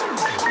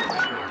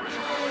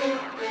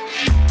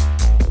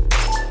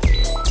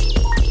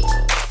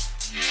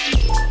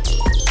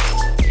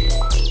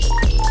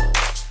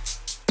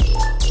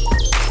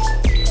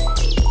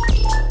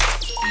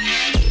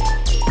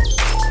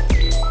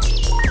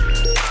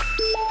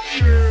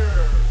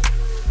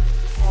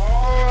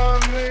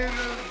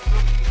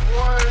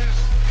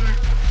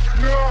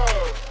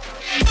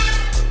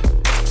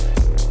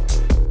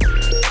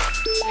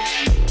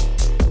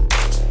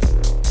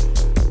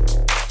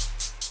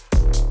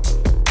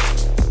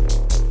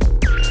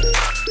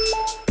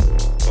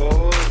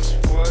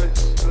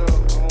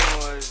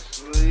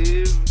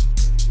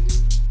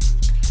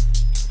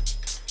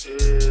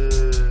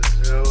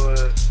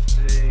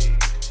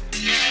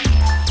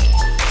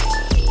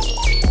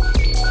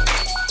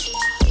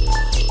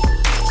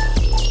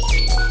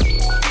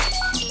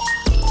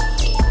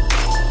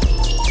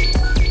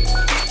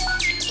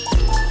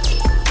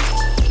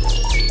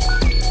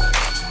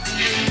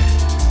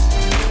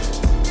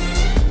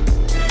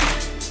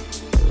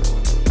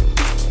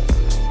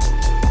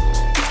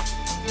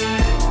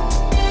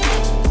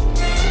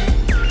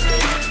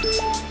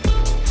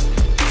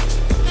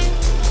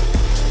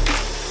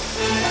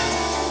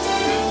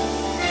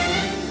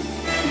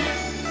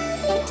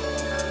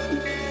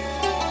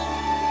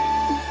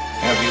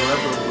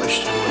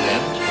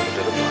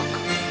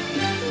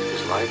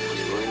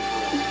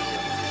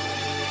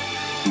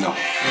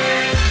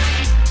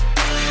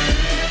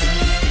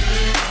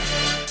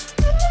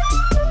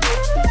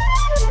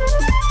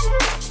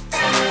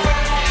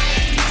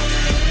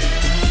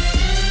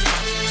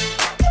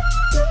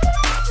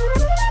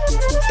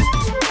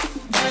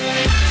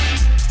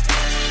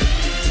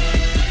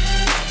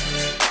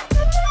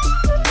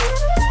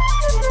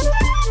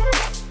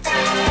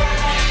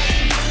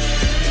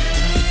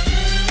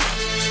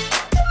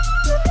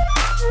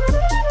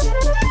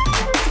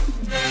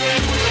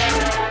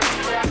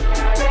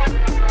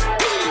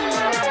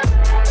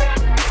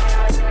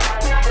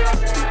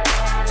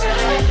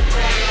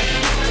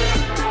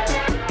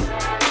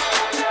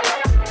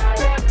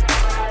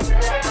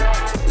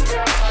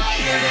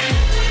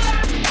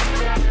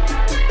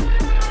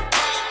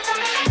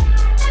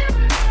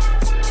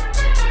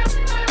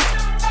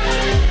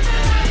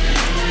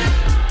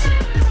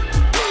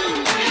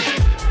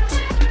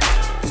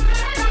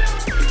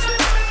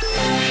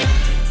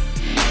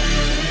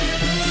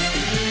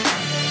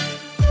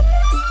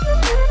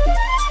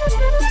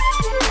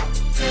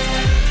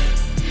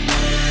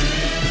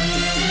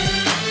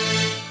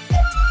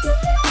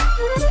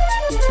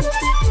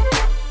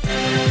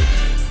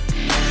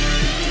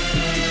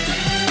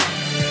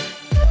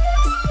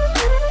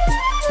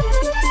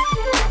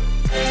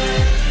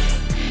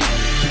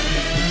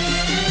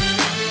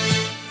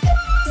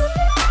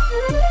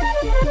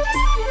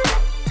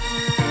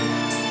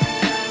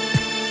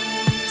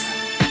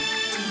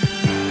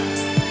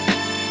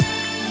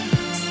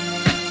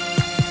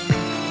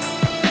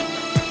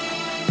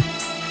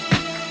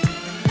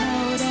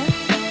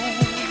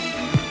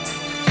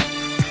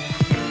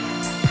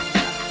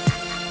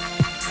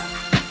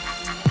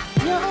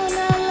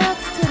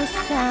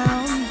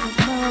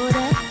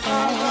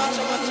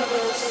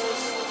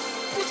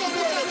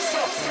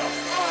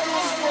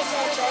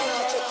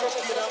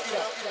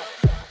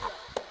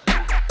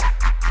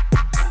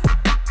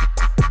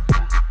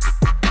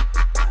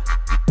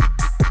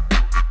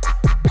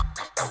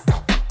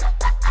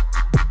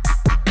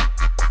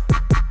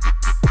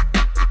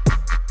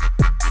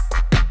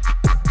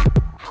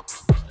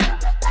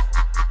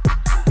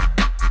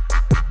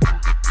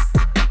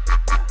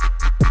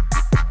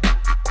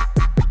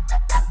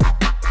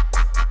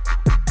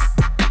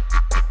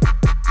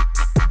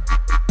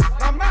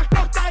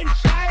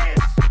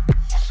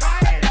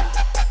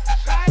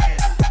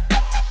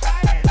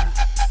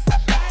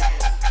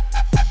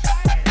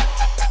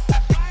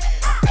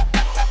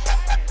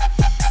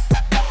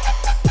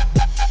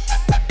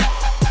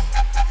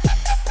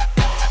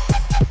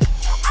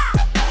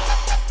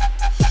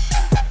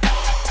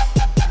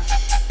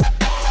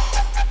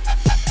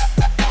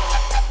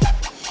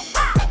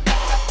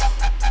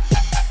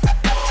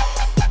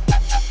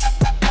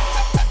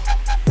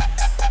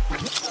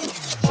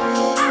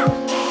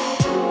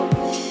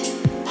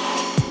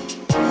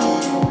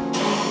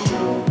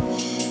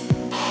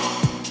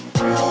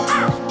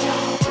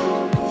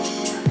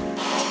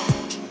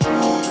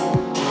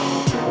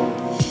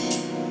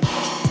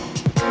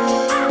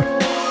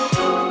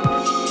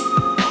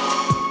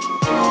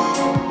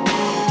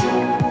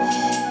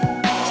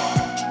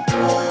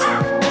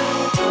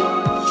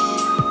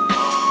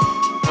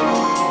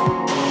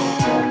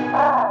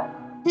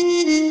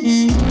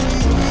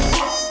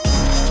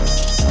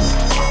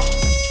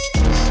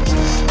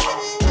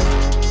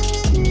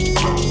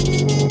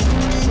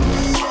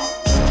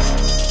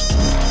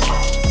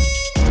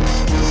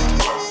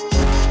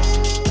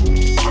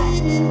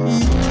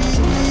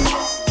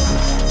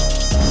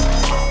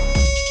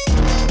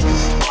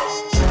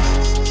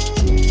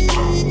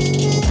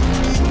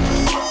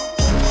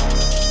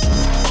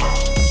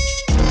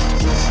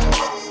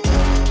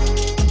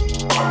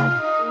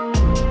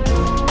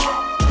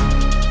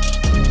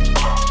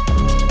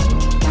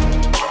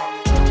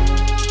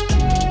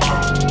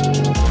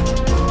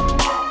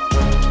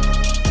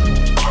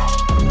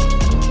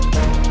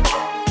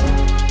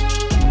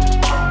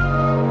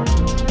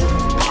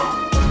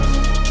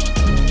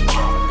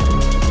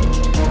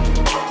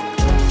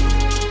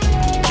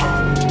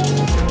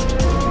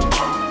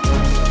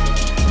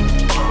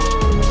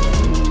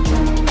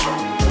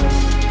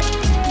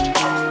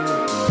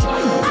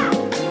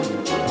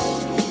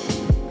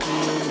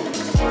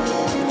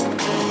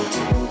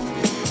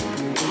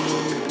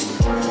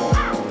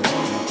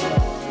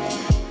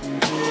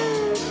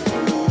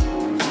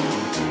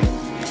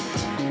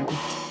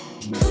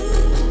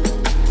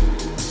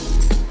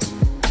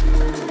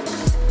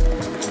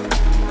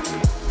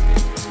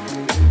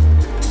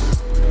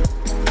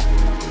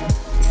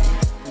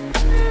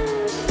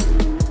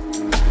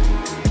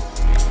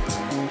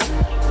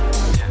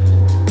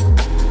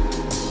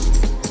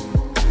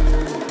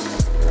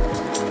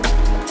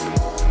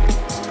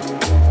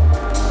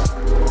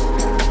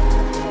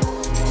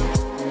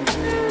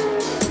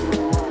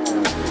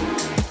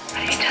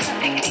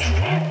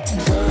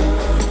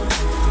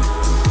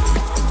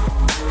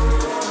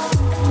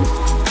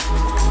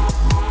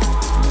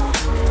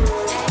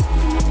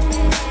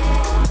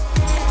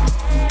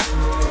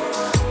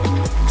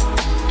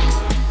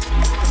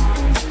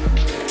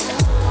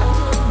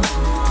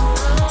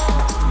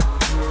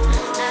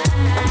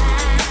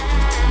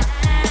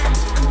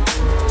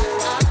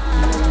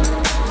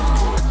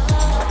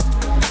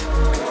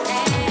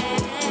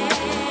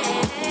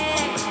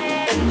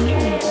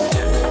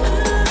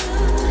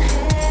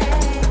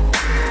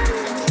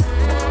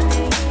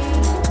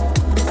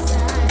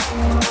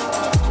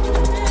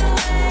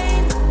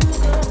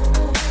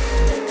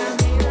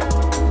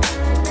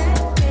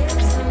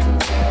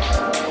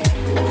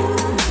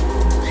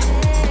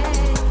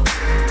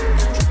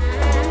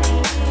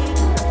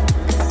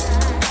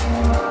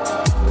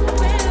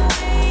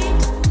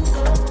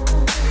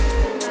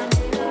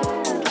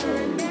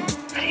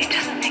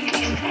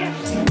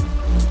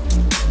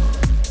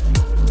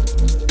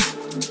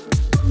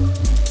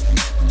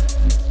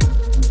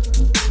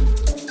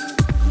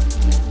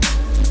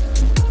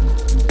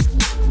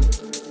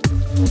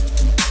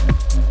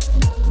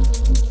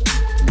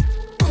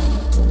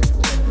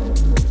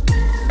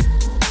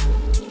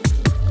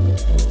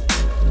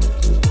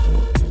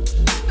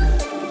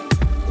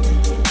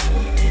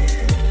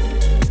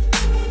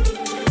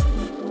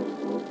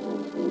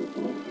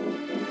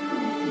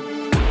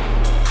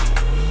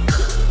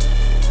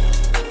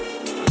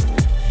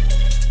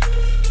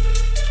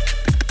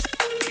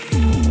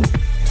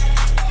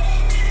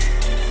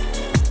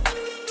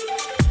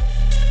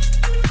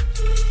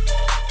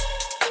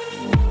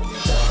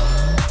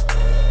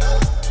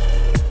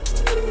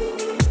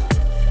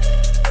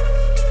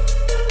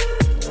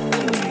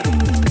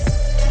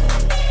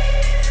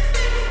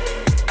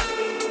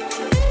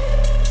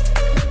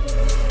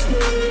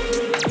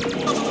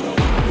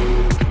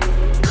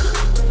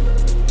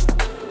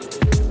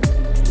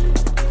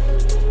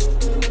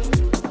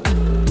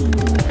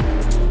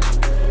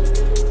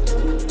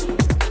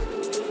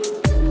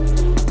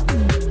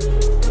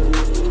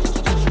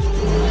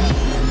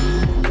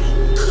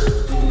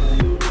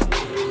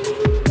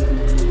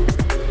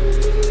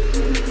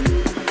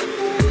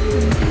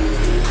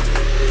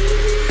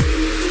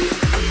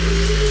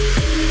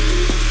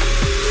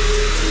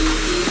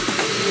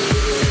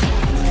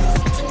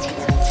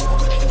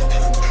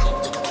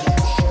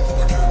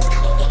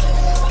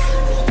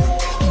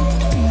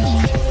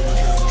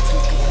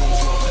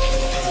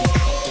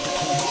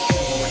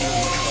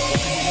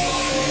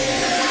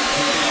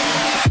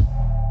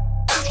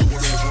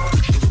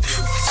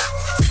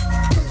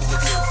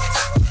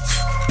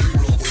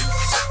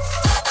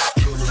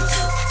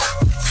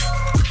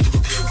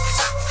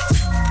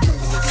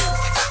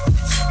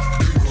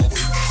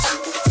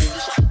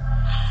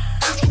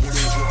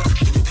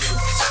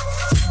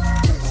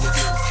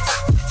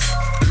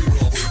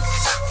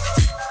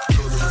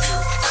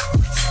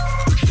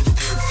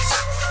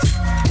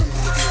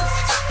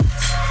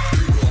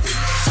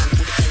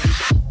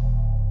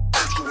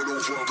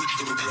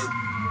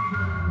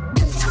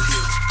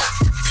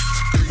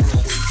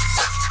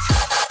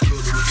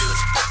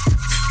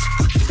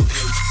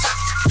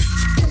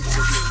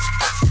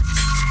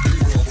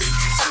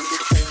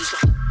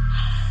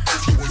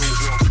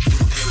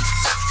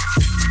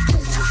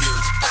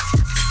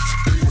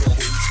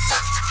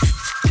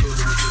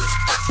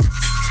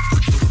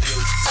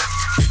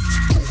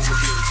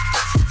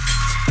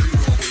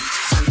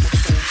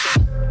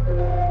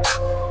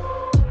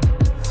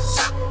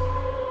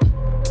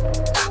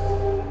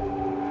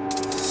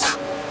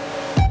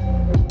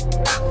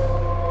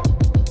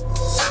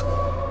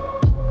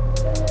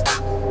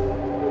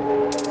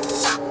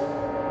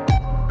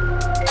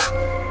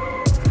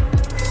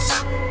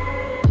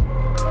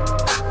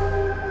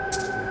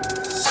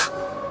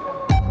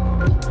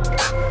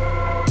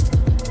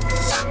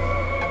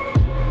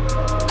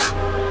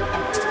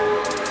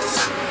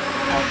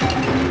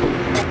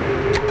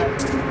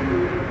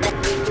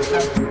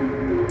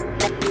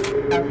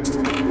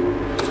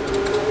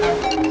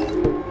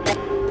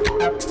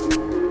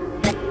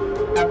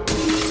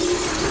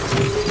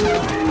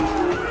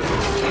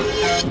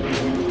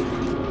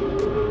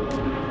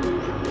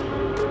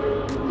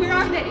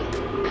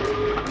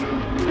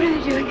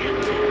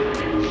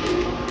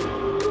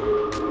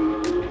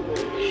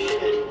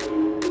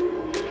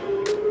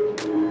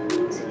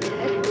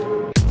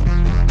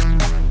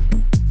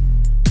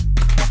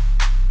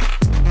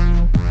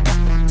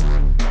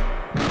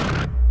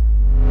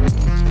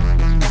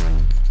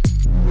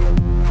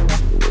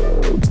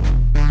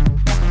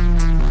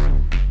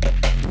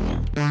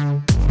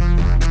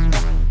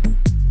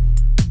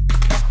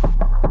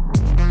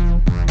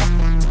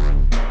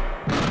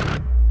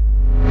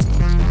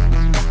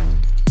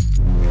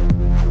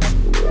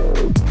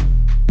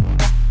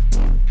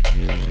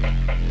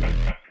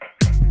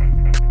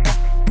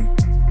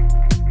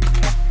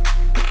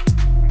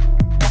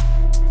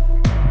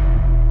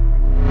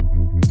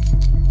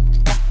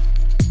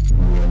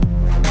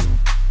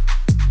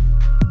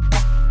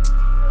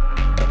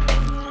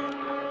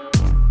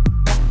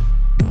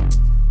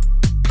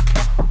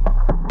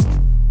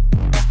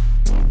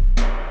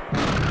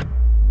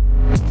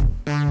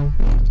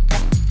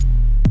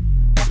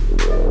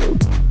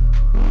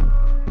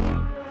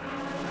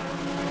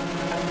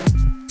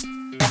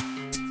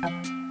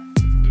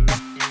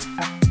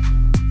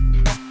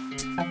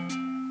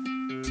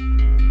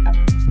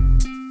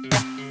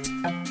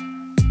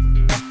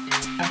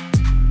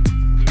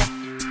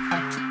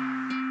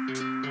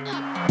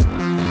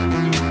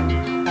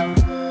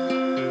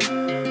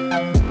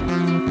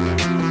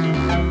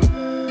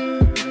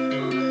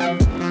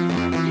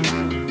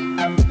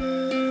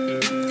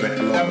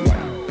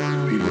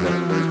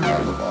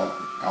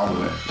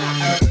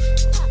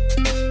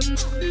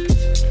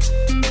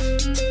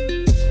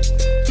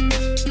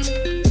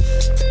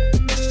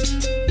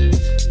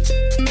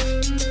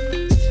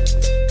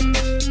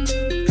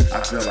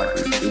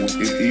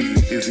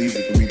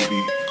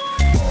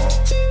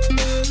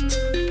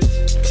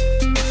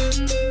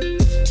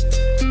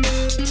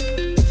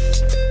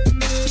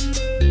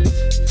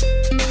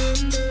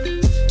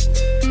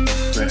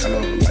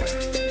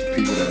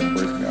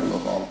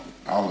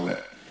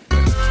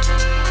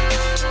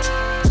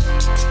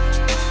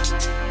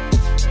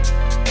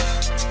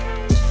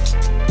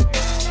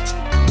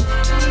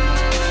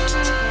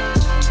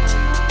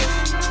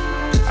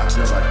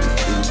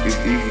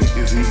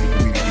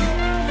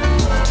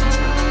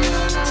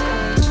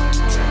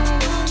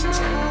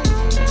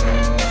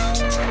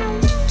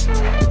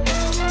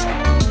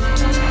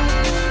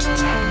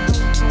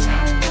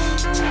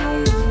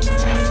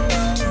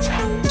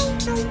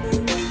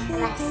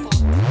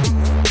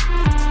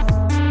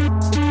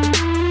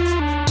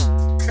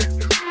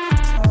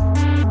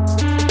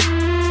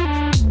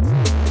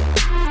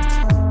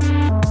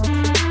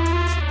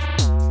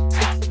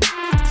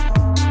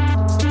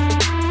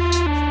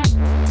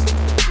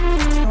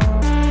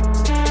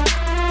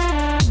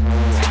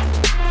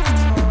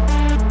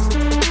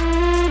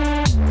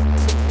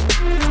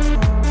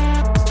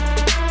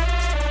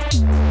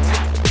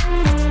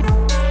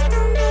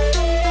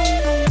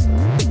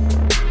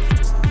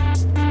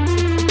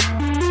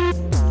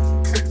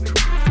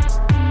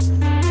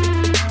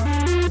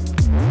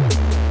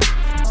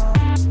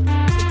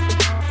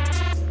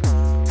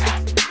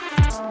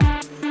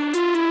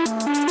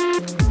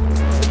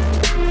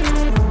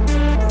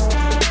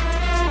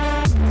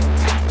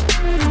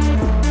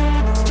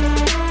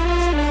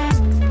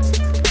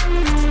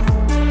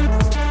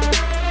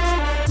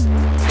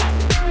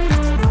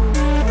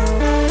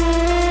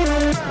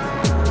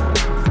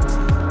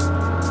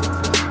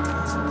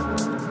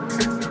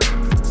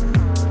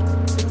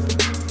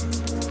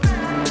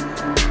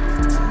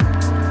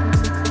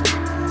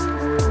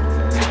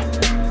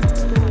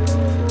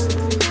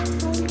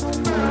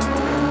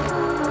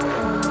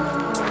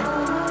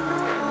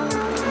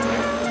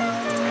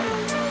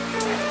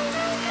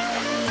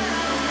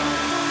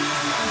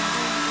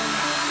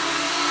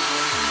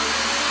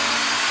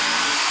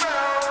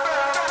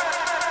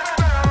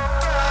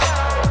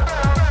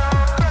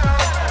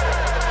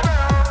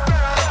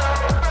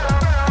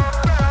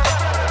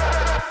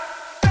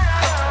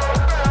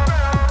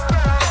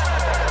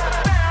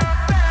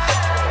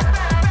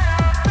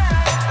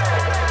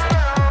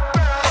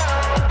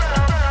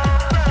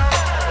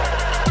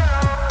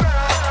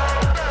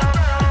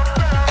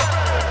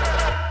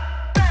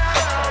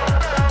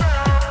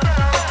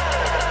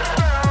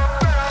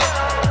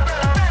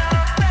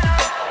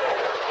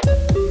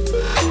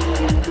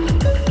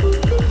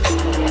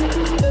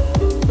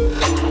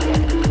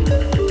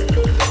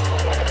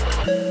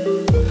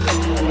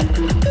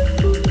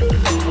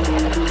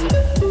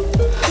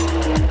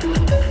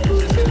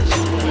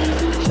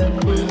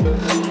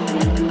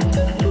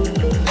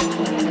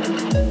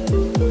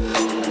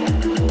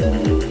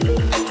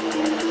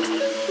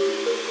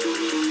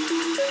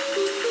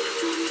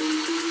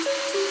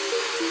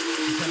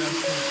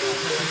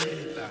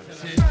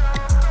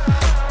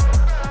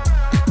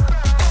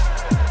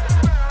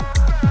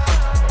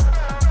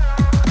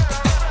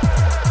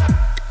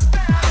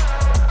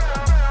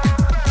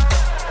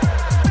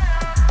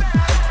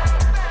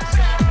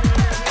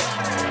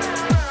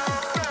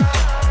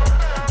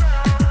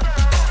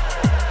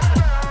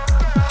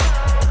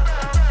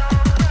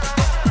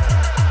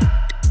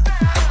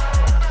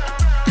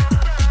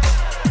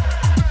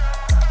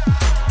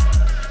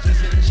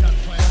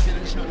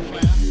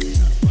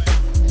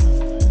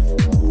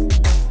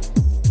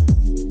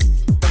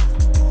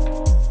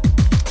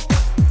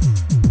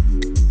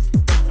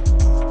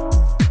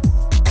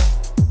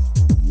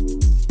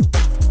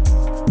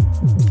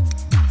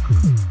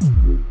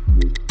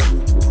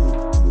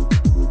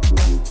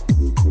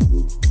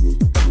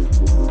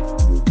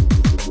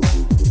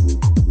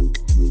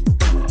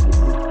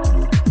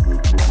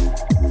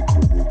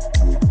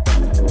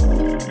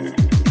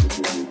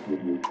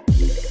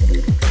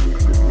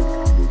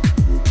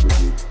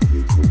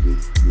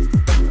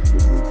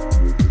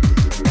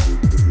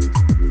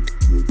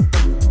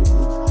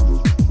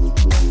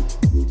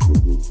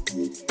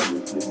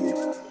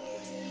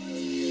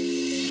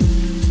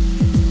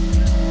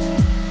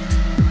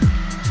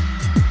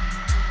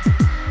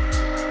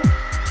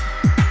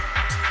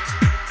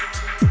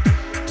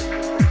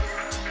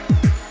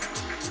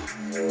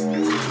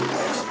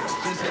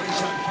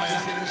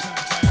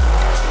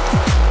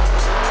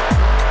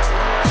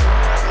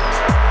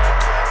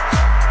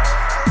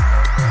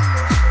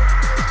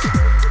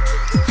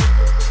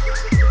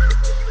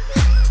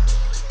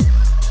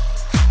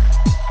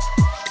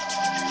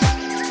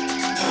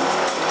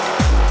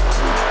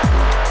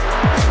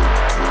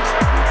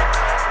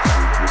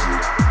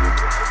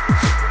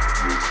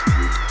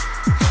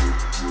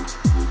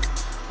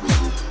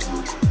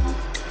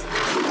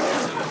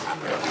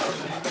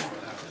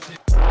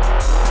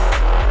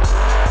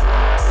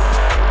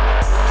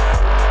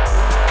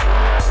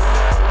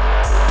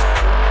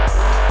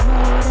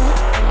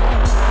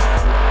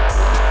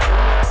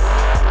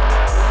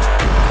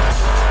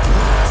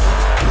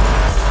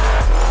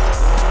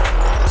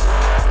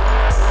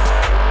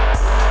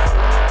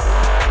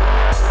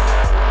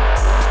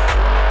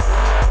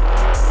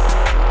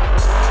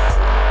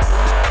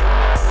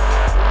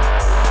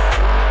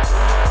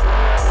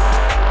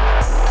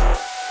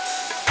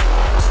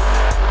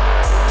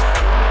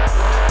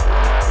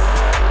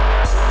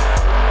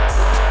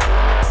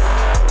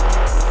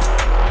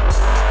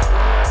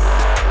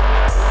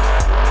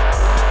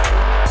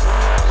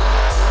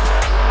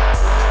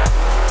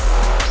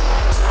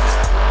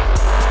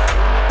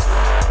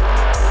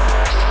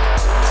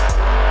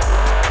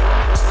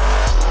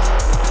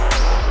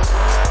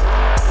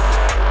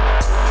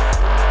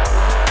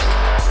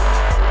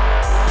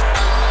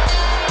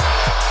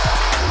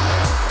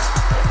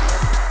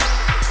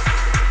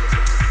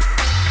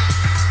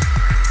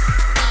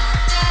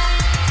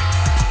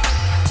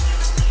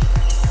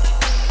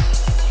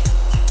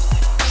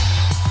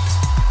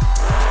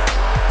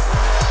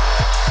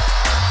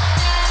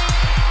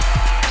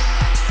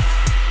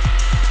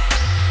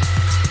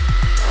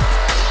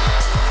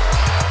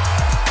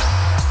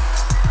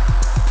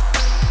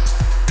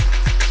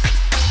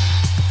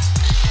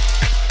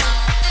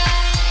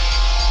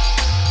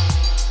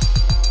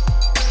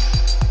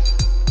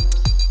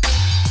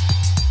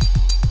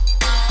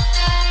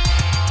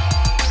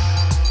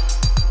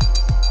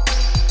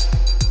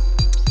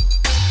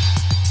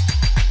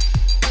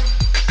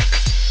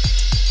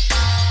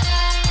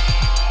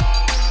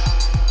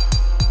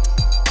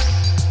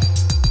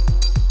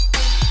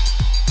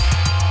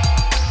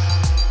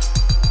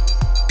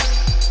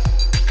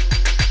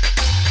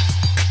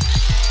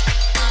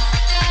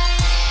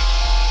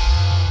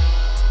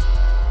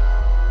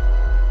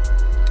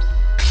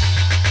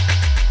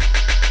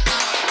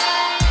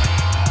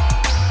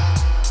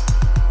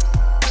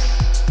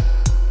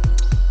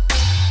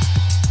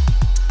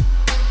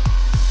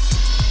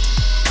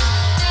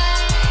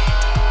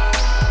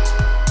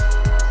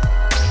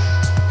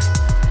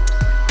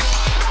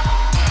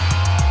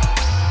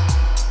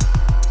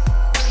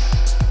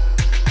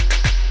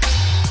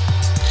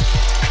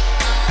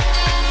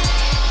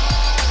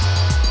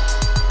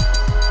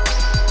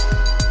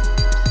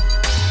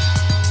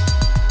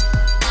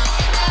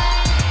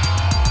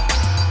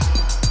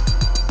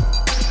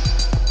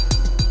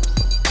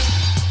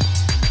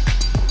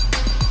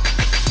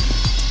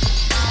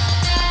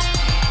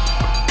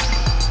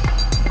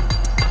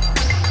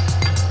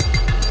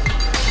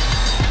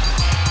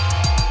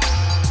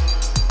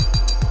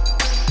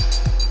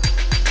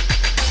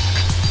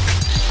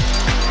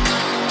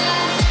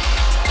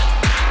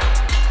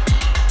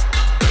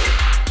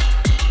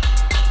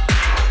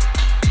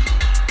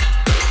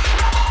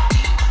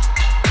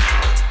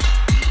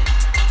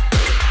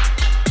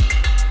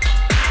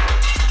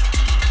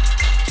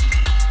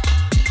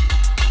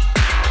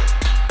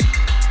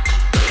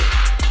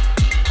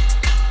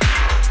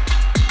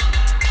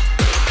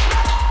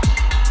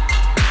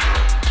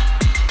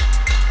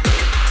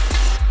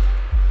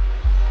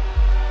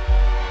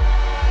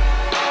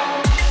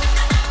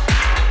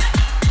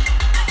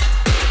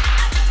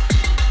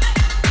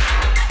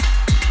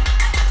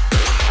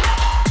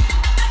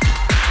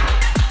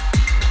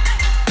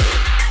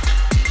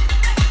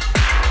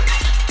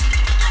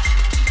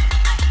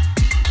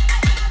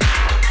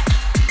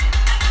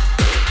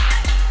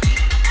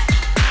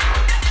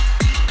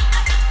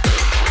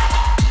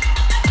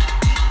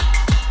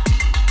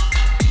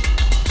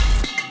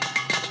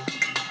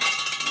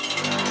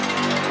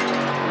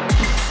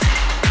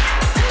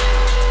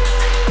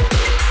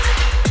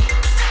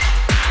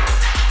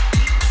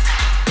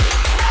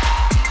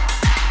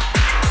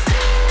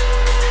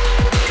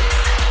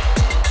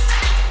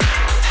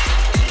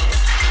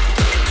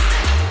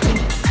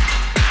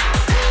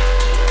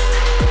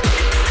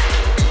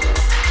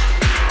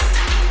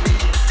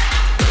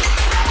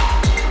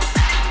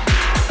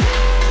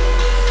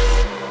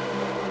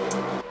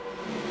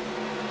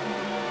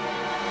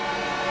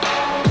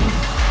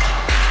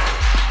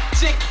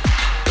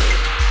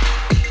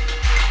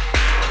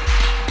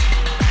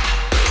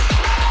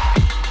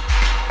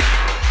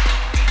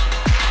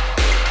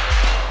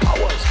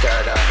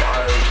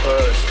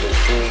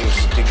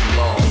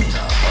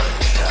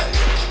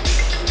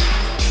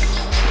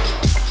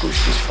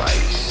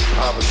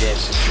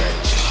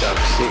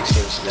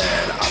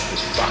 snare up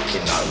his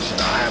fucking nose,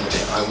 and I hammered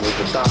it home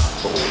with a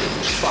duckboard. It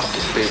was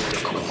fucking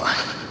biblical,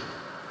 mate.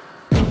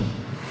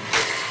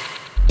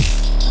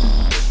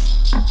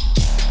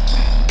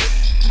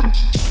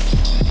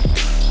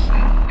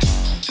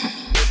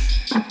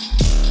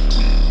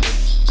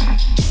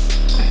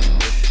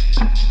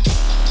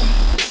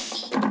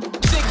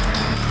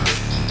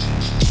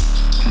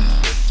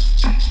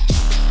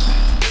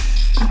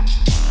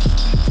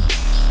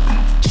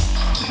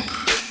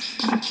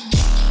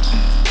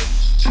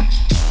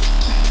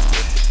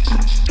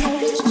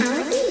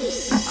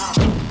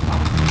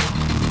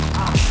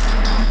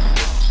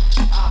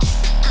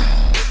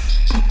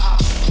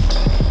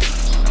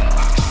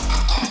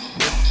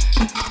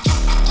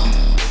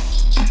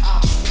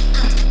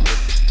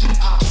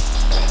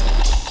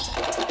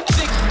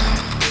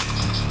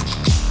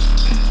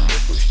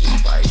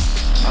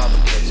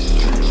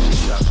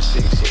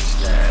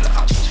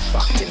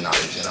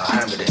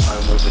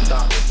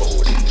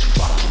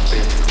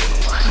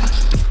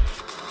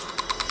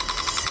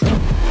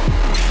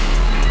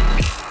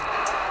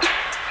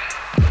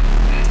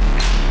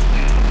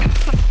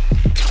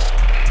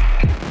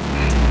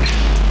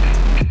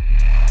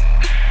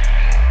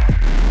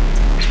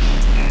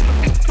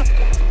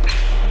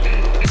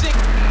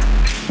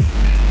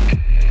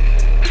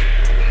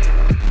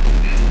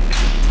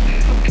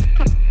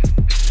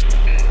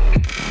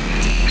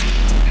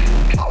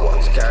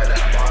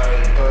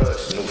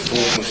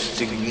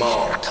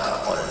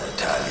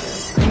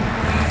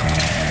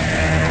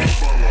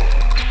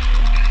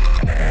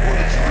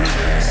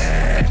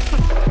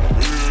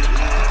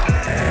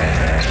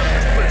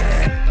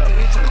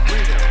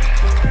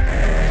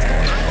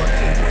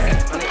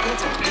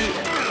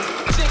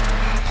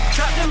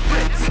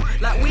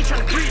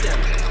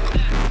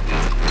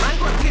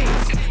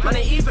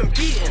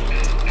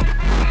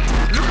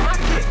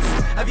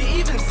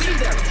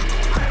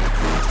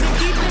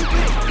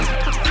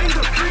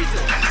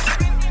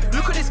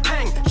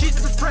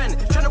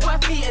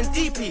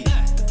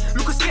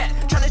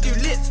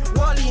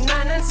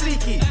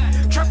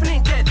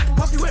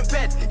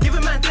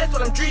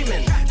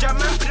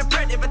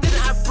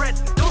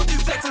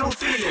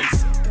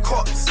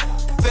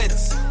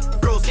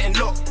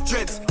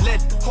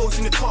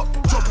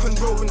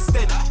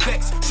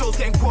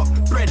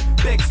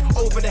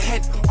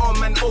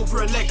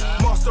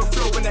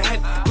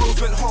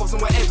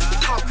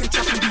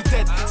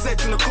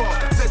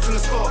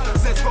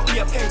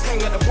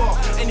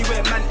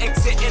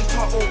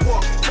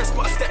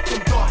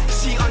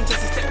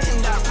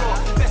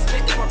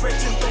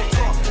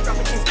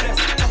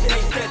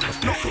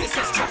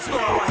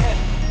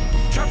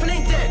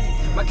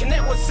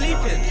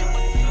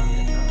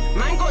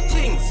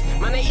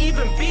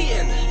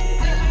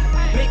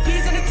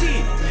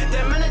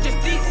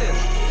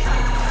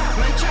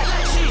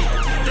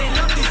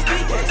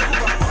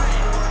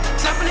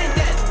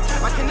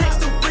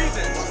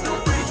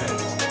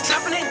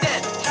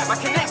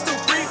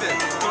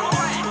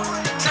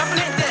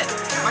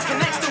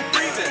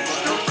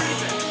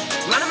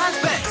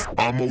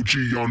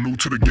 Y'all new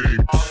to the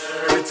game.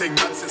 Everything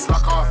man sits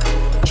like off.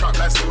 Truck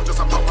life still just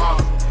a pop off.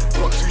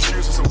 Got 2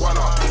 shoes and some one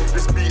off.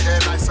 This beat air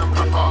nice and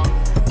proper.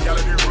 Y'all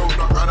do road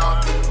not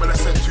runner. When I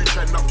said 2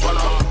 trend not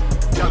follow.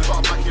 Y'all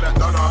got a Mackie that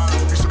done up.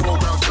 Used to go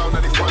round town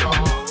and they follow.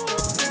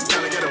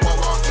 Y'all get a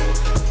bobber.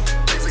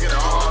 Things are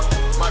getting hard.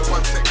 My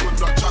 1 sec good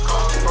not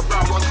chucker. My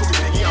brown ones call me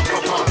Biggie and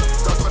Popper.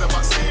 Don't put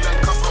about Steel and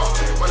Cupper.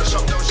 When I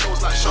shut down shows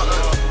like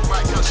Shutters.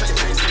 My girl shut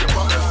your face with your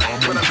butters.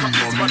 When I cut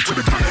this bunch with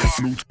the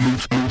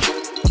cutters.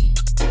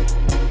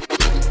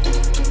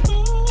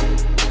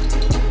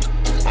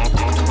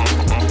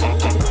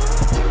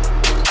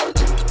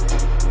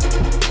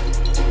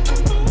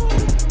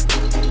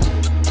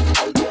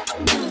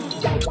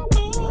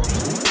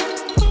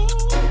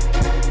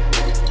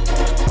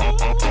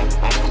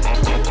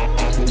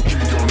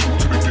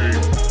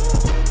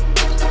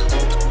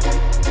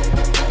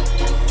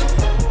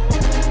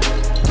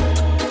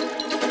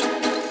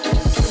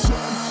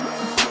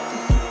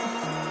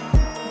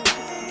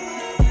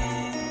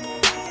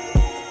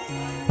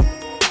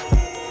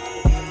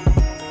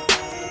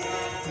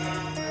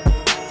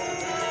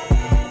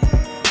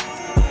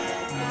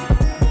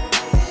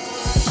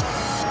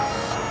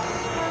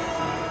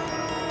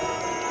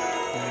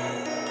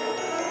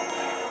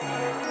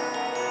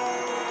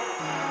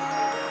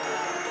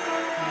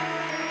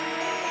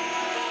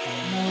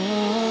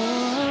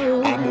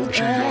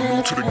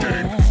 to the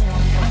game.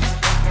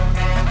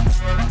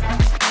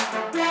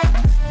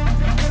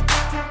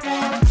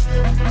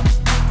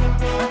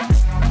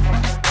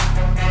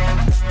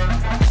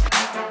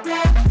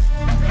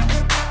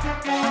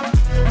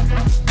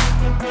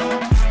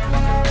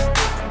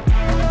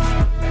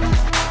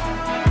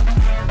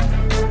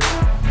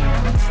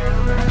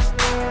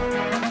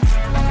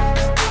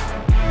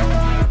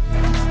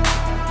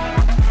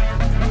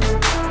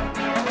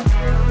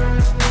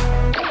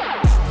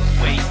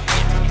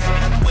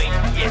 Wait,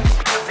 yes,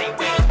 because they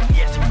wait.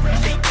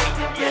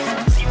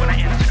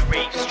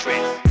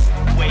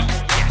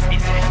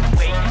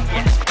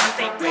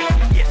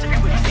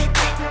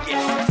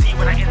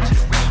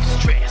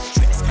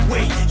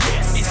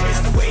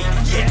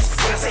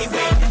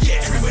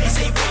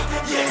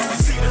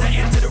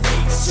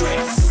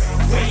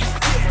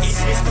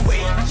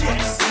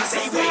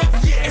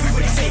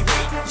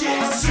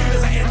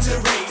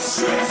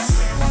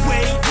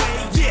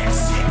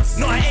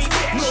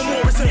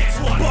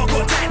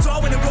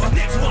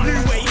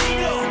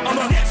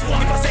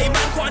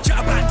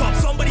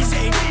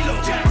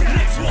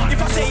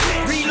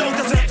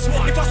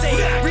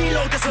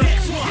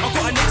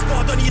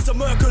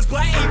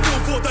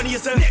 Johnny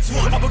is the next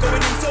one. I'll be going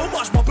in so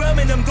much, my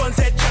Birmingham gun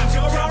said, Jams,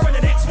 you're around on the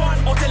next one.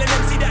 I'll tell an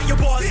MC that you're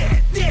boss.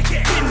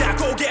 In that,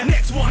 go get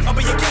next one. I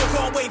bet your girl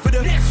can't wait for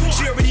the next one.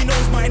 She already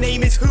knows my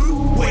name is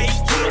who? Wait,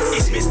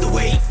 yes, it's Mr.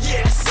 Wait,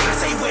 yes. When I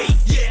say wait,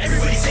 yes,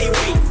 everybody say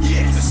wait,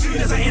 yes. As soon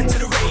as I enter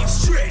the rave,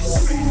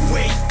 stress.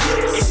 Wait,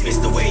 yes, it's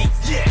Mr. Wait,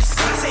 yes.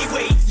 When I say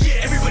wait,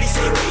 yes, everybody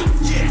say wait,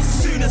 yes.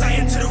 As soon as I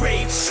enter the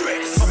rave,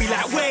 stress. I'll be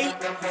like, wait,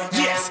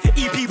 yes,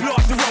 EP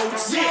block the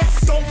roads,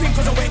 yes. Don't think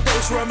cause I went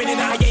those for a minute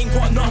I ain't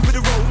got none for the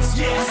roads,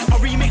 yes. I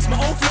remix my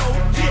old flow,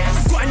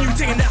 yes. Got a new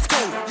thing and that's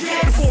cold,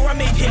 yes. Before I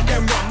make hit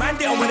them run, man,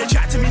 they don't wanna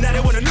chat to me, now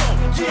they wanna know,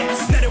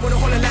 yes. Now they wanna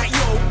holler like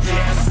yo,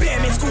 yes. Bare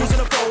mix schools on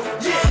the phone,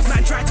 yes.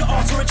 Man tried to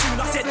ask for a tune,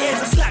 I said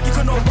here's a slap, you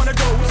can know one of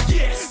those,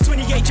 yes.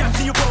 28 jams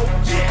in your boat,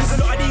 yes. Cause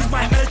a lot of these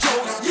might man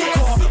jokes, yes.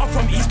 I'm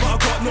from East but I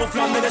got North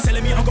London, they're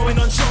telling me I'm going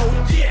on show,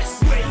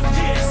 yes. Wait,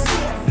 yes,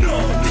 no.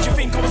 Did you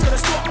think I was gonna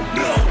stop?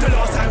 No. The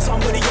last time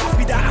somebody asked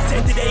me that, I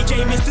said did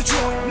AJ miss the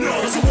drop? No.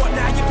 So what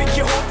now, you think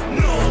you're hot?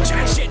 No.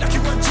 Chat shit like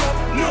you got drop?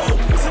 No.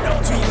 So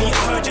don't tweet me,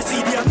 I heard your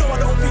CD, I know I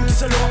don't think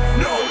it's a lot.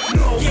 No,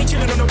 no. He ain't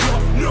chilling on the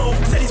block. No.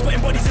 Said he's putting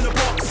bodies in the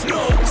box.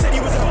 No. Said he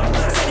was a hot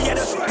man. Said he had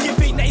a. Do you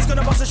think that he's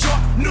gonna bust a shot?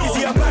 No. Is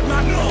he a bad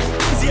man? No.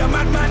 Is he a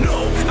madman?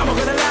 No. Am I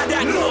gonna lie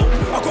that? No.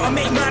 I gotta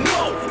make man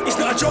know. It's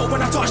not a joke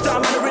when I touch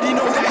down, man already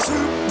know that's who.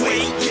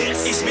 Wait,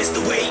 yes. It's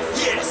Mr. Wait,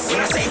 yes. When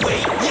I say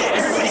wait, yes.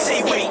 Everybody say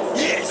wait,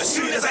 yes. As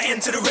soon as I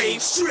enter the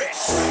rave,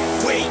 stress.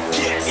 Wait,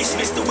 yes. It's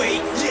Mr.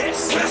 Wait,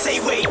 yes. When I say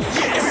wait,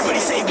 yes. Everybody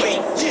say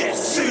wait, yes.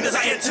 As soon as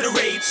I enter the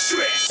rave,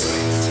 stress.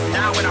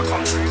 Now when I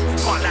come through,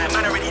 can't lie,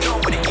 man already know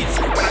what it is.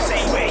 When I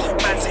say wait,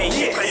 man say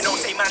yes. Cause they don't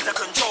say man's a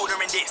controller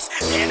in this.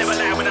 They never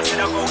lie when I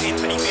said I'll go in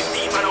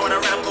 2015, man I want a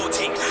Rambo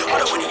ting. I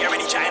don't want to hear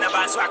any chatting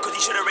about swag cause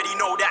he should already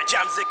know that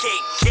Jam's the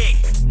king.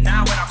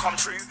 Now when I come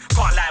through,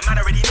 can't lie, man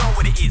already know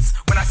what it is.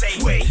 When I say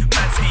wait,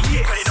 man say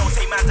yes. Cause they don't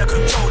say man's a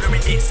controller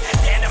in this.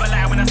 They never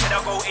lie when I said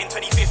I'll go in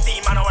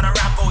 2015, man I want a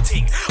Rambo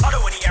ting. I don't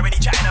want to hear any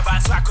chatting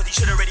about swag cause he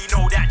should already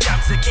know that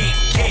Jam's the king.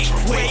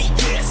 Wait,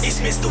 yes, it's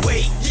Mr.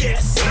 Wait,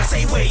 yes. When I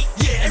say wait,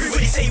 yes,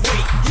 everybody say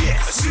wait,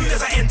 yes. As soon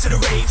as I enter the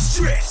rave,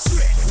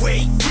 stress.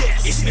 Wait,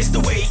 yes, it's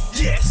Mr. Wait,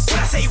 yes. When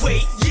I say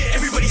wait, yes,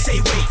 everybody say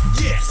wait,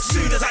 yes. As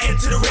soon as I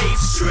enter the rave,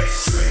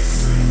 stress.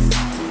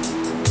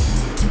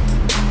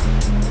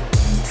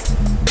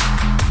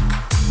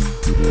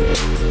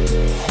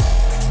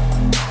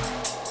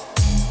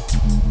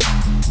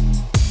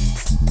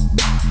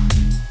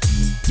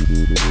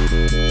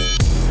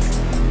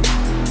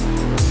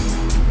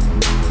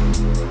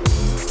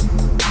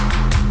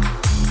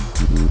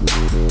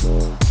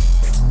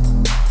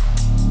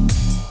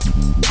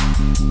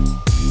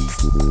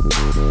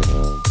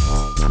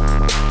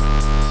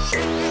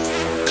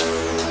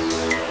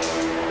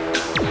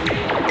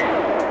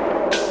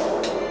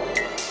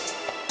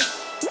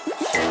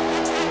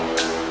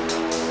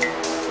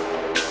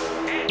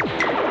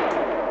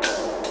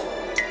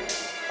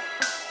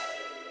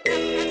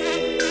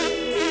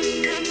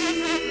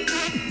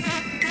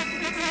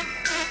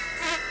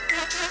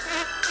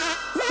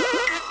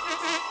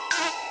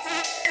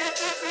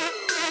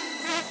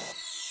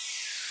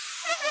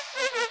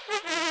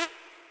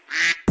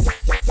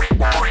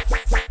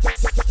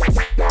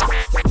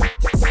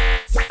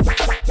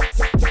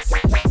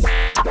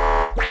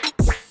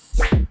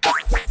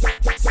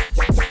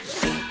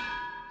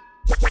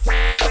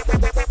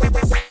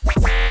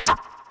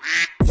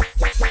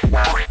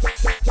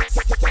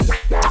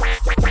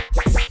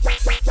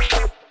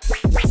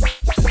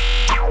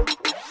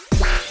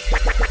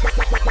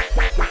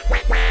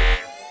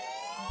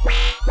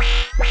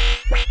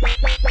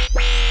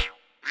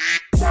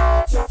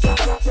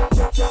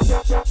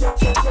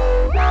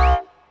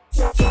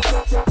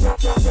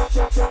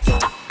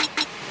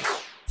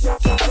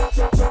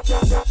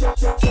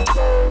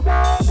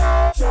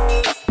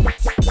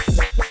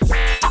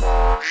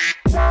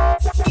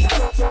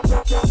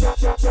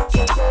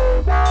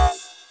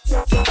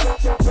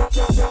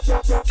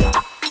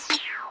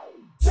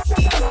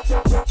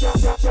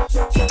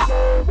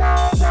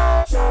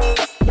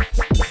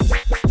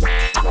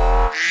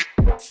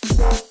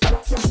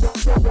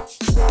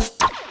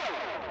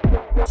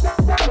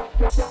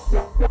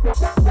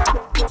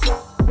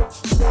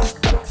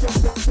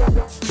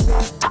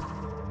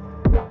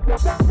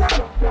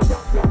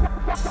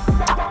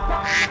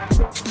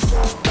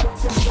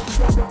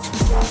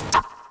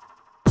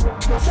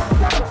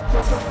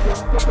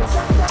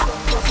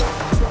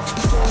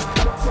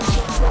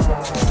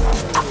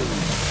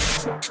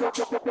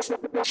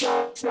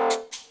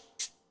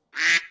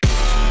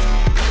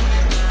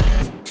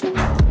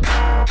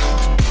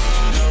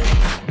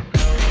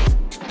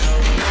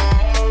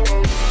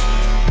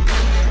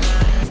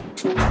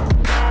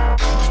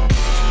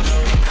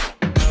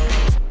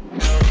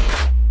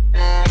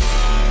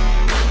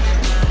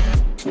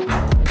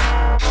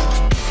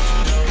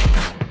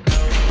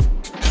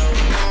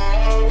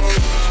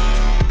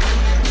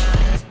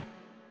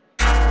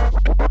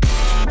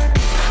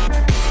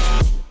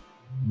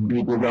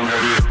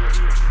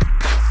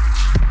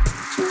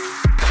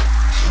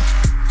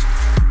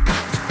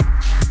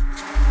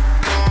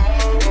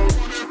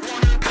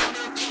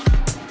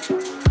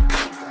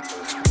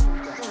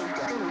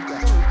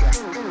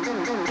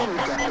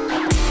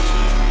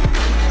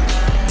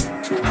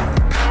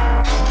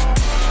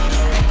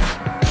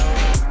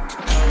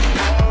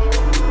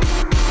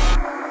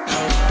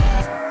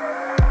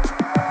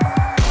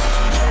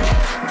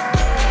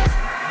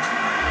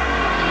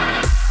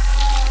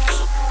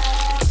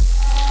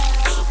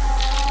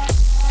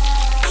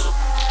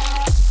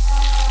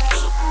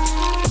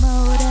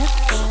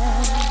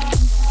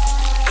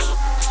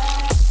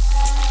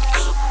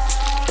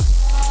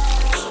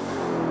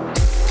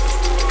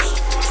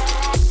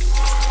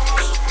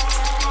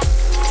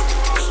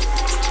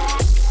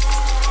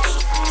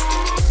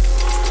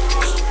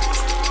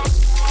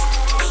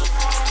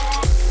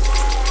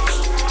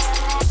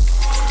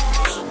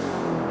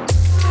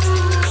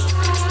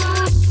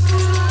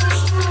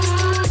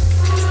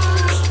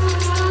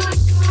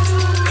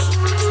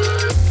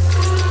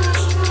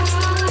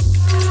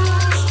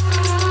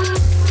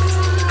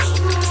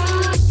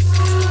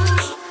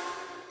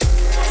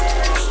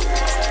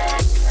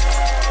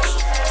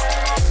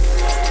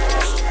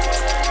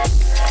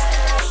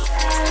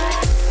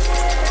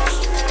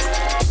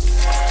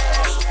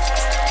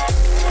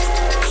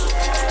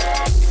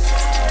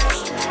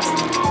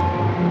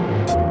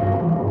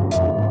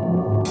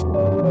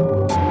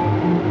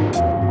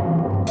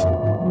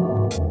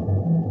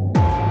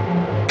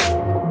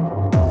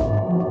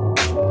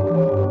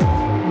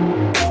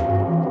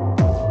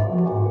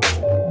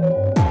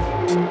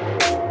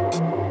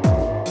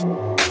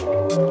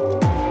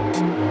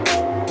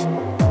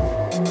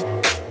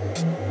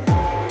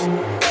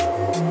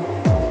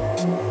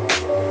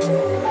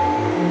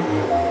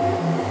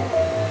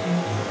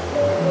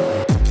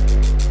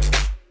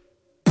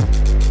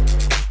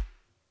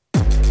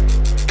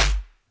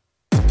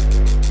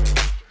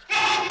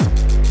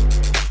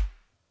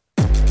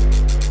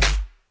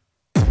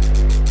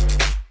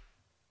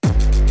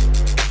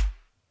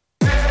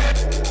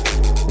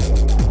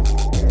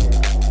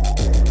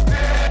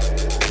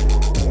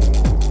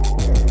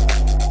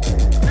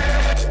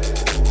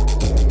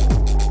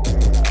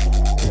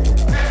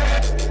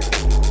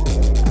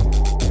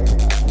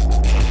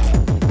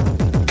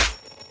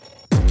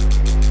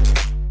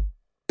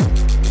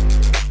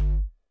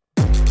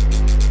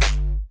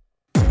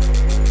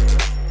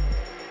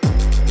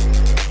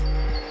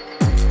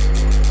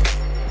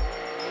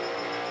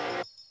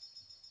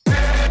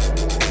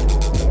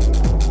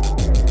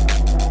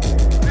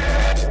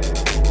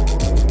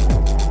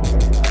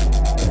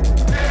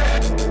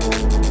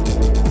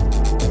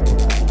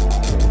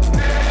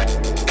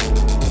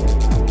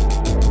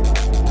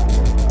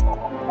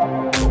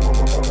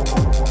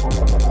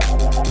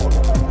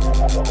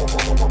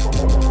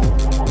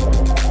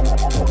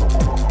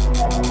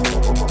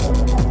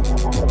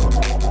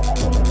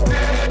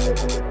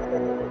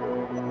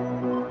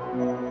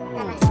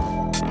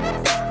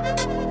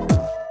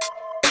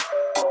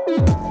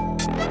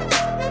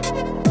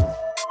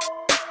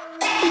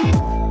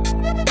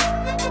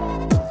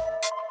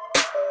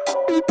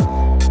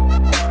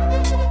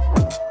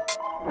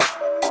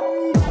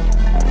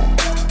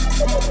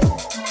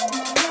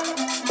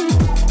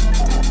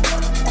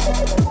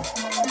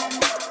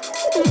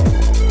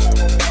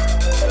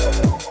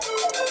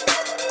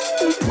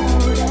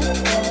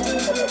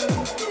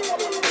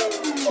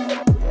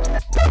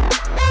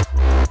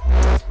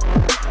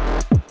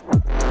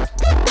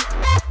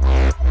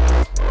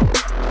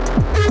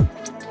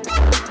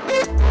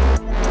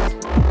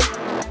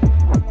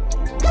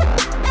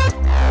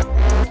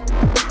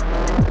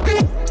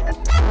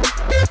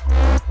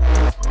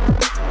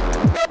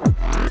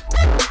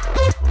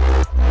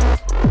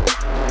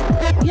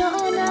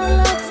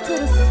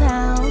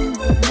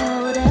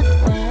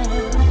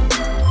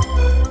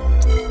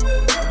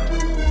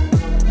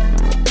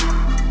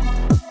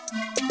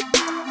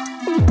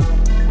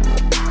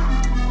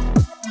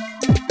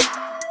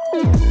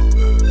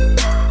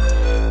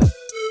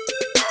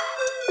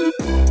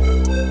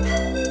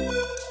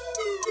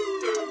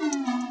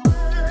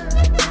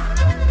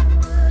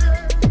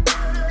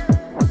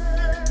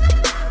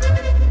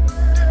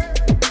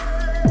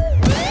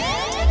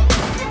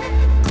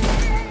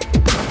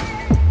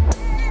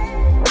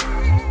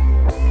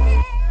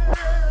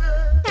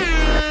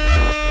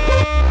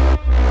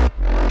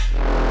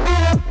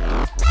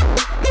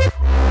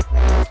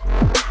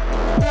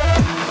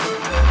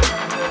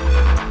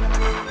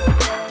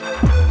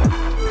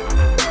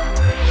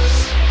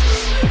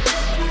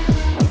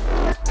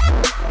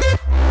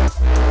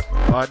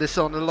 Alright, this is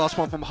on the last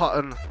one from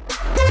Hutton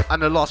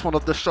and the last one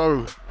of the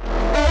show.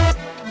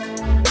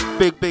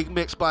 Big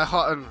mix by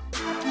Hutton.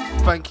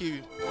 Thank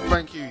you.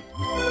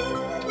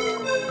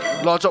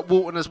 Large up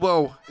Walton as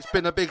well. It's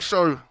been a big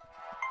show.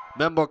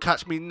 Remember,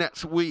 catch me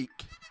next week.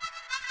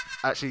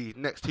 Actually,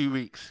 next 2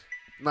 weeks.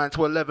 9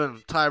 to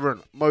 11,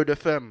 Tyrant, Mode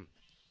FM.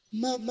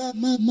 Mode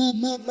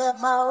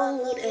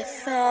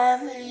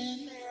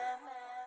FM.